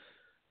that.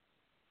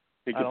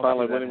 He could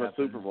finally win him a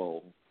Super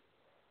Bowl.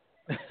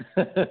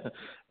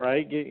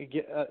 Right?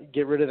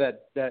 Get rid of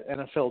that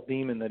NFL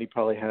demon that he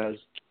probably has.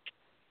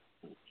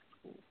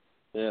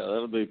 Yeah,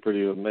 that'll be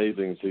pretty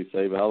amazing to see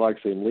Saban. I'd like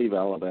to see him leave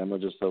Alabama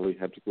just so we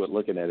have to quit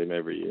looking at him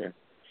every year.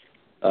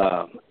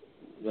 But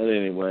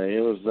anyway,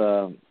 it was.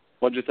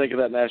 What'd you think of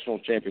that national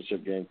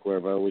championship game,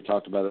 Cuervo? We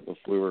talked about it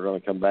before. We were going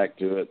to come back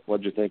to it.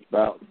 What'd you think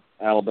about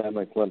Alabama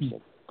and Clemson?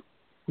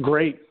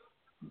 Great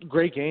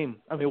game.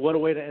 What a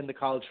way to end the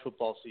college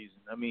football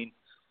season.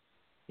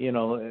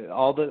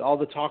 All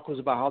the talk was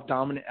about how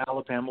dominant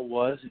Alabama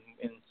was,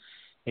 and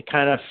it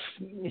kind of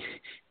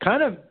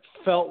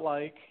felt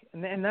like,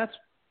 and that's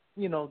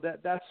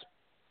that's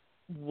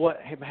what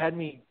had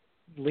me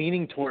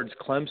leaning towards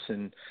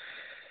Clemson.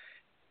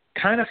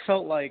 Kind of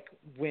felt like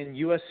when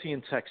USC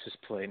and Texas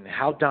played, and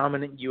how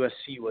dominant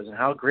USC was, and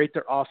how great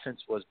their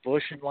offense was.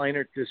 Bush and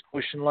Leinart this,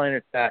 Bush and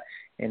Leinart that,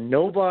 and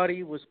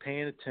nobody was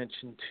paying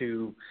attention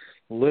to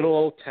little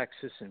old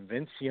Texas and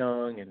Vince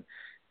Young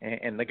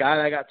and the guy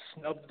that got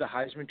snubbed the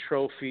Heisman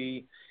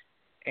Trophy.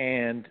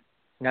 And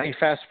now you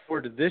fast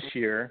forward to this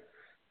year.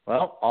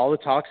 Well, all the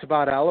talks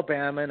about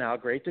Alabama and how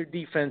great their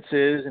defense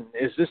is, and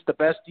is this the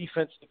best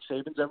defense Nick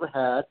Saban's ever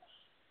had?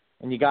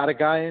 And you got a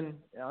guy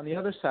on the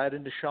other side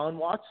in Deshaun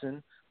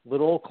Watson,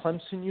 little old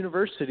Clemson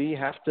University.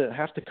 Half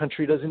the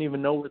country doesn't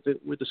even know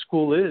where the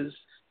school is.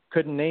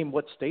 Couldn't name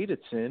what state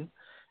it's in,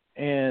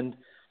 and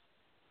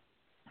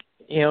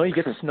he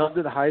gets snubbed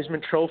at the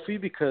Heisman Trophy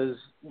because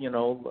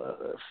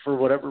for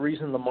whatever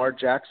reason, Lamar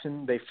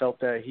Jackson, they felt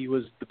that he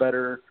was the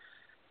better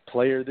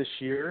player this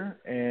year,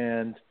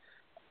 and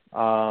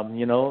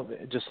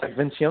just like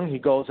Vince Young, he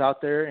goes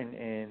out there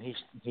and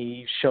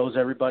he shows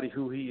everybody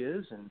who he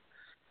is, and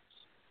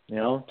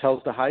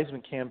tells the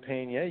Heisman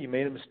campaign, yeah, you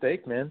made a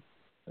mistake, man.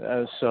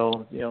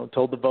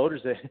 Told the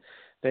voters that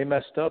they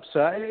messed up.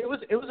 So it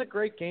was a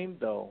great game,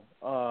 though.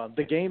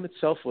 The game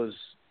itself was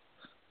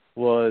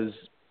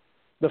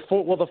the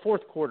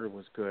fourth quarter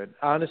was good.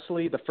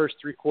 Honestly, the first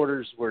three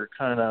quarters were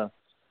kind of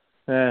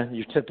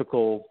your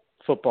typical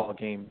football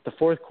game. The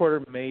fourth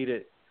quarter made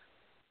it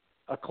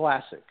a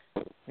classic,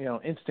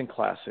 instant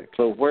classic.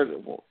 So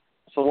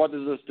what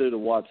does this do to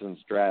Watson's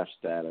draft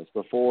status?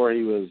 Before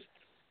he was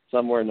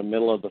somewhere in the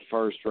middle of the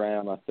first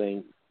round, I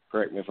think.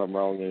 Correct me if I'm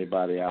wrong,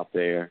 anybody out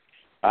there.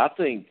 I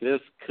think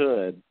this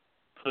could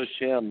push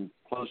him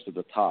close to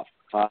the top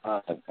 5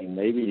 and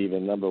maybe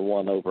even number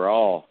 1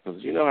 overall,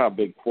 because you know how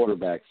big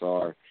quarterbacks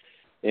are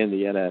in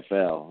the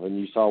NFL. And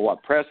you saw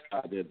what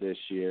Prescott did this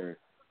year.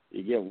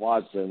 You get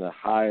Watson, a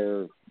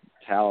higher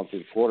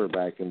talented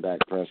quarterback than Dak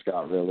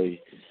Prescott,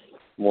 really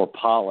more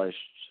polished.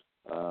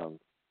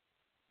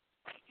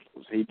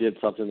 He did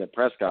something that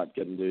Prescott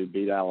couldn't do,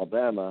 beat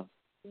Alabama.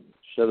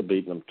 Should have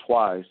beaten them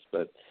twice,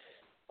 but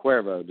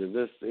Cuervo, does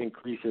this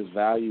increase his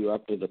value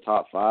up to the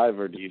top 5,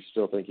 or do you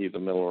still think he's a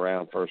middle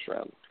round, first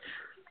round?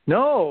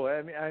 No,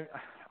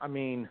 I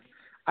mean,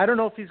 I don't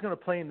know if he's going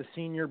to play in the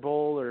Senior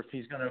Bowl or if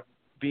he's going to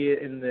be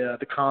in the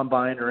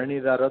combine or any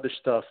of that other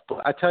stuff.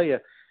 But I tell you,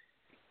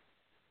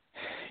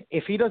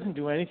 if he doesn't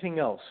do anything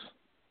else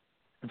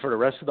for the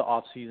rest of the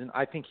off season,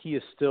 I think he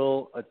is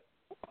still a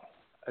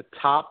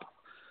top,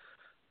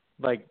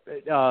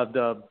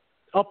 the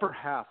upper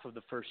half of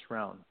the first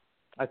round.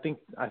 I think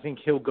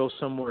he'll go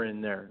somewhere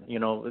in there.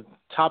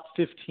 Top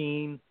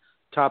 15,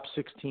 top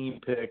 16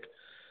 pick.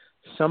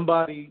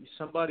 Somebody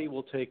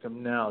will take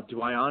him now.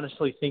 Do I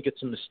honestly think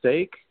it's a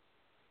mistake?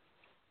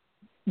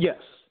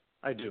 Yes,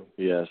 I do.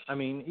 Yes. I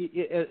mean,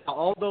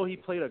 although he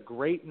played a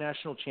great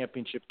national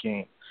championship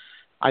game,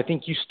 I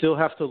think you still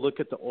have to look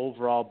at the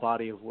overall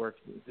body of work.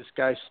 This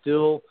guy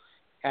still,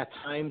 at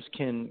times,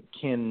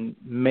 can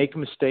make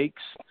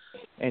mistakes,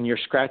 and you're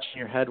scratching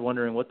your head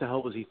wondering what the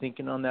hell was he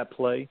thinking on that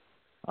play.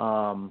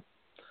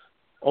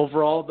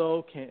 Overall,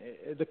 though,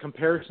 the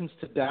comparisons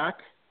to Dak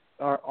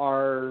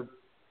are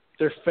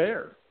they're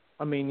fair.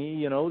 I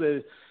mean,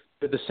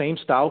 they're the same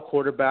style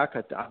quarterback.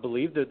 I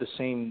believe they're the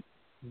same,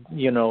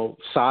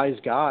 size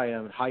guy,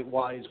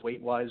 height-wise,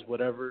 weight-wise,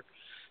 whatever.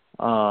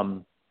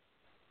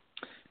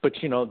 But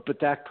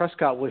Dak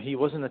Prescott, he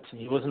wasn't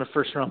a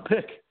first round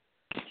pick.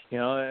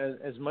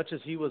 As much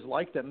as he was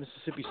liked at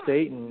Mississippi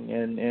State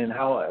and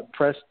how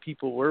impressed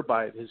people were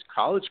by his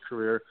college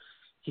career,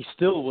 he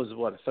still was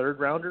a third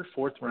rounder,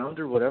 fourth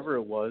rounder, whatever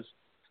it was.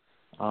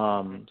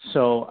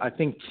 So I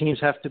think teams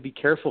have to be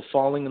careful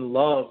falling in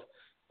love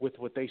with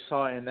what they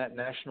saw in that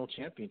national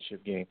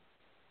championship game.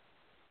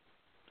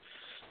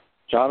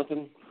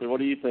 Jonathan, what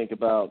do you think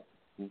about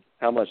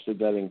how much did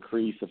that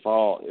increase,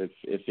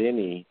 if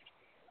any,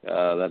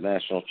 that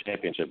national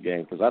championship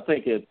game? Because I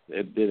think it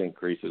did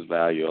increase his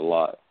value a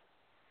lot.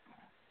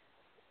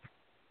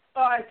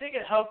 Well, I think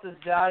it helped his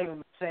value in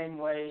the same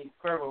way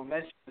Cuervo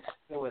mentioned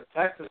with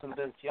Texas and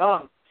Vince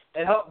Young.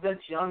 It helped Vince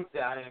Young's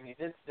value. I mean,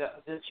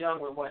 Vince Young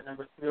was,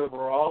 number 3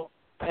 overall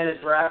in a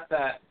draft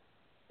that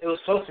it was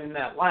supposed to be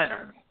Matt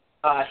Leinart.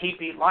 He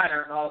beat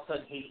Leinart, and all of a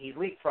sudden he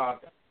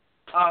leapfrogged him.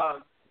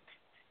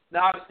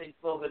 Now, obviously, it's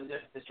a little bit of a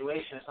different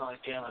situation. It's not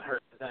like Jalen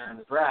Hurts is there in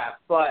the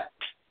draft. But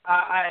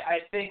I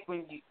think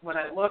when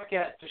I look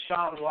at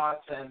Deshaun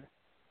Watson,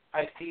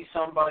 I see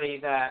somebody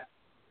that,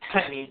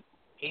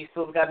 he's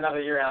still got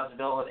another year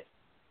eligibility.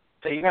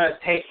 So you're going to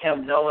take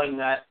him knowing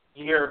that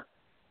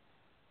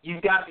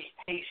you've got to be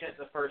patient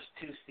the first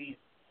 2 seasons.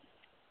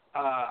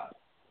 I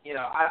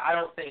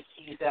don't think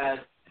he's as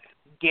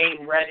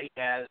game ready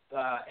as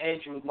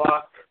Andrew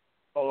Luck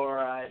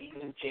or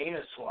even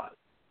Jameis was.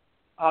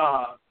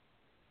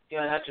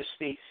 That just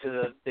speaks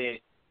to the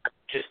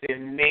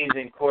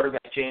amazing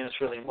quarterback Jameis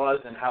really was,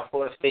 and how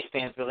Florida State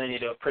fans really need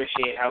to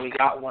appreciate how we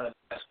got one of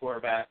the best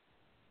quarterbacks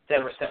that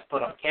ever set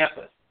foot on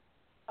campus.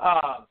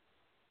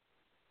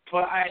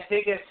 But I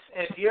think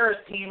if you're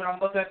a team, and I'm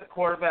looking at the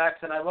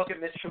quarterbacks, and I look at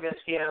Mitch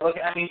Trubisky, and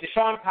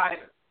Deshaun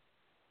Kaiser,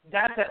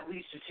 that's at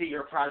least a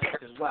 2-year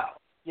project as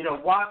well.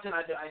 Watson,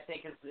 I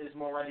think, is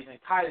more ready than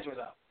Kaiser,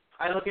 though.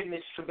 I look at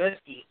Mitch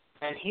Trubisky,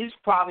 and he's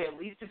probably at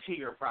least a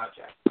 2-year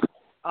project.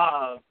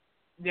 So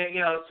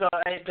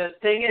the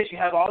thing is, you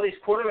have all these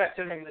quarterbacks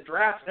entering the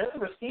draft. They're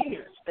the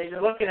seniors that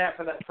you're looking at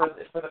for the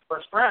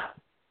first round,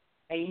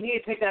 and you need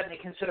to take that into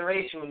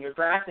consideration when you're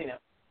drafting them.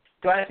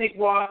 Do I think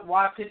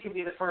Watson can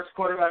be the first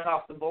quarterback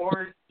off the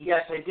board?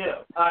 Yes, I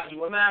do. He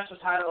won the national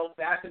title,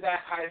 back-to-back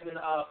Heisman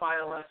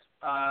finalist,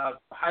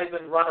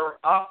 Heisman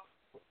runner-up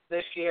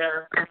this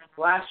year.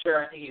 Last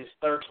year, I think he was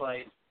third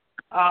place.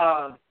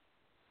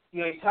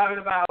 You're talking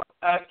about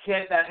a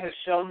kid that has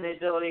shown the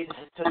ability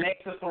to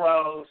make the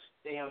throws.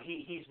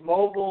 He's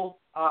mobile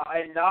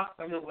enough.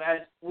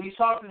 As we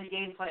saw from the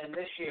game plan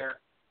this year,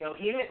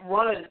 he didn't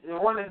run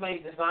as many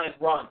designed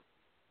runs.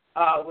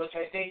 Which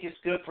I think is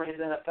good for his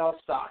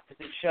NFL stock,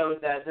 because it shows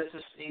that this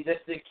is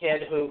a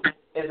kid who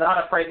is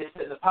not afraid to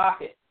sit in the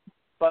pocket.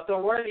 But there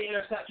were the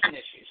interception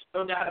issues,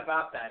 no doubt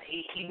about that.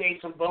 He made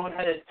some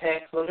boneheaded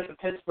picks. Look at the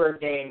Pittsburgh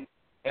game.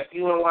 If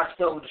you want to watch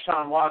still with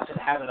Deshaun Watson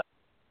having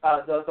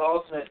the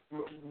ultimate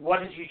 "what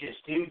did you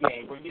just do"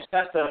 game, where you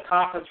set the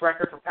conference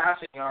record for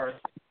passing yards,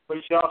 but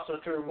you also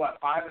threw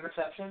 5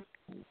 interceptions.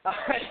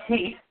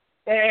 Definitely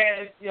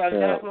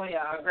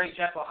a great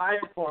Jekyll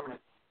Hyde performance.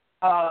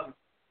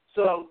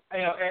 So,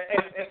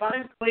 if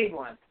I'm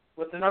Cleveland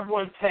with the number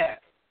 1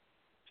 pick,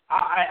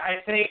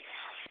 I think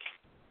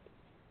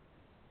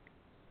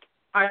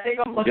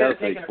I'm looking at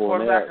taking a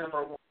quarterback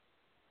number 1.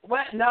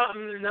 What? No.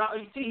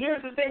 You see,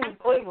 here's the thing with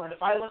Cleveland.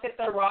 If I look at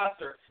their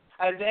roster,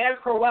 Isaiah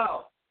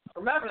Crowell,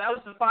 remember, that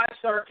was the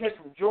 5-star kid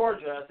from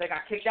Georgia that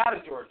got kicked out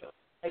of Georgia.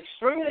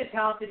 Extremely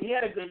talented. He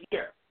had a good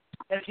year.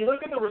 And if you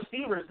look at the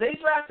receivers, they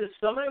drafted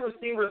so many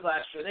receivers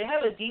last year. They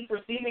have a deep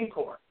receiving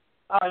core.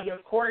 You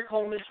have Corey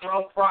Coleman,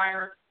 Terrell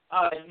Pryor.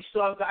 You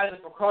still have guys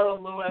like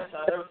Ricardo Lewis.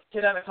 There was a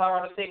kid out of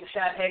Colorado State,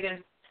 Shad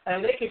Higgins.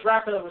 And they could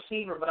draft a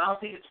receiver, but I don't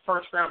think it's a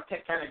first-round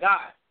pick kind of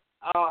guy.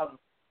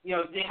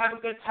 They have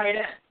a good tight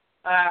end.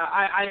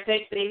 I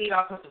think they need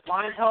offensive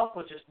line help,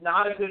 which is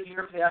not a good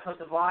year for the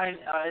offensive line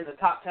in the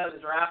top 10 of the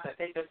draft. I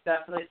think that's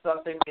definitely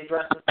something they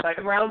address in the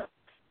second round.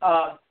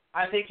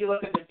 I think you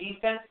look at the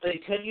defense,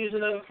 they could use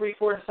another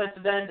 3-4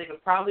 defensive end. They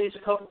could probably use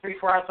a couple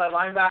 3-4 outside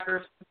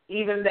linebackers.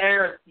 Even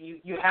there,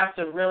 you have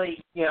to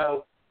really,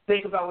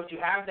 think about what you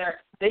have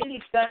there. They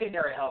need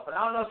secondary help, and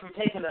I don't know if you're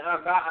taking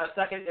a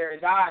secondary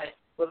guy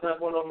with a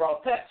 1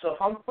 overall pick. So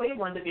if I'm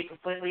Cleveland, to be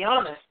completely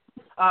honest,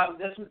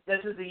 this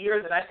is the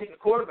year that I take a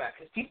quarterback,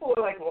 because people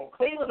are like, well,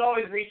 Cleveland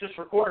always reaches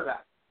for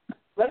quarterback.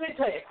 Let me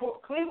tell you,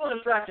 Cleveland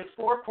has drafted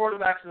 4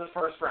 quarterbacks in the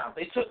first round.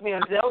 They took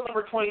Manziel,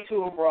 number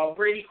 22 overall,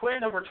 Brady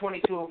Quinn, number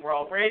 22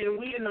 overall, Brandon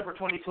Weeden, number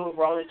 22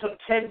 overall. They took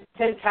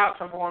Tim Couch,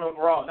 number 1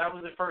 overall. That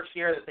was the first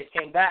year that they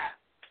came back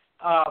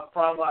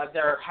from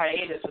their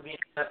hiatus of the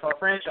NFL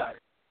franchise.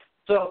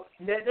 So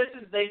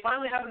they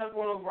finally have a number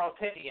 1 overall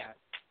pick again,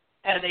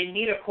 and they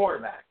need a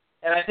quarterback.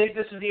 And I think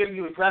this is the year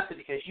you address it,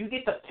 because you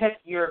get to pick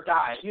your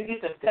guys. You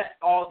get to vet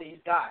all these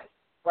guys.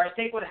 Where I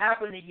think what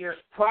happened the years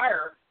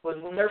prior was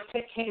when their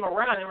pick came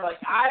around, they were like,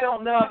 I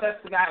don't know if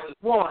that's the guy we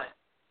want.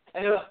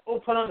 And they were like,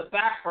 put on the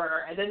back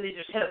burner, and then they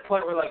just hit a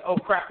point where like, oh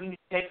crap, we need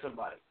to take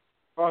somebody.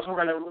 Or else we're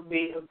going to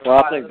be.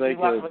 Well, I think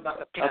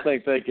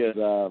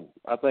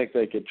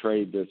they could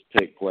trade this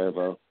pick,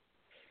 Cuervo.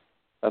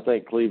 I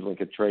think Cleveland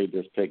could trade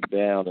this pick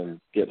down and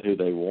get who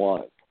they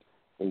want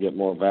and get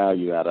more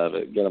value out of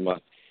it. Get them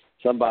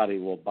somebody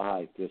will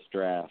buy this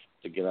draft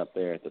to get up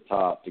there at the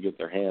top to get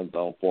their hands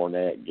on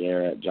Fournette,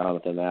 Garrett,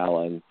 Jonathan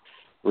Allen,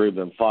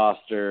 Reuben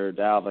Foster,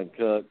 Dalvin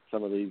Cook,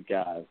 some of these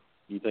guys.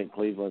 You think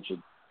Cleveland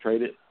should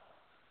trade it?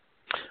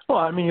 Well,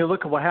 I mean, you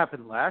look at what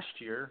happened last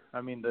year.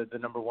 I mean, the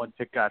number one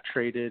pick got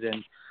traded,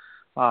 and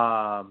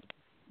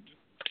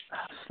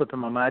slipping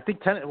my mind. I think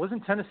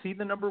wasn't Tennessee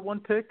the number one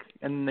pick,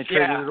 and they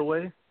traded it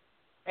away.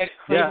 And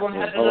Cleveland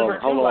had the number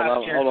two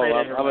last year. Hold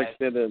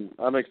on.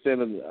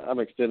 I'm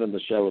extending the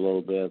show a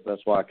little bit.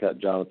 That's why I cut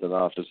Jonathan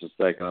off just a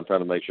second. I'm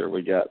trying to make sure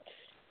we got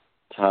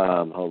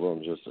time. Hold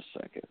on just a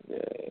second.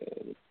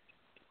 Yeah.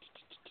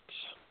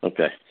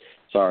 Okay.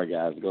 Sorry,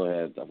 guys. Go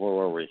ahead. Where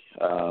were we?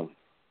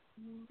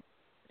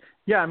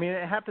 Yeah, I mean,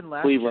 it happened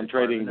last Cleveland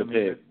year. Trading the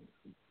pick.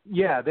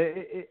 Yeah,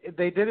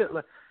 they did it.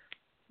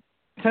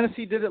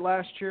 Tennessee did it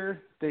last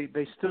year.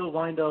 They still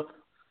wind up,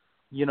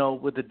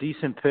 with a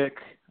decent pick.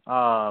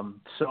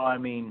 So I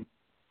mean,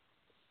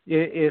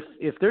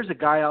 if there's a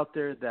guy out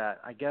there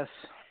that I guess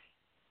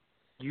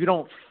you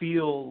don't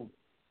feel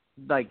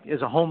like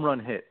is a home run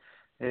hit,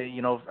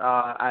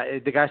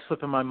 the guy's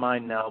slipping my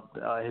mind now,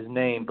 his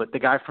name, but the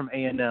guy from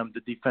A&M,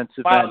 the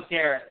defensive Myles end.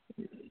 Garrett.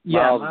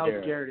 Yeah,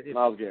 Myles Garrett.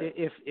 Myles Garrett.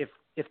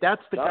 If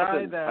that's the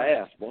guy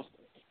that.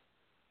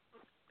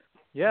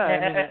 Yeah,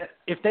 I mean,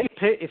 if they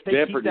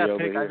keep that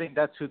pick, I think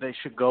that's who they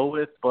should go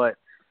with. But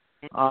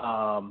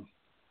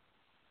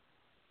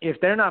if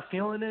they're not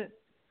feeling it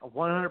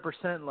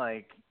 100%,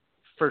 like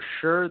for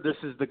sure this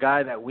is the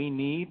guy that we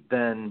need,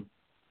 then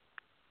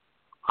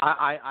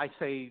I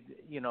say,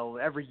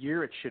 every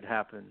year it should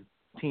happen.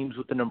 Teams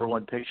with the number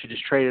one pick should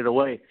just trade it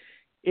away.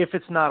 If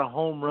it's not a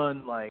home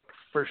run, like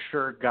for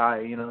sure guy,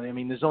 I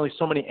mean, there's only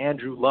so many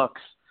Andrew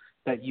Lucks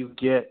that you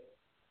get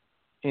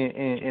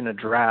in a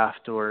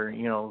draft, or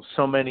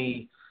so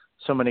many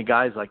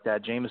guys like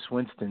that, Jameis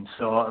Winston.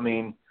 So I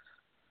mean,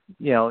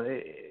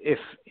 if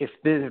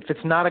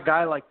it's not a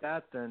guy like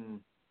that, then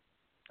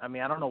I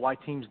mean, I don't know why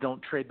teams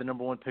don't trade the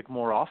number one pick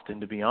more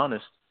often, to be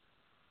honest.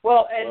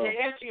 Well, and to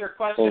answer your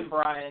question,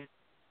 Brian,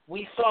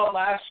 we saw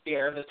last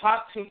year the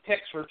top two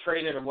picks were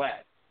traded away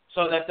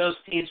so that those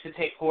teams could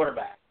take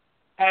quarterback.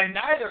 And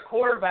neither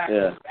quarterback,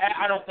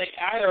 I don't think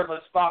either of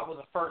us thought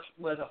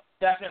was a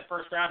definite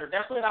first rounder.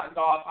 Definitely not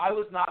Goff. I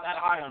was not that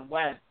high on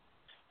Wentz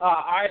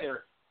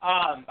either.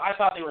 I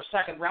thought they were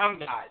second round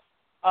guys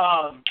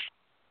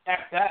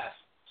at best.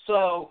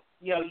 So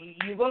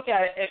you look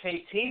at it. If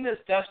a team is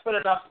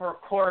desperate enough for a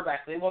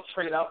quarterback, they will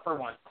trade up for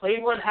one.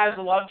 Cleveland has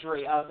the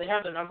luxury of they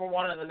have the number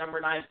 1 and the number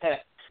 9 pick,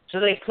 so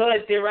they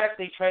could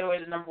theoretically trade away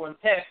the number 1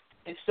 pick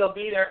and still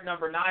be there at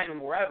number 9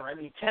 and wherever. I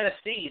mean,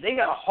 Tennessee, they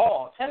got a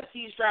haul.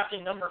 Tennessee's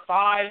drafting number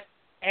 5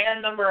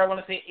 and number,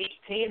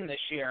 18 this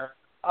year.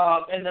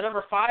 And the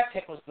number 5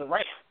 pick was the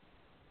Rams.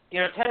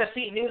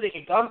 Tennessee knew they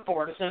could gun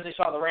for it as soon as they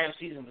saw the Rams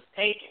season was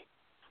tanking.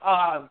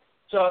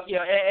 So,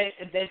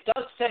 it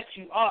does set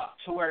you up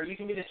to where you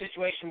can be in a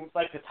situation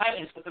like the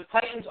Titans, but the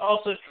Titans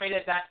also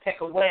traded that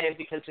pick away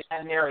because they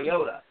had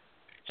Mariota.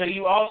 So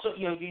you also,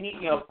 you need,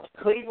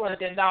 Cleveland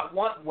did not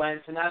want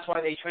Wentz, and that's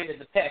why they traded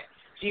the pick.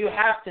 So you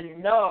have to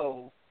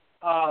know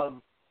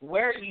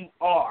where you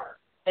are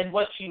and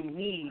what you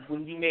need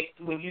when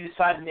you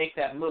decide to make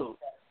that move.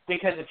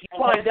 Because if you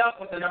wind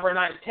up with the number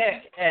 9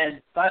 pick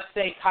and let's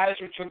say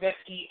Kaiser,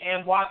 Trubisky,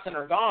 and Watson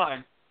are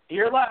gone,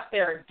 you're left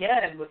there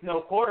again with no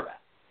quarterback.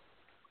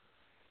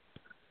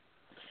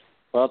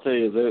 Well, I'll tell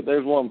you,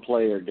 there's one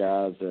player,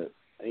 guys, that,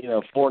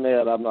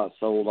 Fournette, I'm not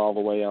sold all the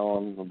way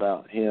on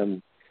about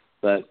him,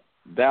 but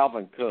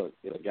Dalvin Cook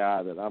is a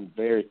guy that I'm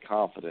very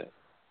confident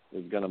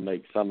is going to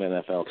make some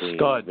NFL team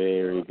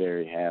very,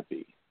 very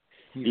happy.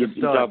 You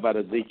talk about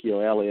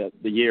Ezekiel Elliott,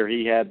 the year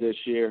he had this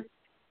year.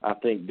 I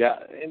think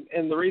that,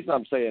 and the reason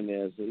I'm saying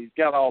this, he's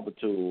got all the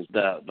tools,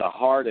 the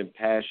heart and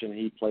passion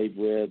he played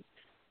with.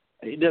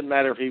 It didn't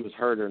matter if he was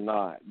hurt or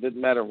not. It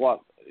didn't matter what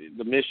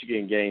the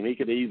Michigan game. He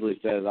could easily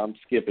say, "I'm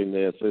skipping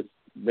this.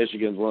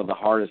 Michigan's one of the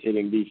hardest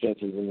hitting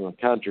defenses in the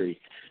country.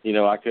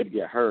 I could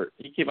get hurt."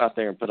 He came out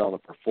there and put on a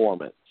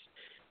performance,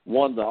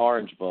 won the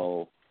Orange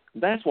Bowl.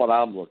 That's what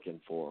I'm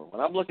looking for.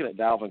 When I'm looking at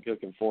Dalvin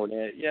Cook and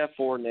Fournette,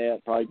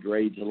 Fournette probably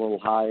grades a little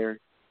higher,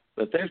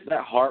 but there's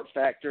that heart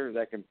factor,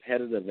 that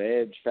competitive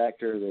edge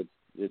factor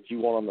that you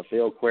want on the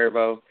field,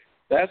 Cuervo.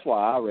 That's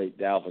why I rate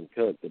Dalvin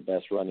Cook the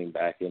best running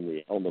back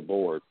on the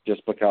board,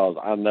 just because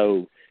I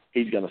know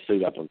he's going to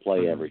suit up and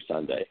play every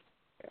Sunday.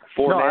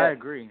 Fournette, I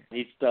agree.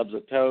 He stubs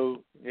a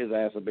toe, his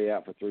ass will be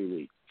out for 3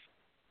 weeks.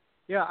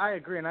 Yeah, I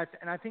agree, and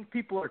I think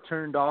people are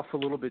turned off a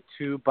little bit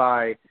too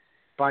by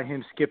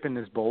him skipping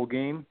his bowl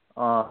game.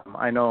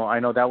 I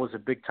know that was a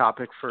big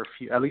topic for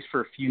at least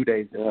for a few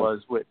days. It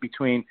was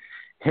between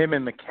him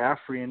and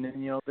McCaffrey, and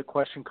then the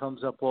question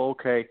comes up: well,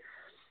 okay,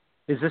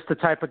 is this the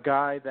type of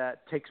guy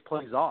that takes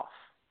plays off,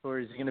 or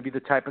is he going to be the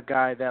type of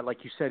guy that,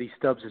 like you said, he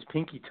stubs his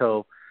pinky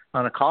toe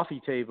on a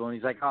coffee table and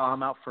he's like, "Oh,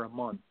 I'm out for a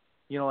month."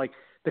 Like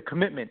the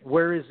commitment.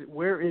 Where is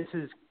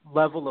his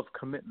level of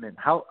commitment?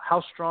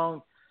 How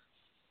strong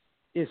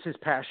is his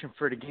passion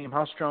for the game?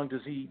 How strong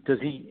does he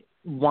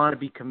want to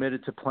be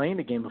committed to playing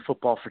the game of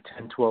football for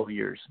 10, 12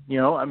 years?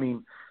 I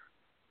mean,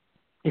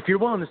 if you're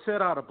willing to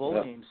sit out a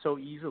bowl game so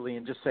easily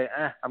and just say,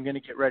 I'm going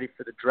to get ready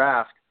for the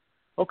draft,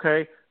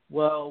 okay,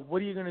 well,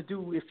 what are you going to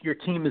do if your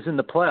team is in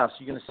the playoffs?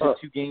 You're going to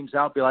sit 2 games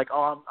out, be like,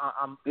 I'm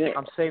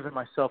saving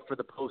myself for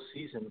the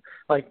postseason.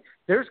 Like,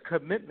 there's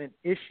commitment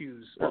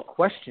issues or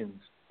questions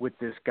with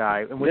this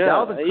guy. And with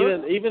Dalvin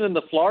Cook, even in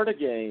the Florida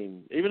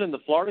game,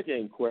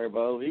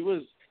 Cuervo, he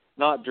was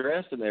not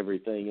dressed and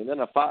everything, and then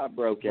a fight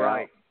broke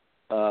out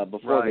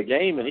before the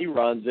game, and he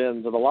runs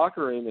into the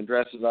locker room and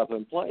dresses up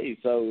and plays.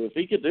 So if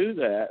he could do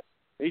that,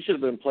 he should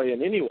have been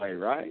playing anyway,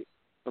 right?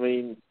 I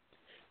mean,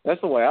 that's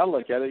the way I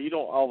look at it. You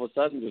don't all of a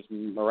sudden just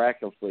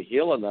miraculously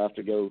heal enough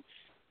to go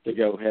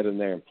ahead in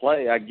there and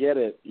play. I get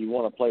it. You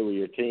want to play with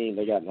your team.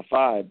 They got in a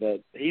fight,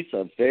 but he's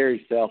a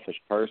very selfish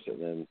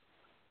person.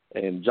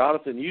 And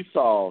Jonathan, you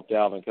saw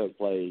Dalvin Cook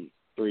play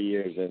 3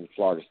 years in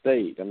Florida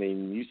State. I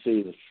mean, you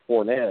see the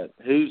Fournette.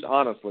 Who's,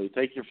 honestly,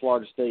 take your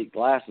Florida State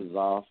glasses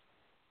off,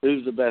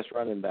 who's the best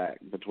running back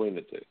between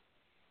the two?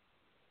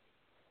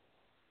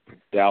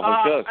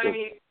 Dalvin Cook. I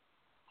mean,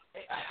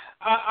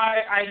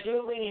 I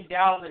do lean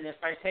Dalvin if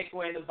I take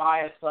away the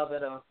bias of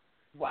it of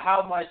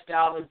how much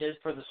Dalvin did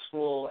for the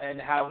school and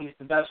how he's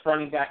the best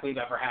running back we've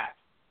ever had.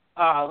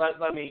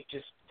 Let me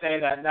just say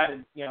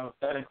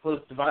that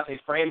includes Devontae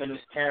Freeman, who's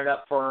tearing it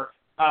up for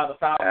the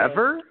Falcons.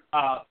 Ever?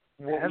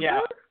 Yeah.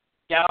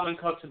 Dalvin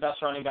Cook's the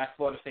best running back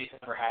Florida State's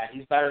ever had.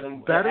 He's better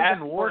than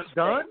Warrick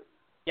Dunn?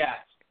 Yes.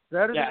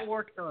 Better than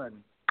Warrick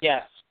Dunn?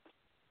 Yes.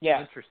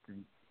 Yeah.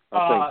 Interesting.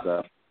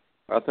 I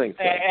think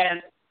so.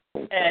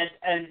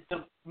 And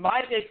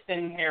my big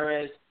thing here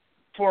is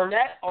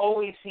Fournette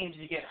always seems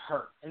to get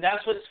hurt, and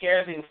that's what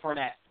scares me with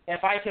Fournette.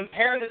 If I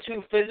compare the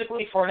two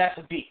physically, Fournette's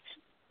a beast.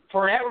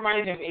 Fournette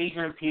reminds me of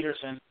Adrian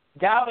Peterson.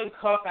 Dalvin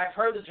Cook, I've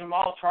heard the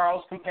Jamal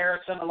Charles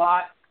comparison a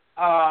lot.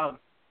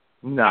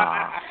 When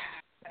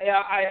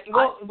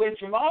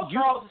Jamal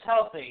Charles is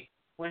healthy,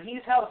 when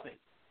he's healthy,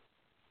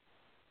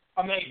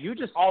 amazing. You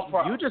just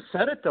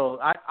said it though.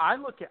 I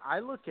look at. I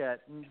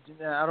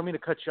don't mean to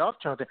cut you off,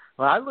 Jonathan,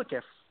 but I look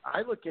at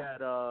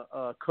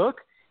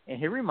Cook, and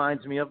he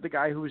reminds me of the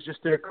guy who was just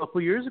there a couple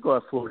of years ago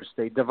at Florida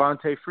State,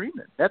 Devontae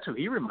Freeman. That's who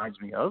he reminds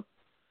me of.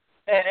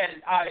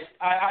 And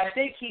I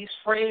think he's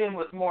Freeman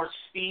with more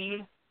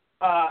speed.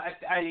 I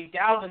think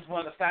Dalvin's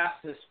one of the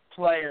fastest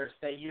players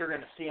that you're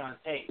going to see on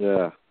tape.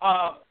 Yeah.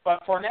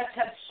 But Fournette's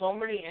had so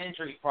many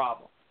injury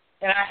problems.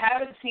 And I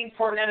haven't seen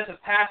Fournette as a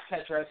pass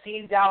catcher. I've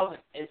seen Dalvin.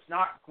 It's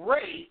not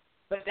great,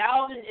 but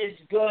Dalvin is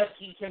good.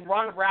 He can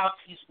run routes.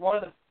 He's one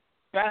of the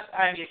best.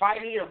 I mean, if I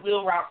need a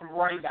wheel route from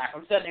running back,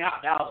 I'm sending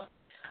out Dalvin.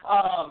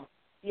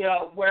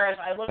 Whereas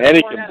I look at Fournette, and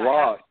he can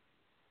block.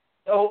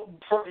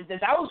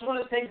 That was one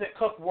of the things that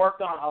Cook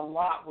worked on a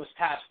lot was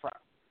pass pro.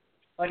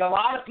 Like, a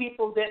lot of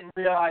people didn't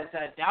realize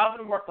that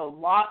Dalvin worked a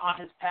lot on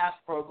his pass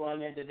pro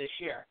going into this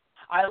year.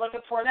 I look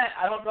at Fournette.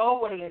 I don't know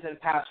what he is in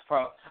pass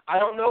pro. I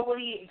don't know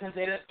because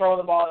they didn't throw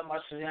the ball that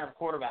much because they didn't have a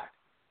quarterback.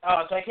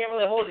 So I can't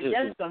really hold it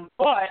against them,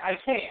 but I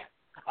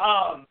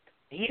can.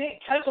 He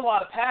didn't catch a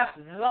lot of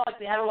passes. It's not like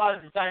they had a lot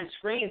of design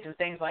screens and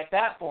things like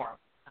that for him.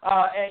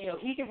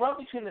 He can run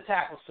between the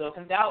tackles, so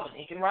can Dalvin.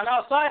 He can run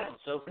outside him,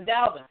 so can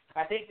Dalvin.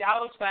 I think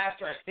Dalvin's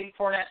faster. I think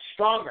Fournette's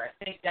stronger.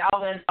 I think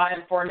Dalvin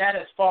and Fournette,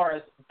 as far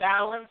as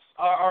balance,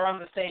 are on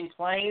the same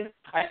plane.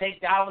 I think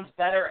Dalvin's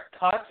better at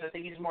cuts. I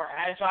think he's more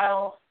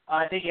agile.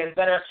 I think he has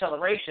better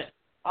acceleration.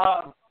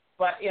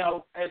 But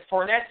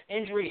Fournette's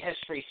injury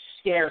history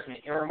scares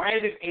me. It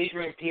reminds me of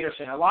Adrian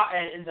Peterson a lot.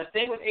 And the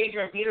thing with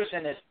Adrian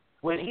Peterson is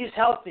when he's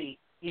healthy,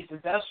 he's the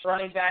best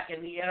running back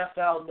in the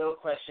NFL, no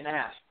question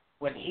asked.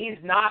 When he's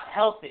not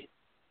healthy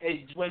is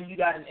when you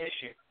got an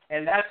issue.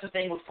 And that's the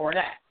thing with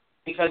Fournette.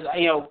 Because,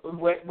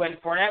 when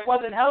Fournette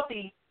wasn't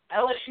healthy,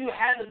 LSU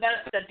had the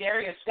benefit of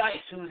Darius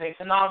Geis, who's a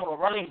phenomenal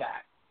running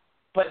back.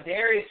 But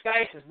Darius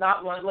Geis is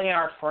not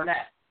Leonard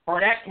Fournette.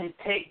 Fournette can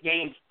take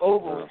games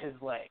over with his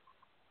leg.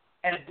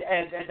 And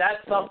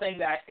that's something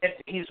that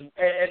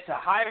it's a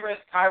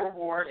high-risk,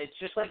 high-reward. It's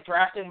just like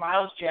drafting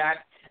Miles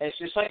Jack. It's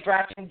just like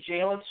drafting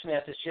Jalen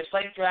Smith. It's just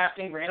like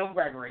drafting Randall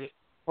Gregory,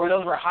 where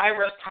those were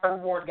high-risk,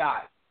 high-reward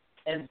guys.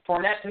 And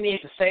Fournette, to me,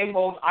 is the same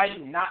mold. I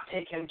do not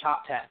take him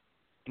top 10.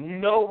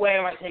 No way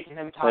am I taking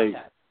him top 10.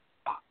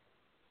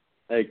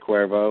 Hey,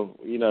 Cuervo,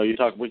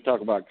 we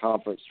talk about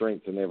conference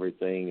strength and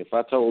everything. If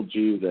I told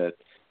you that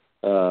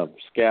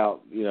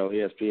Scout,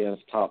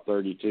 ESPN's top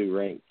 32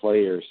 ranked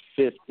players,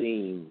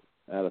 15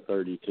 out of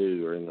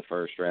 32 are in the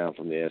first round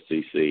from the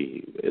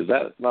SEC. Is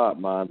that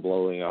not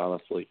mind-blowing,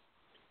 honestly?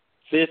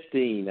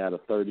 15 out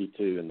of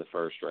 32 in the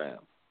first round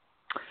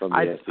from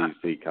the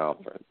SEC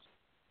conference.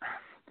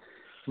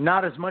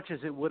 Not as much as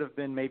it would have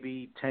been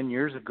maybe 10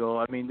 years ago.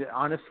 I mean,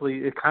 honestly,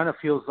 it kind of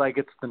feels like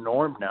it's the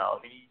norm now.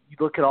 I mean, you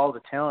look at all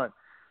the talent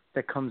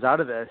that comes out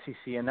of the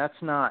SEC, and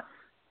that's not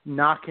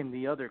knocking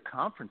the other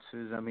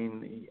conferences. I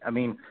mean,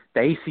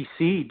 the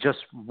ACC just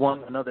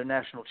won another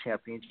national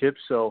championship,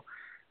 so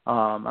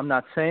I'm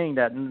not saying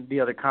that the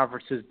other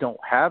conferences don't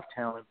have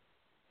talent.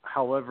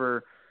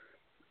 However,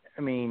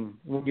 I mean,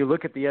 when you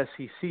look at the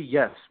SEC,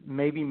 yes,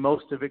 maybe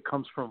most of it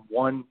comes from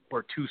one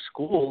or two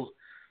schools.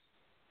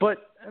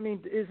 But, I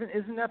mean,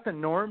 isn't that the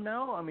norm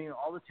now? I mean,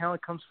 all the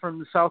talent comes from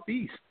the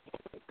Southeast.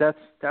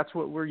 That's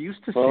what we're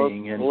used to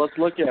seeing. And let's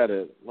look at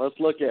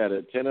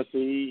it.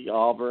 Tennessee,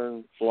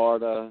 Auburn,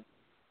 Florida,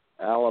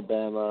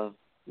 Alabama,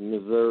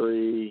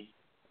 Missouri,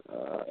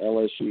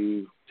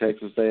 LSU,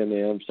 Texas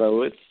A&M.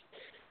 So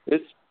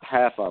it's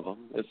half of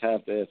them. It's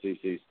half the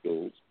SEC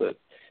schools. But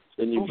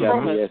then you've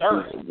got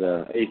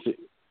the AC.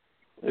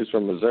 Who's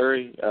from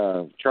Missouri?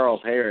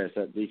 Charles Harris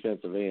at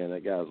defensive end.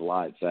 That guy's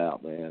lights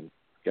out, man.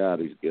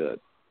 God, he's good.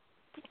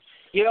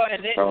 You know,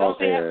 and don't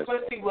they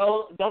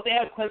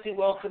have Quincy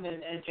Wilson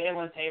and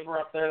Jalen Tabor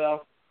up there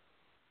though?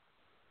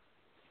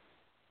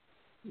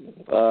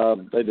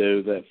 They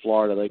do. That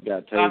Florida, they've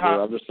got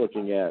Tabor. I'm just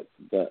looking at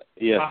the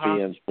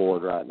ESPN's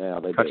board right now.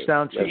 They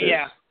touchdown do.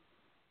 Yeah.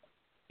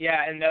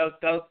 Yeah, and those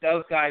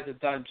guys have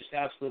done just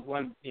absolute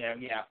one. Yeah.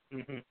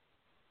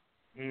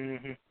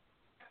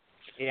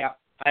 Yeah.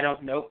 I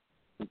don't. Nope.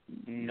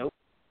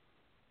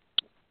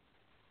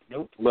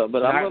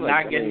 But I'm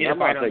not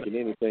taking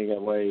anything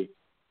away.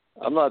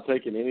 I'm not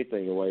taking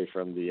anything away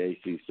from the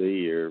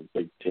ACC or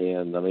Big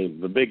Ten. I mean,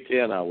 the Big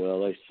Ten, I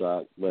will. They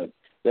suck. But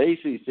the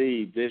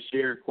ACC this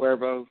year,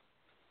 Cuervo,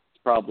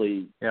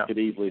 probably could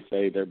easily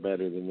say they're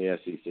better than the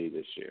SEC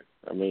this year.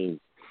 I mean,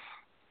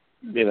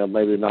 you know,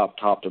 maybe not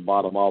top to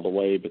bottom all the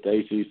way, but the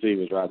ACC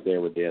was right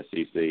there with the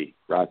SEC,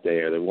 right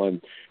there. They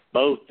won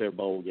both their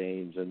bowl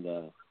games in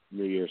the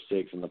New Year's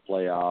Six in the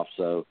playoffs.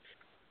 So,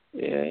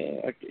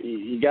 yeah,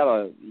 you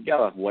gotta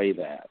weigh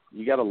that.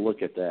 You gotta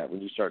look at that when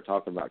you start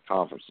talking about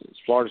conferences.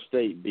 Florida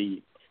State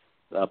beat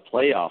a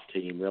playoff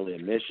team really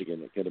in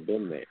Michigan that could have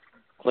been there.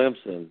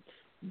 Clemson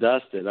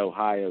dusted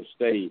Ohio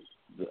State,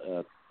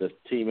 the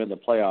team in the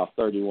playoff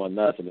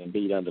 31-0, and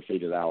beat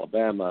undefeated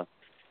Alabama.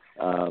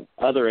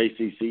 Other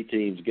ACC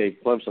teams gave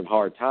Clemson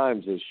hard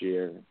times this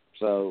year,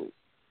 so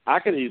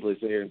I could easily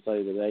sit here and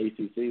say that the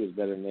ACC was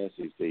better than the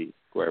SEC,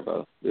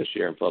 Cuervo, this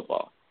year in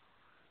football.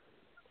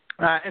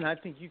 And I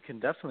think you can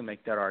definitely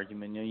make that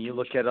argument. You know, you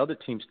look at other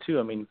teams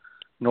too. I mean,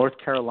 North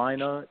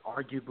Carolina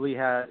arguably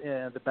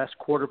had the best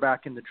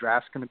quarterback in the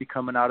draft going to be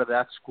coming out of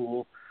that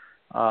school.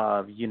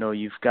 You know,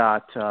 you've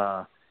got,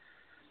 I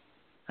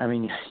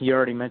mean, you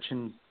already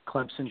mentioned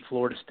Clemson,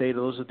 Florida State.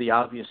 Those are the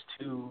obvious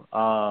two.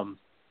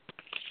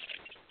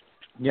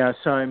 Yeah,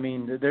 so I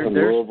mean,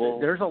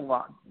 there's a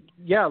lot.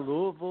 Yeah,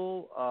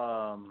 Louisville.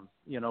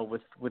 You know,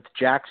 with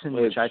Jackson,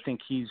 which I think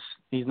he's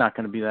not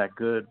going to be that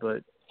good,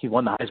 but he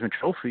won the Heisman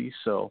Trophy,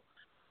 so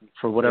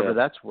for whatever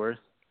that's worth.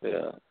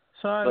 Yeah.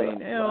 So I mean,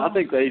 you know, I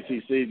think the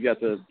ACC's got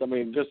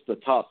just the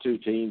top two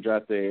teams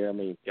right there. I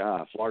mean,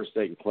 God, Florida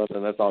State and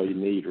Clemson, that's all you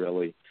need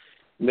really.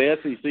 And the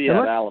SEC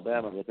had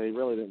Alabama, but they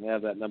really didn't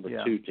have that number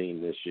two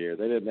team this year.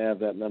 They didn't have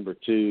that number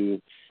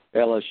two.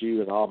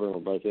 LSU and Auburn were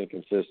both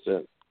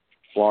inconsistent.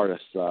 Florida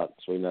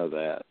sucks. We know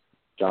that.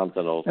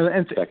 Jonathan will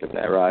second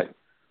that, right?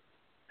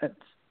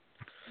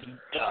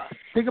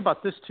 Think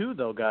about this too,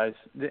 though, guys.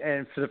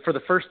 And for the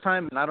first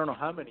time in I don't know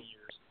how many years,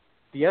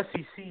 the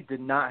SEC did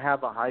not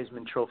have a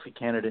Heisman Trophy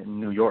candidate in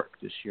New York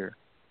this year.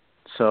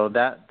 So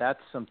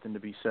that's something to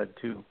be said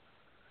too.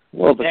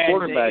 Well, the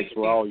quarterbacks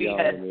were all young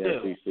in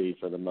the SEC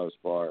for the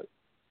most part.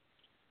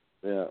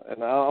 Yeah,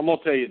 and I'm gonna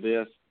tell you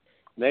this: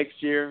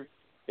 next year,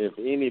 if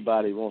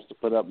anybody wants to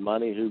put up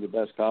money, who the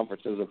best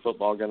conferences in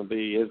football going to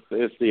be,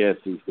 it's the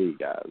SEC,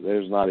 guys.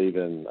 There's not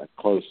even a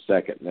close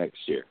second next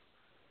year.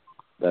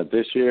 But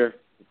this year,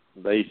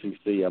 the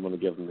ACC, I'm going to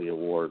give them the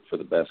award for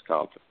the best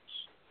conference.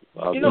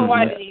 You know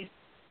why they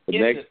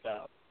get this,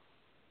 though?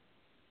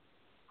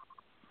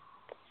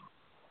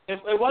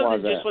 It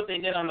wasn't just what they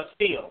did on the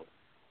field.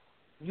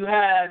 You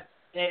had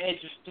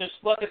just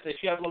look at this.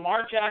 You have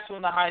Lamar Jackson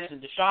won the Heisman.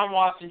 Deshaun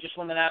Watson just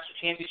won the national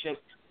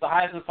championship. The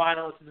Heisman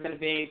finalist is going to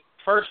be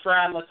first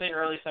round, let's say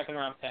early second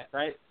round pick,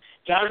 right?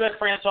 Jonathan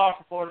Francois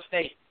from Florida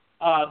State,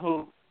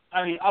 who,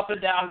 I mean, up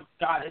and down,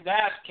 got his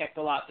ass kicked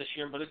a lot this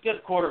year, but a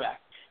good quarterback.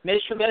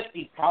 Mitch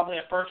Trubisky, probably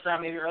a first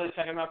round, maybe early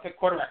second round pick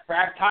quarterback.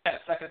 Brad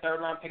Tyatt, second, third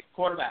round pick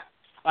quarterback.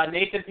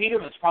 Nathan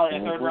Peterman's probably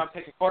a third round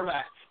pick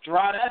quarterback.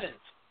 Gerard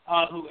Evans,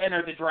 who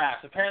entered the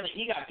draft. Apparently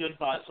he got good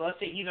buzz, so let's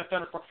say he's a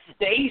third or fourth.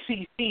 The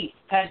ACC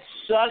had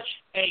such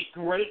a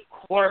great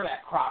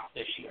quarterback crop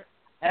this year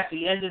at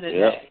the end of the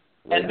day.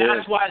 And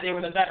that's why they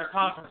were the better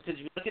conference. Because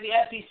if you look at the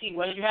SEC,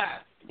 what did you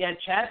have? You had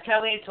Chad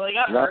Kelly until he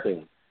got hurt.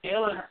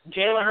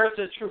 Jalen Hurts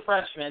is a true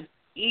freshman.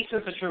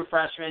 Easton's a true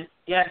freshman.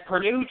 You had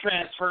Purdue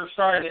transfer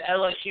started at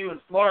LSU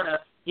in Florida.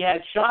 You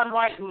had Sean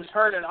White, who was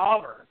hurt at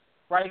Auburn.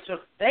 Right? So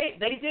they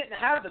didn't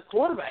have the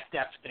quarterback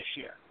depth this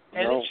year.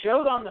 And it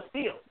showed on the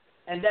field.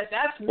 And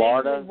that's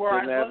Florida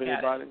where didn't have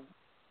anybody.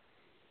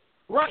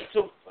 Right.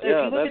 So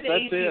if you look at the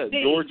ACC,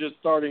 it. Georgia's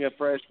starting a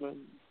freshman.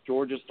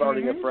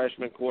 A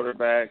freshman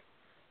quarterback.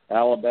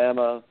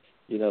 Alabama,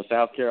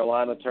 South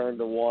Carolina turned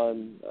to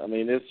one. I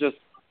mean, it's just,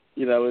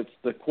 it's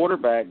the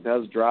quarterback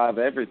does drive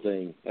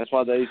everything. That's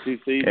why the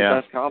ACC is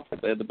the best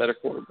conference. They had the better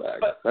quarterback.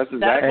 That's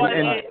exactly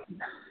why it's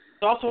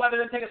also why they're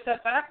going to take a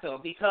step back, though,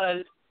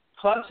 because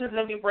Clemson's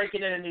going to be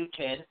breaking in a new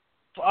kid.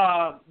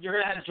 You're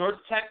going to have Georgia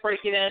Tech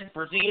breaking in,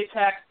 Virginia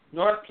Tech,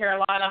 North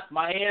Carolina,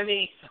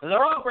 Miami.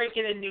 They're all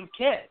breaking in new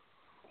kids.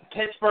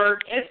 Pittsburgh,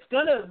 it's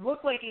going to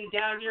look like a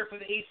down year for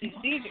the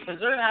ACC because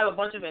they're going to have a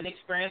bunch of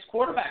inexperienced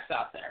quarterbacks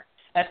out there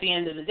at the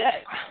end of the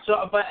day.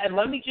 And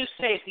let me just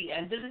say, at the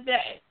end of the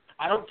day,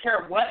 I don't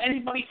care what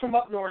anybody from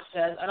up north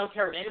says. I don't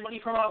care what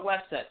anybody from out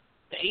west says.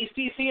 The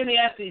ACC and the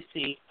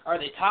SEC are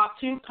the top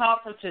two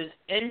conferences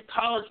in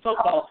college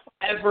football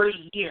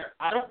every year.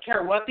 I don't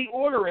care what the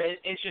order is.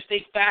 It's just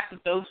a fact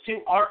that those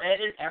two are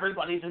in and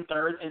everybody's in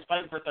third and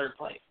fighting for third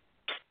place.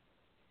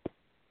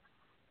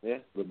 Yeah,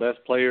 the best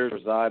players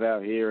reside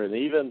out here, and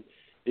even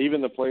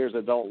the players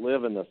that don't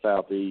live in the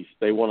Southeast,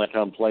 they want to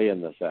come play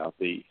in the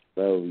Southeast.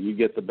 So you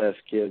get the best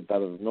kids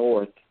out of the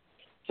North,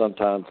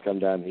 sometimes come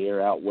down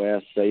here. Out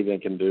west,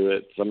 Saban can do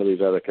it. Some of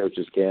these other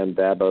coaches can.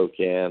 Dabo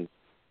can.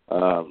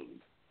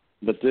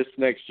 But this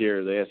next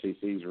year, the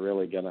SEC is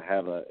really going to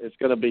have it's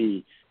going to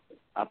be,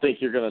 I think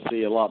you're going to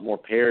see a lot more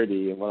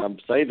parity. And when I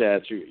say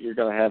that, you're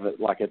going to have it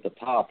like at the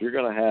top. You're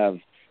going to have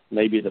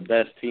maybe the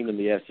best team in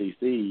the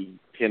SEC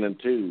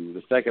 10-2,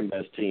 the second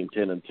best team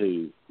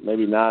 10-2,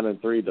 maybe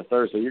 9-3 the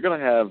third. So you're going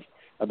to have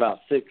about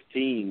 6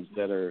 teams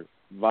that are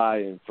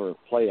vying for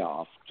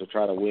playoffs to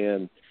try to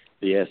win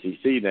the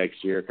SEC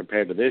next year.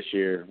 Compared to this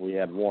year, we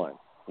had one.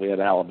 We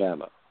had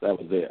Alabama. That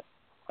was it.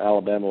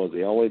 Alabama was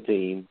the only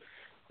team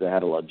that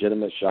had a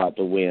legitimate shot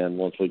to win.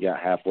 Once we got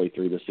halfway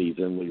through the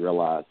season, we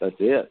realized that's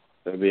it.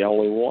 They're the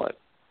only one.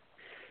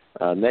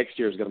 Next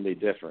year is going to be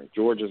different.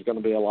 Georgia's going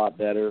to be a lot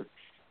better.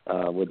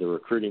 With the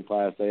recruiting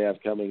class they have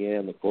coming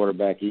in, the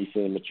quarterback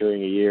Eason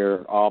maturing a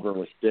year, Auburn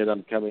with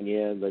Stidham coming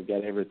in, they've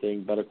got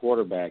everything but a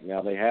quarterback.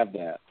 Now they have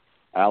that.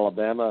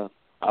 Alabama,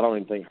 I don't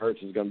even think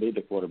Hurts is going to be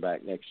the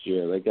quarterback next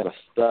year. They've got a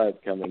stud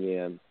coming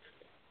in.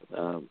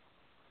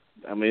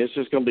 It's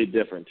just going to be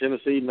different.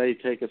 Tennessee may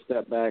take a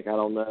step back. I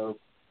don't know.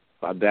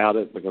 I doubt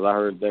it because I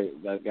heard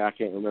that guy, I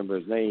can't remember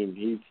his name.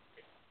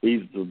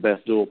 He's the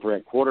best dual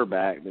threat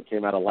quarterback that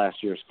came out of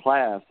last year's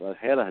class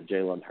ahead of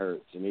Jalen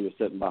Hurts, and he was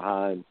sitting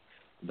behind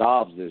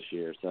Dobbs this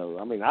year. So,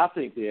 I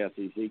think the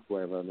SEC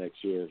Cuervo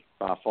next year,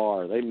 by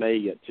far, they may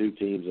get 2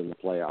 teams in the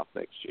playoff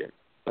next year.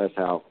 That's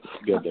how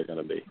good they're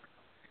going to be.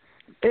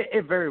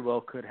 It very well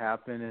could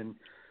happen. And,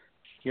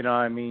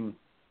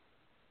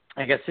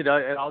 I guess it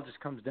all just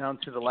comes down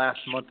to the last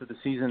month of the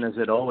season, as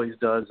it always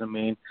does.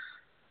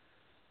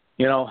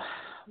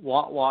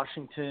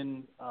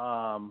 Washington,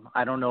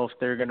 I don't know if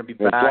they're going to be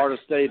back. Florida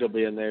State will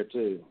be in there,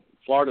 too.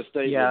 Florida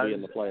State will be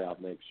in the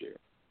playoff next year.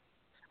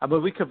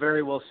 But we could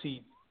very well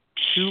see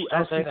 2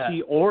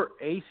 SEC or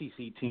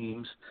ACC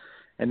teams,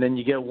 and then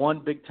you get 1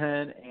 Big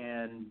Ten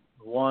and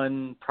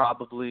 1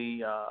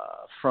 probably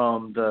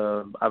from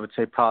I would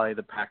say probably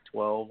the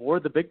Pac-12 or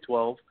the Big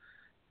 12,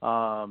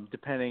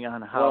 depending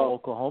on how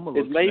Oklahoma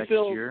looks next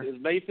year. Is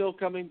Mayfield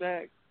coming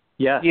back?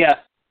 Yeah. Yeah.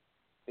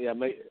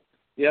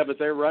 Yeah, but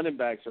their running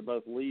backs are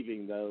both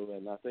leaving, though,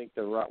 and I think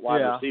the wide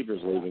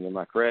receiver's leaving. Am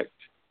I correct?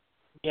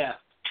 Yeah.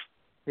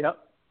 Yep.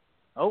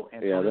 Oh,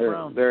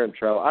 they're in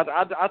trouble.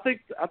 I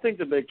think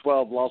the Big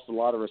 12 lost a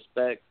lot of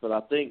respect, but I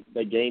think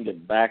they gained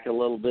it back a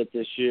little bit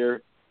this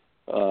year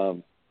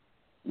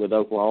with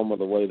Oklahoma,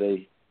 the way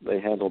they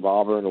handled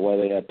Auburn, the way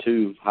they had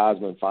 2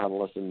 Heisman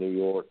finalists in New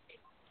York.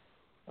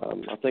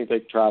 I think they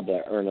tried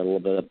to earn a little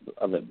bit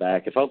of it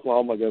back. If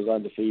Oklahoma goes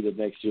undefeated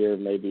next year,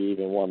 maybe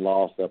even 1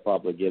 loss, they'll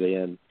probably get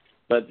in.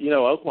 But,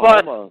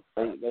 Oklahoma,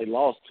 they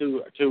lost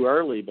too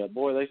early, but,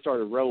 boy, they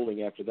started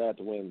rolling after that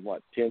to win,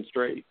 10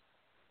 straight.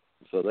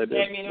 So they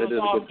did, they did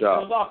a good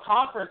job. It was all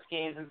conference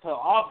games until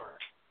Auburn.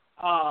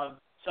 I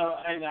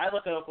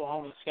look at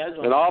Oklahoma's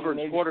schedule. And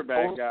Auburn's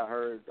quarterback got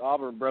hurt.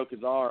 Auburn broke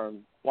his arm.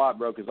 Watt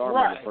broke his arm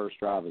on the first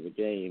drive of the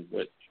game.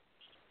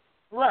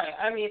 Right.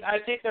 I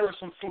think there was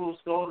some fool's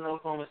gold in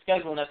Oklahoma's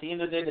schedule, and at the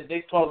end of the day, the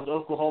Big 12 was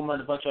Oklahoma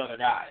and a bunch of other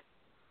guys.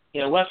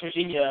 West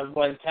Virginia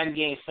won 10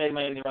 games, played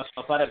Miami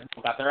Russell Athletic,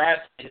 got their ass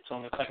handed to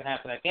them in the second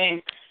half of that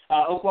game.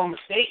 Oklahoma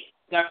State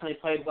definitely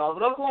played well,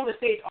 but Oklahoma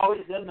State's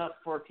always good enough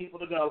for people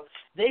to go,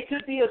 they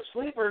could be a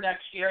sleeper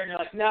next year, and you're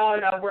like, no,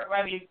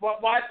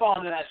 why fall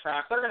into that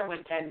trap? They're going to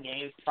win 10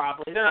 games,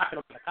 probably. They're not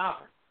going to win a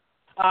conference.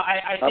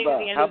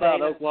 How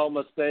about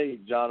Oklahoma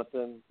State,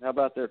 Jonathan? How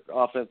about their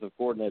offensive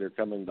coordinator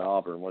coming to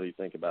Auburn? What do you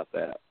think about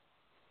that?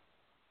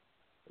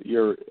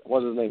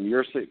 What's his name?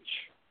 Yursich.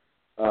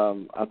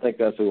 I think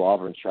that's who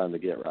Auburn's trying to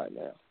get right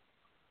now.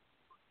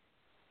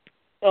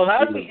 Well, that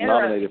would be interesting.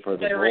 Nominated for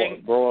the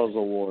Broyles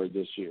Award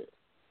this year.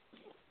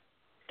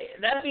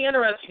 That'd be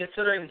interesting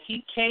considering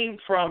he came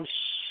from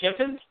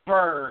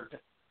Shippensburg.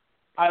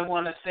 I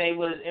want to say it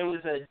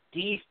was a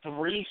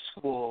D3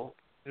 school.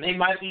 And they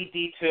might be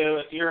D2.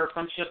 If you're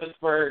from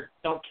Shippensburg,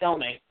 don't kill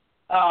me.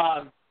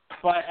 So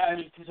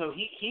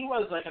he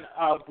was like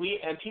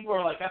and people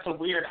were like, that's a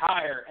weird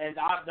hire, and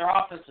their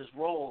offense is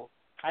rolled.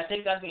 I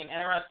think that'd be an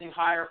interesting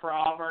hire for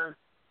Auburn.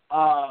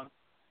 At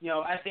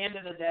the end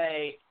of the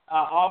day,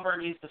 Auburn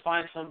needs to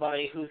find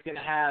somebody who's going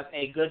to have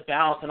a good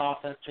balance in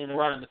offense between the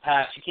run and the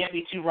pass. You can't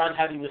be too run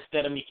heavy with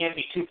Stidham. You can't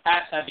be too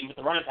pass heavy with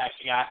the running backs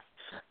you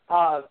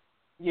got.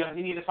 you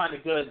need to find a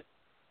good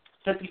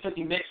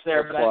 50-50 mix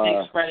there, but I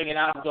think spreading it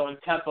out and going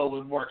tempo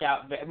would work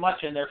out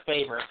much in their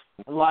favor,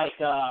 like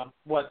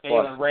what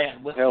Baylor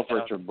ran with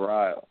Helfrich or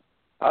Briles.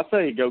 I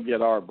say go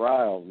get Art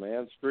Briles,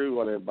 man. Screw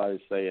what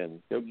everybody's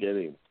saying. Go get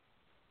him.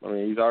 I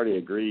mean, he's already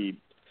agreed.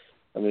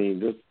 I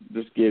mean,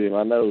 just get him.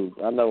 I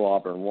know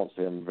Auburn wants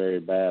him very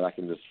bad. I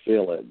can just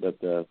feel it. But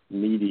the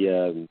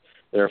media, and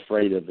they're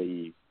afraid of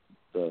the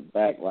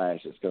backlash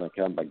that's going to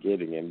come by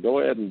getting him. Go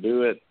ahead and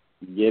do it.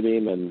 Get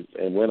him and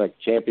win a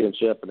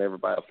championship, and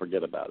everybody will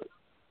forget about it.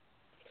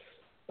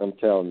 I'm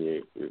telling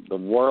you, the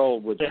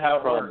world would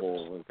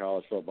crumble in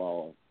college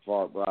football if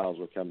Art Briles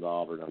would come to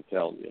Auburn. I'm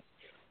telling you.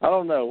 I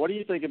don't know. What do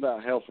you think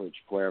about Helfrich,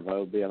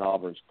 Cuervo, being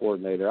Auburn's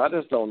coordinator? I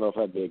just don't know if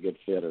that'd be a good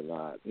fit or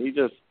not. He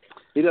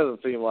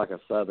doesn't seem like a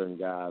Southern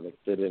guy that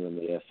fit in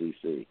the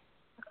SEC.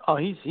 Oh,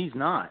 he's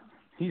not.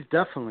 He's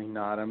definitely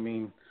not. I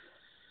mean,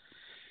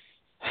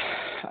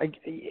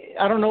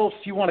 I don't know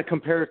if you want to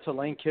compare it to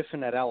Lane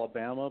Kiffin at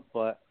Alabama,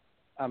 but,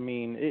 I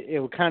mean, it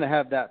would kind of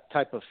have that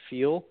type of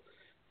feel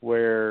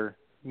where,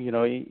 you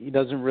know, he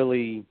doesn't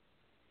really –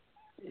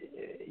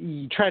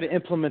 you try to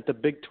implement the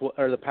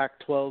the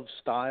Pac-12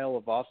 style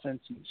of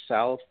offense in the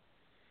South,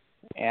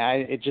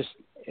 and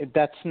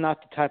that's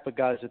not the type of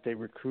guys that they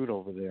recruit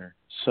over there.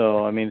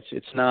 So, I mean,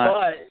 it's not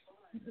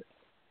 – But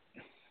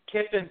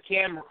Kiffin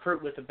can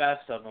recruit with the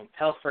best of them.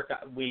 Helfrich,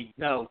 we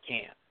know,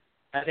 can't.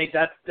 I think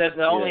that's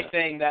the only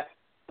thing that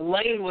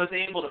Lane was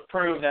able to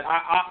prove that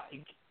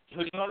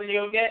who do you want me to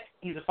go get?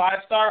 He's a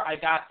 5-star. I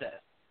got this.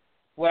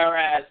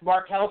 Whereas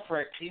Mark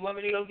Helfrich, do you want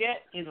me to go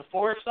get? He's a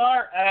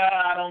 4-star.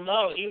 I don't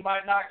know. He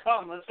might not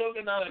come. Let's go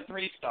get another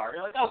 3-star.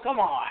 You're like, oh, come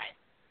on.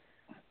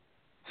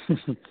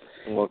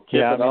 Well,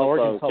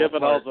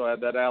 Kiffin also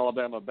had that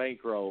Alabama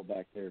bankroll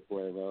back there,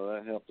 Cuervo.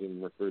 That helped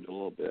him recruit a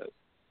little bit.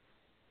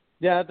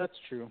 Yeah, that's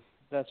true.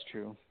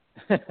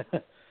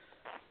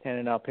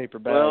 Handing out paper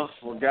bags.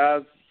 Well,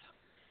 guys,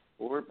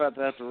 we're about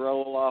to have to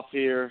roll off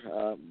here.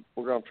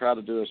 We're going to try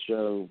to do a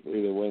show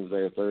either Wednesday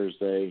or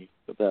Thursday,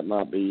 but that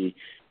might be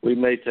 – we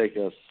may take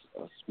a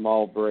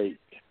small break.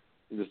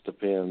 It just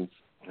depends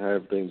how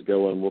everything's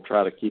going. We'll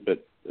try to keep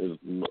it as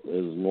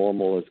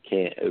normal as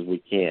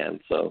we can.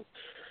 So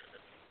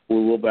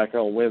we'll back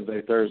on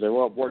Wednesday, Thursday.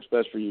 What works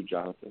best for you,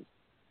 Jonathan?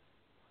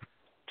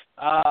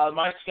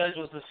 My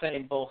schedule's the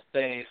same both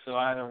days, so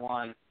either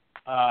one.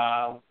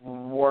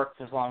 Work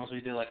as long as we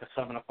do like a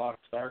 7 o'clock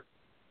start.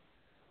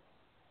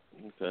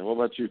 Okay. What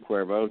about you,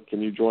 Cuervo?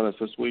 Can you join us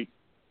this week?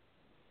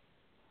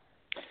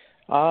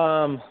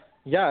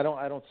 Yeah,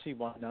 I don't see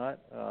why not.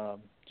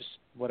 Just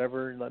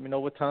whatever. Let me know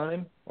what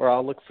time, or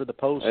I'll look for the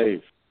post.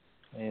 Hey,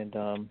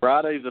 and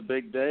Friday's a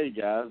big day,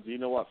 guys. Do you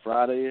know what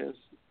Friday is?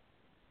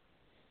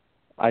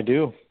 I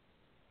do.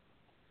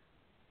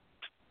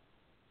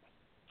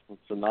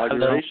 It's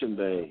Inauguration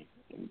Day.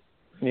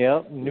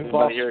 Yep, new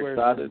boss. Here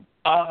excited?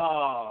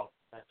 Oh,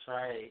 that's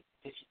right.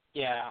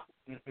 Yeah.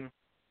 Mm-hmm.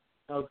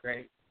 Oh,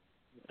 great.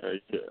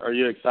 Are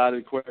you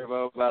excited,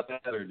 Cuervo, about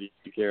that, or do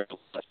you care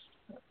less?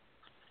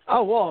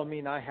 Oh, well, I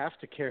mean, I have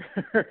to care.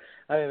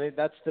 I mean,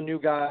 that's the new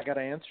guy I got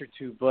to answer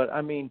to. But,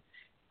 I mean,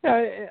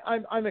 yeah,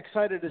 I'm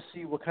excited to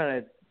see what kind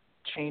of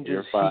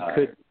changes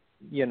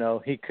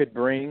he could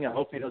bring. I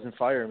hope he doesn't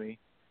fire me.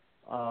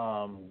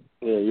 Yeah,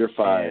 you're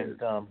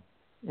fired. And,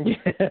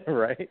 yeah,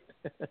 right.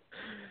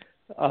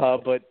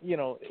 But, you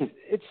know,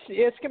 it's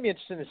going to be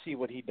interesting to see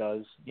what he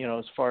does, you know,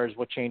 as far as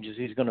what changes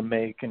he's going to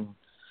make, and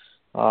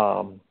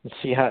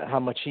see how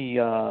much he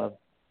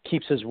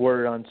keeps his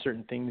word on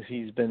certain things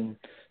he's been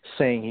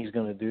saying he's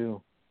going to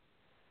do.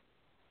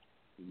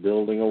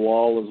 Building a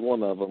wall is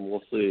one of them.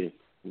 We'll see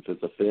if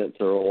it's a fence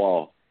or a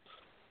wall.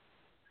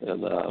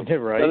 And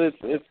right.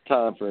 But it's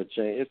time for a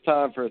change. It's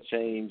time for a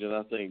change, and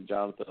I think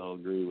Jonathan will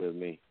agree with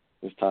me.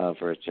 It's time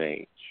for a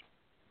change.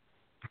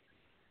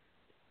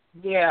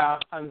 Yeah,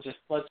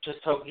 let's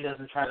just hope he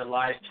doesn't try to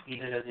live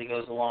tweet it as he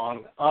goes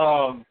along.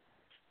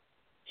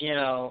 You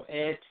know,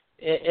 it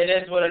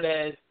is what it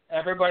is.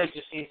 Everybody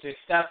just needs to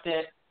accept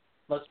it.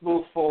 Let's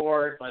move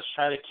forward. Let's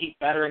try to keep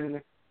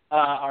bettering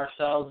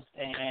ourselves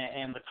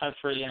and the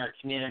country and our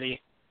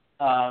community.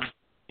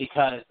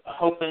 Because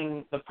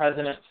hoping the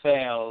president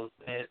fails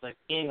is like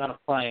being on a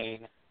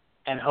plane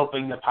and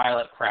hoping the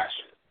pilot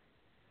crashes.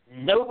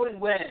 Nobody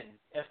wins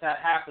if that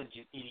happens,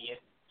 you idiot.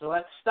 So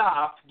let's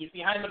stop, get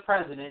behind the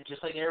president,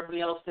 just like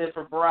everybody else did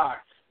for Barack.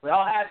 We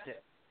all had to.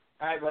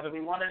 All right, whether we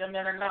wanted him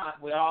in or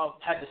not, we all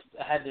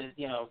had to,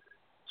 you know,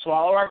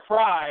 swallow our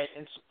pride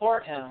and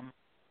support him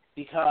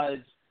because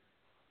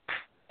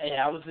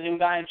that was the new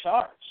guy in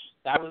charge.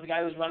 That was the guy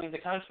who was running the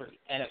country.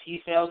 And if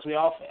he fails, we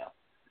all fail.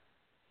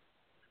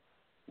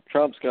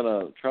 Trump's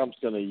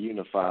gonna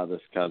unify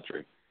this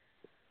country.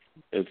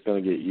 It's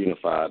gonna get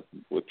unified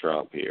with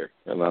Trump here.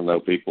 And I know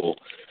people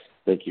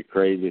think you're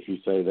crazy if you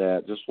say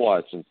that. Just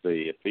watch and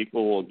see. If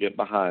people will get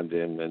behind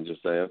him and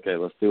just say, okay,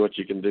 let's see what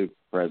you can do,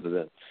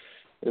 President.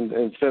 And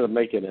instead of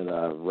making it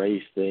a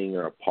race thing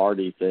or a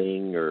party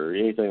thing or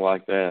anything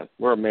like that,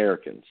 we're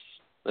Americans.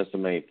 That's the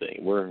main thing.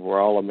 We're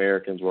all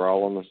Americans. We're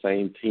all on the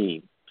same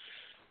team.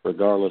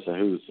 regardless of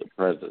who's the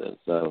president.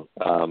 So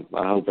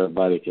I hope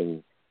everybody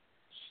can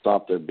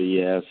stop their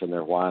BS and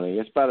their whining.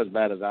 It's about as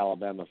bad as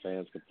Alabama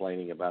fans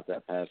complaining about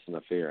that pass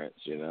interference.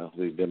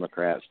 These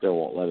Democrats still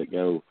won't let it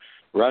go.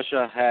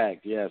 Russia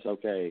hacked, yes,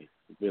 okay,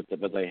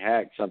 but they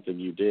hacked something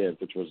you did,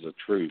 which was the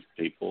truth,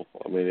 people.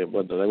 I mean, they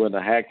wouldn't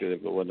have hacked it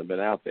if it wouldn't have been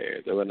out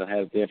there. They wouldn't have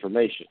had the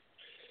information.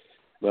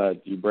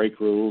 But you break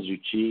rules, you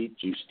cheat,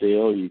 you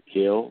steal, you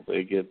kill.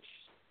 It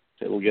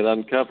will get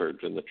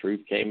uncovered, and the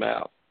truth came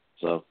out.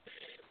 So,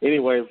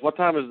 anyway, what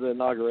time is the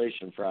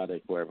inauguration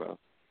Friday, Cuervo?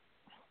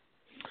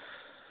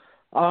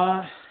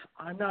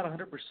 I'm not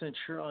 100%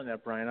 sure on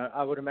that, Brian.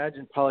 I would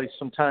imagine probably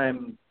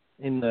sometime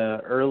in the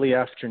early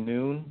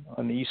afternoon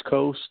on the East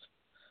Coast.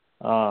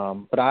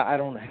 But I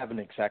don't have an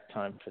exact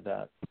time for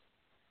that.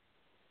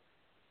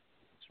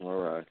 All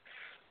right.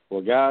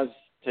 Well, guys,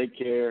 take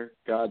care.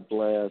 God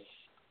bless.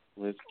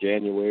 It's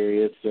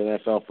January. It's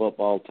NFL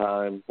football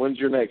time. When's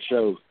your next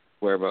show,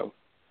 Cuervo?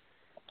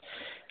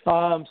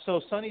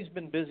 So Sonny's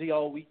been busy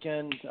all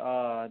weekend,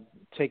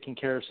 taking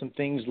care of some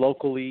things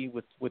locally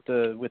with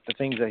the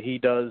things that he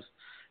does.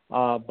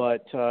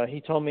 But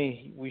he told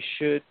me we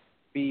should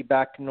be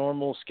back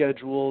normal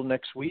schedule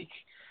next week,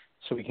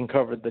 so we can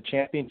cover the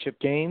championship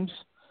games,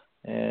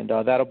 and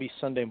that'll be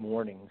Sunday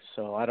morning.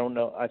 So I don't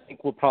know. I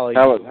think we'll probably.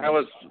 How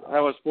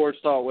was sports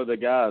talk with the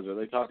guys? Are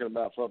they talking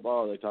about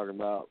football? Or are they talking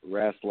about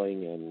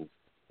wrestling and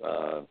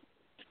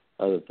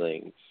other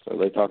things? Are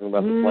they talking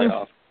about the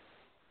playoffs?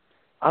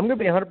 I'm going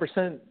to be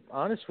 100%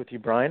 honest with you,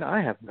 Brian.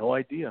 I have no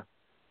idea.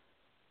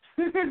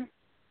 Good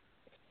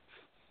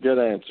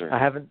answer. I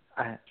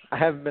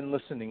haven't been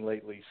listening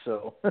lately,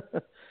 so.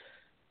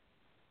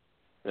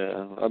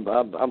 Yeah,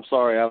 I'm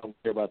sorry. I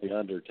don't care about the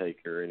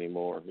Undertaker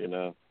anymore.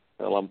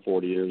 Hell, I'm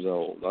 40 years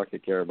old. I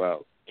could care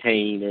about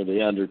Kane or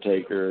the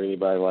Undertaker or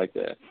anybody like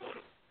that.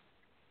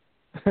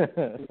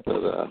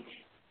 But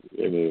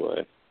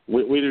anyway,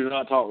 we do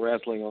not talk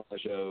wrestling on the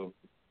show.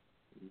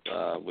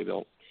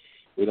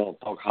 We don't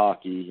talk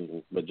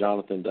hockey, but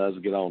Jonathan does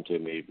get on to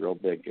me real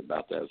big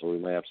about that, so we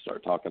may have to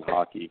start talking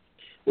hockey.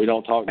 We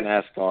don't talk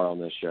NASCAR on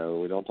this show.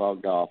 We don't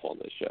talk golf on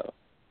this show.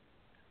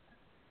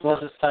 Well,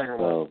 it's Tiger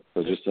Woods.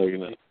 So just so you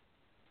know.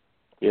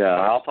 Yeah,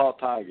 I'll talk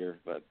Tiger,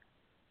 but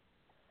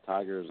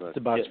Tiger's it's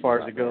about as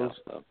far as it goes.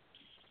 Now,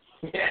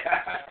 so.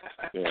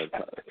 Yeah.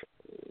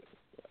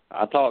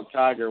 I talk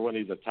Tiger when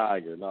he's a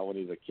tiger, not when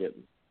he's a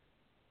kitten.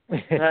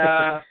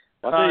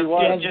 I'll tell you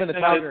what,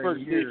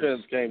 Pittsburgh's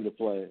defense came to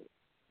play.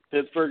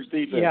 Pittsburgh's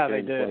defense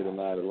came to play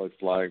tonight, it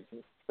looks like.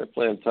 They're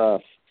playing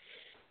tough.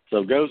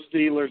 So go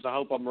Steelers. I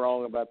hope I'm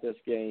wrong about this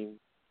game.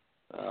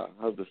 I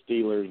hope the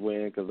Steelers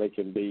win because they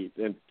can beat.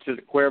 And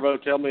Cuervo,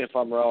 tell me if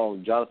I'm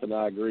wrong. Jonathan and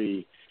I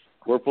agree.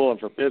 We're pulling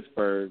for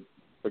Pittsburgh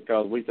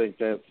because we think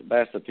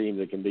that's the team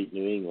that can beat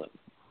New England.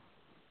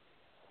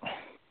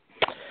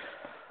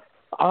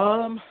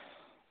 I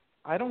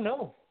don't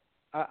know.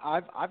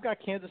 I've got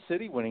Kansas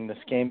City winning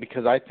this game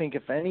because I think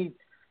if any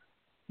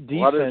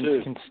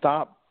defense can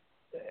stop.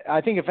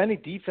 I think if any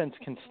defense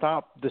can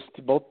stop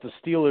both the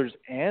Steelers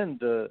and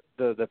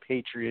the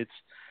Patriots,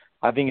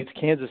 I think it's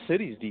Kansas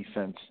City's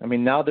defense. I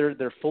mean, now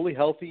they're fully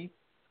healthy,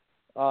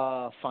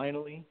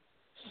 finally.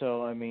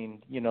 So I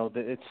mean,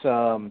 it's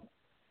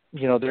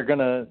they're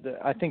gonna.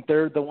 I think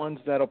they're the ones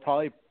that'll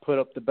probably put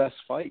up the best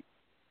fight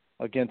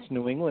against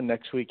New England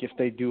next week if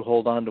they do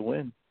hold on to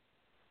win.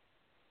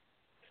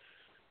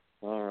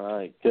 All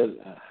right, good.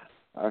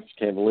 I just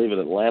can't believe it.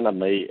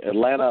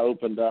 Atlanta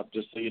opened up,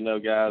 just so you know,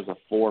 guys, a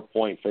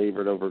 4-point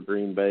favorite over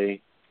Green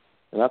Bay.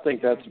 And I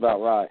think that's about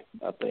right.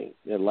 I think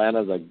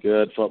Atlanta's a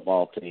good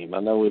football team. I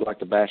know we like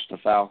to bash the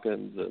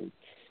Falcons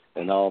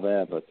and all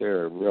that, but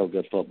they're a real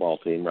good football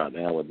team right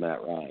now with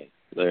Matt Ryan.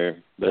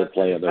 They're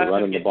playing. They're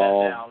running the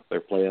ball. They're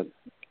playing.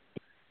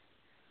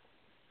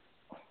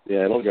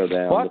 Yeah, it'll go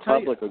down. Well, the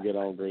public will get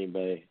on Green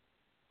Bay.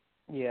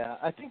 Yeah,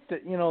 I think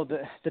that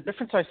the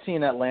difference I see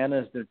in Atlanta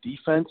is their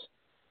defense.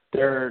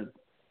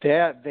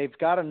 They've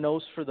got a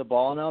nose for the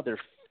ball now. They're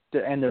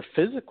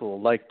physical.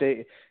 Like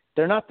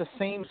they're not the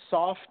same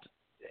soft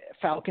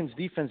Falcons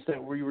defense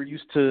that we were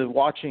used to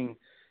watching,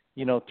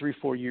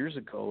 3-4 years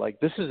ago. Like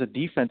this is a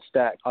defense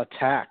that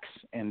attacks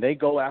and they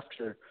go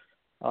after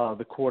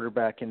the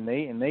quarterback and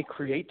they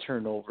create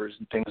turnovers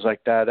and things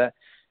like that.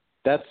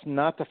 That's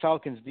not the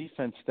Falcons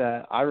defense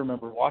that I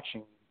remember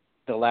watching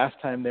the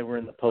last time they were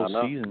in the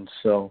postseason.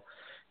 So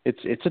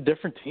it's a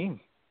different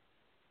team.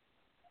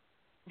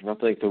 I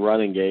think the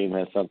running game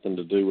has something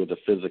to do with the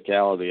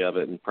physicality of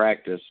it. In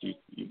practice, you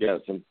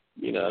got some,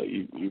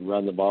 you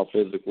run the ball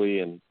physically,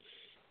 and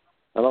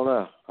I don't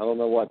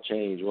know what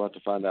changed. We'll have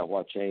to find out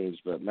what changed.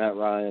 But Matt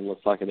Ryan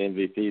looks like an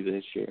MVP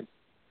this year,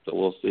 so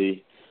we'll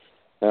see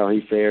how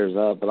he fares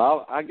up. But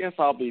I guess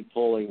I'll be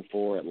pulling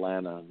for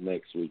Atlanta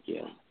next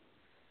weekend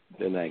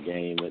in that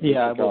game.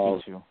 Yeah, I will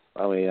be too.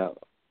 I mean,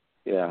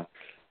 yeah,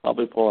 I'll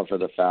be pulling for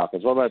the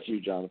Falcons. What about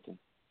you, Jonathan?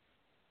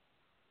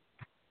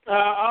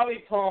 I'll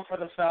be pulling for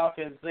the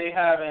Falcons. They've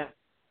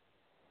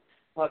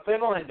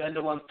only been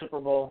to one Super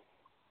Bowl.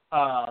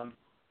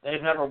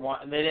 They've never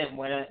won. They didn't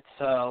win it,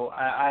 so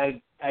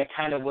I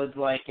kind of would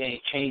like a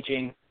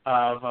changing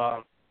of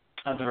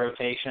the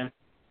rotation,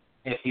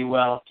 if you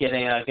will, get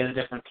a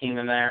different team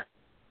in there.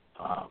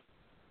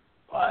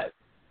 But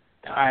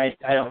I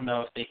don't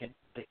know if they can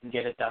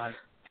get it done.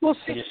 Well,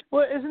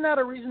 isn't that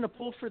a reason to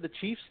pull for the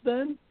Chiefs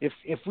then?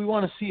 If we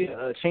want to see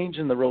a change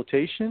in the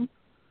rotation,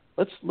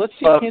 let's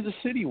see Kansas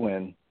City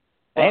win.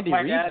 Andy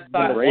Reid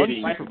the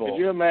ratings. Could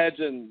you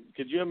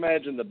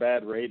imagine the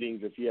bad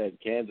ratings if you had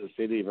Kansas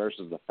City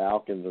versus the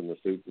Falcons in the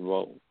Super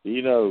Bowl?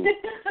 You know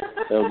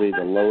that would be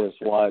the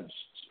lowest watched.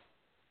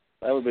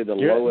 That would be the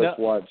lowest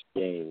watched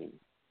game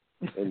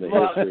in the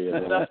history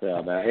of the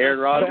NFL. Now, Aaron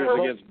Rodgers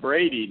against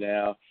Brady.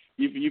 Now,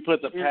 you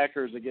put the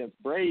Packers against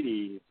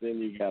Brady, then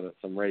you got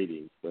some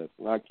ratings, but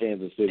not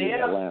Kansas City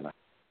and Atlanta.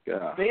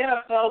 God. The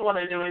NFL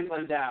wanted New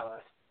England,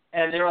 Dallas,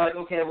 and they were like,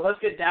 okay, well, let's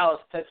get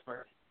Dallas,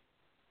 Pittsburgh.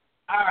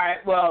 All right,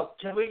 well,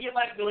 can we get,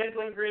 like, New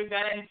England, Green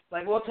Bay?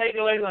 Like, we'll take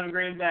New England,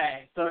 Green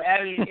Bay. So,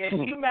 Eddie,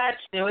 if you match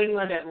New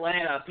England,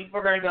 Atlanta, people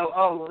are going to go,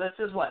 oh, well, this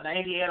is,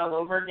 98 all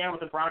over again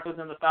with the Broncos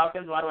and the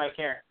Falcons? Why do I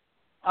care?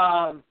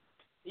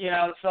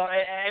 So,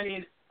 I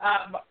mean,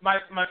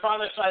 my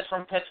father's side's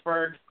from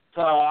Pittsburgh,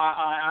 so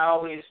I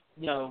always,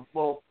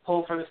 will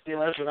pull for the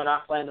Steelers when they're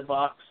not playing the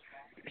Bucs.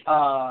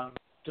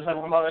 Just like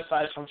my mother's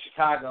side's from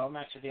Chicago. I'm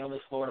actually the only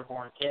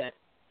Florida-born kid.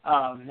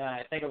 Now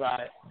I think about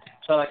it.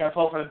 So, I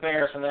pull for the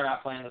Bears when they're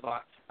not playing the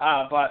Bucs.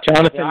 But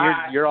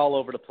Jonathan, you're all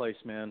over the place,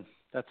 man.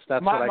 That's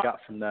what I got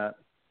from that.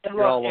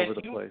 You're all over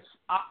the place.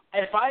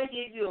 If I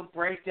gave you a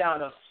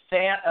breakdown of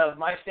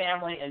my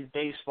family and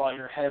baseball,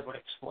 your head would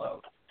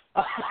explode.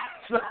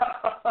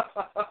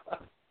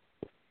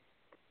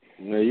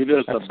 No, you're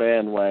just a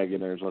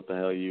bandwagoner is what the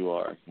hell you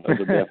are. That's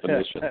the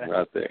definition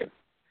right there.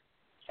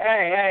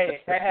 Hey,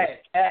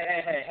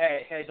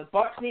 the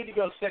Bucs need to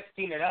go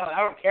 16-0. I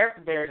don't care if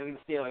the Bears and the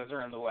Steelers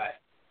are in the way.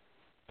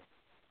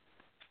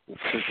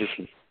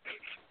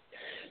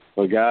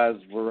 Well, guys,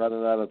 we're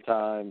running out of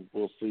time.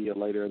 We'll see you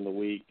later in the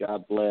week.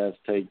 God bless.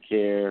 Take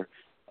care.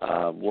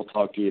 We'll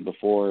talk to you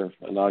before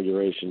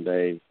Inauguration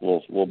Day.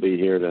 We'll be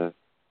here to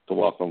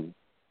welcome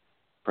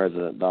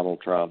President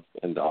Donald Trump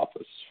into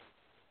office.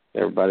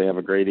 Everybody have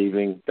a great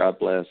evening. God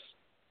bless.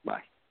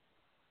 Bye.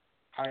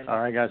 All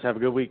right, guys. Have a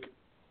good week.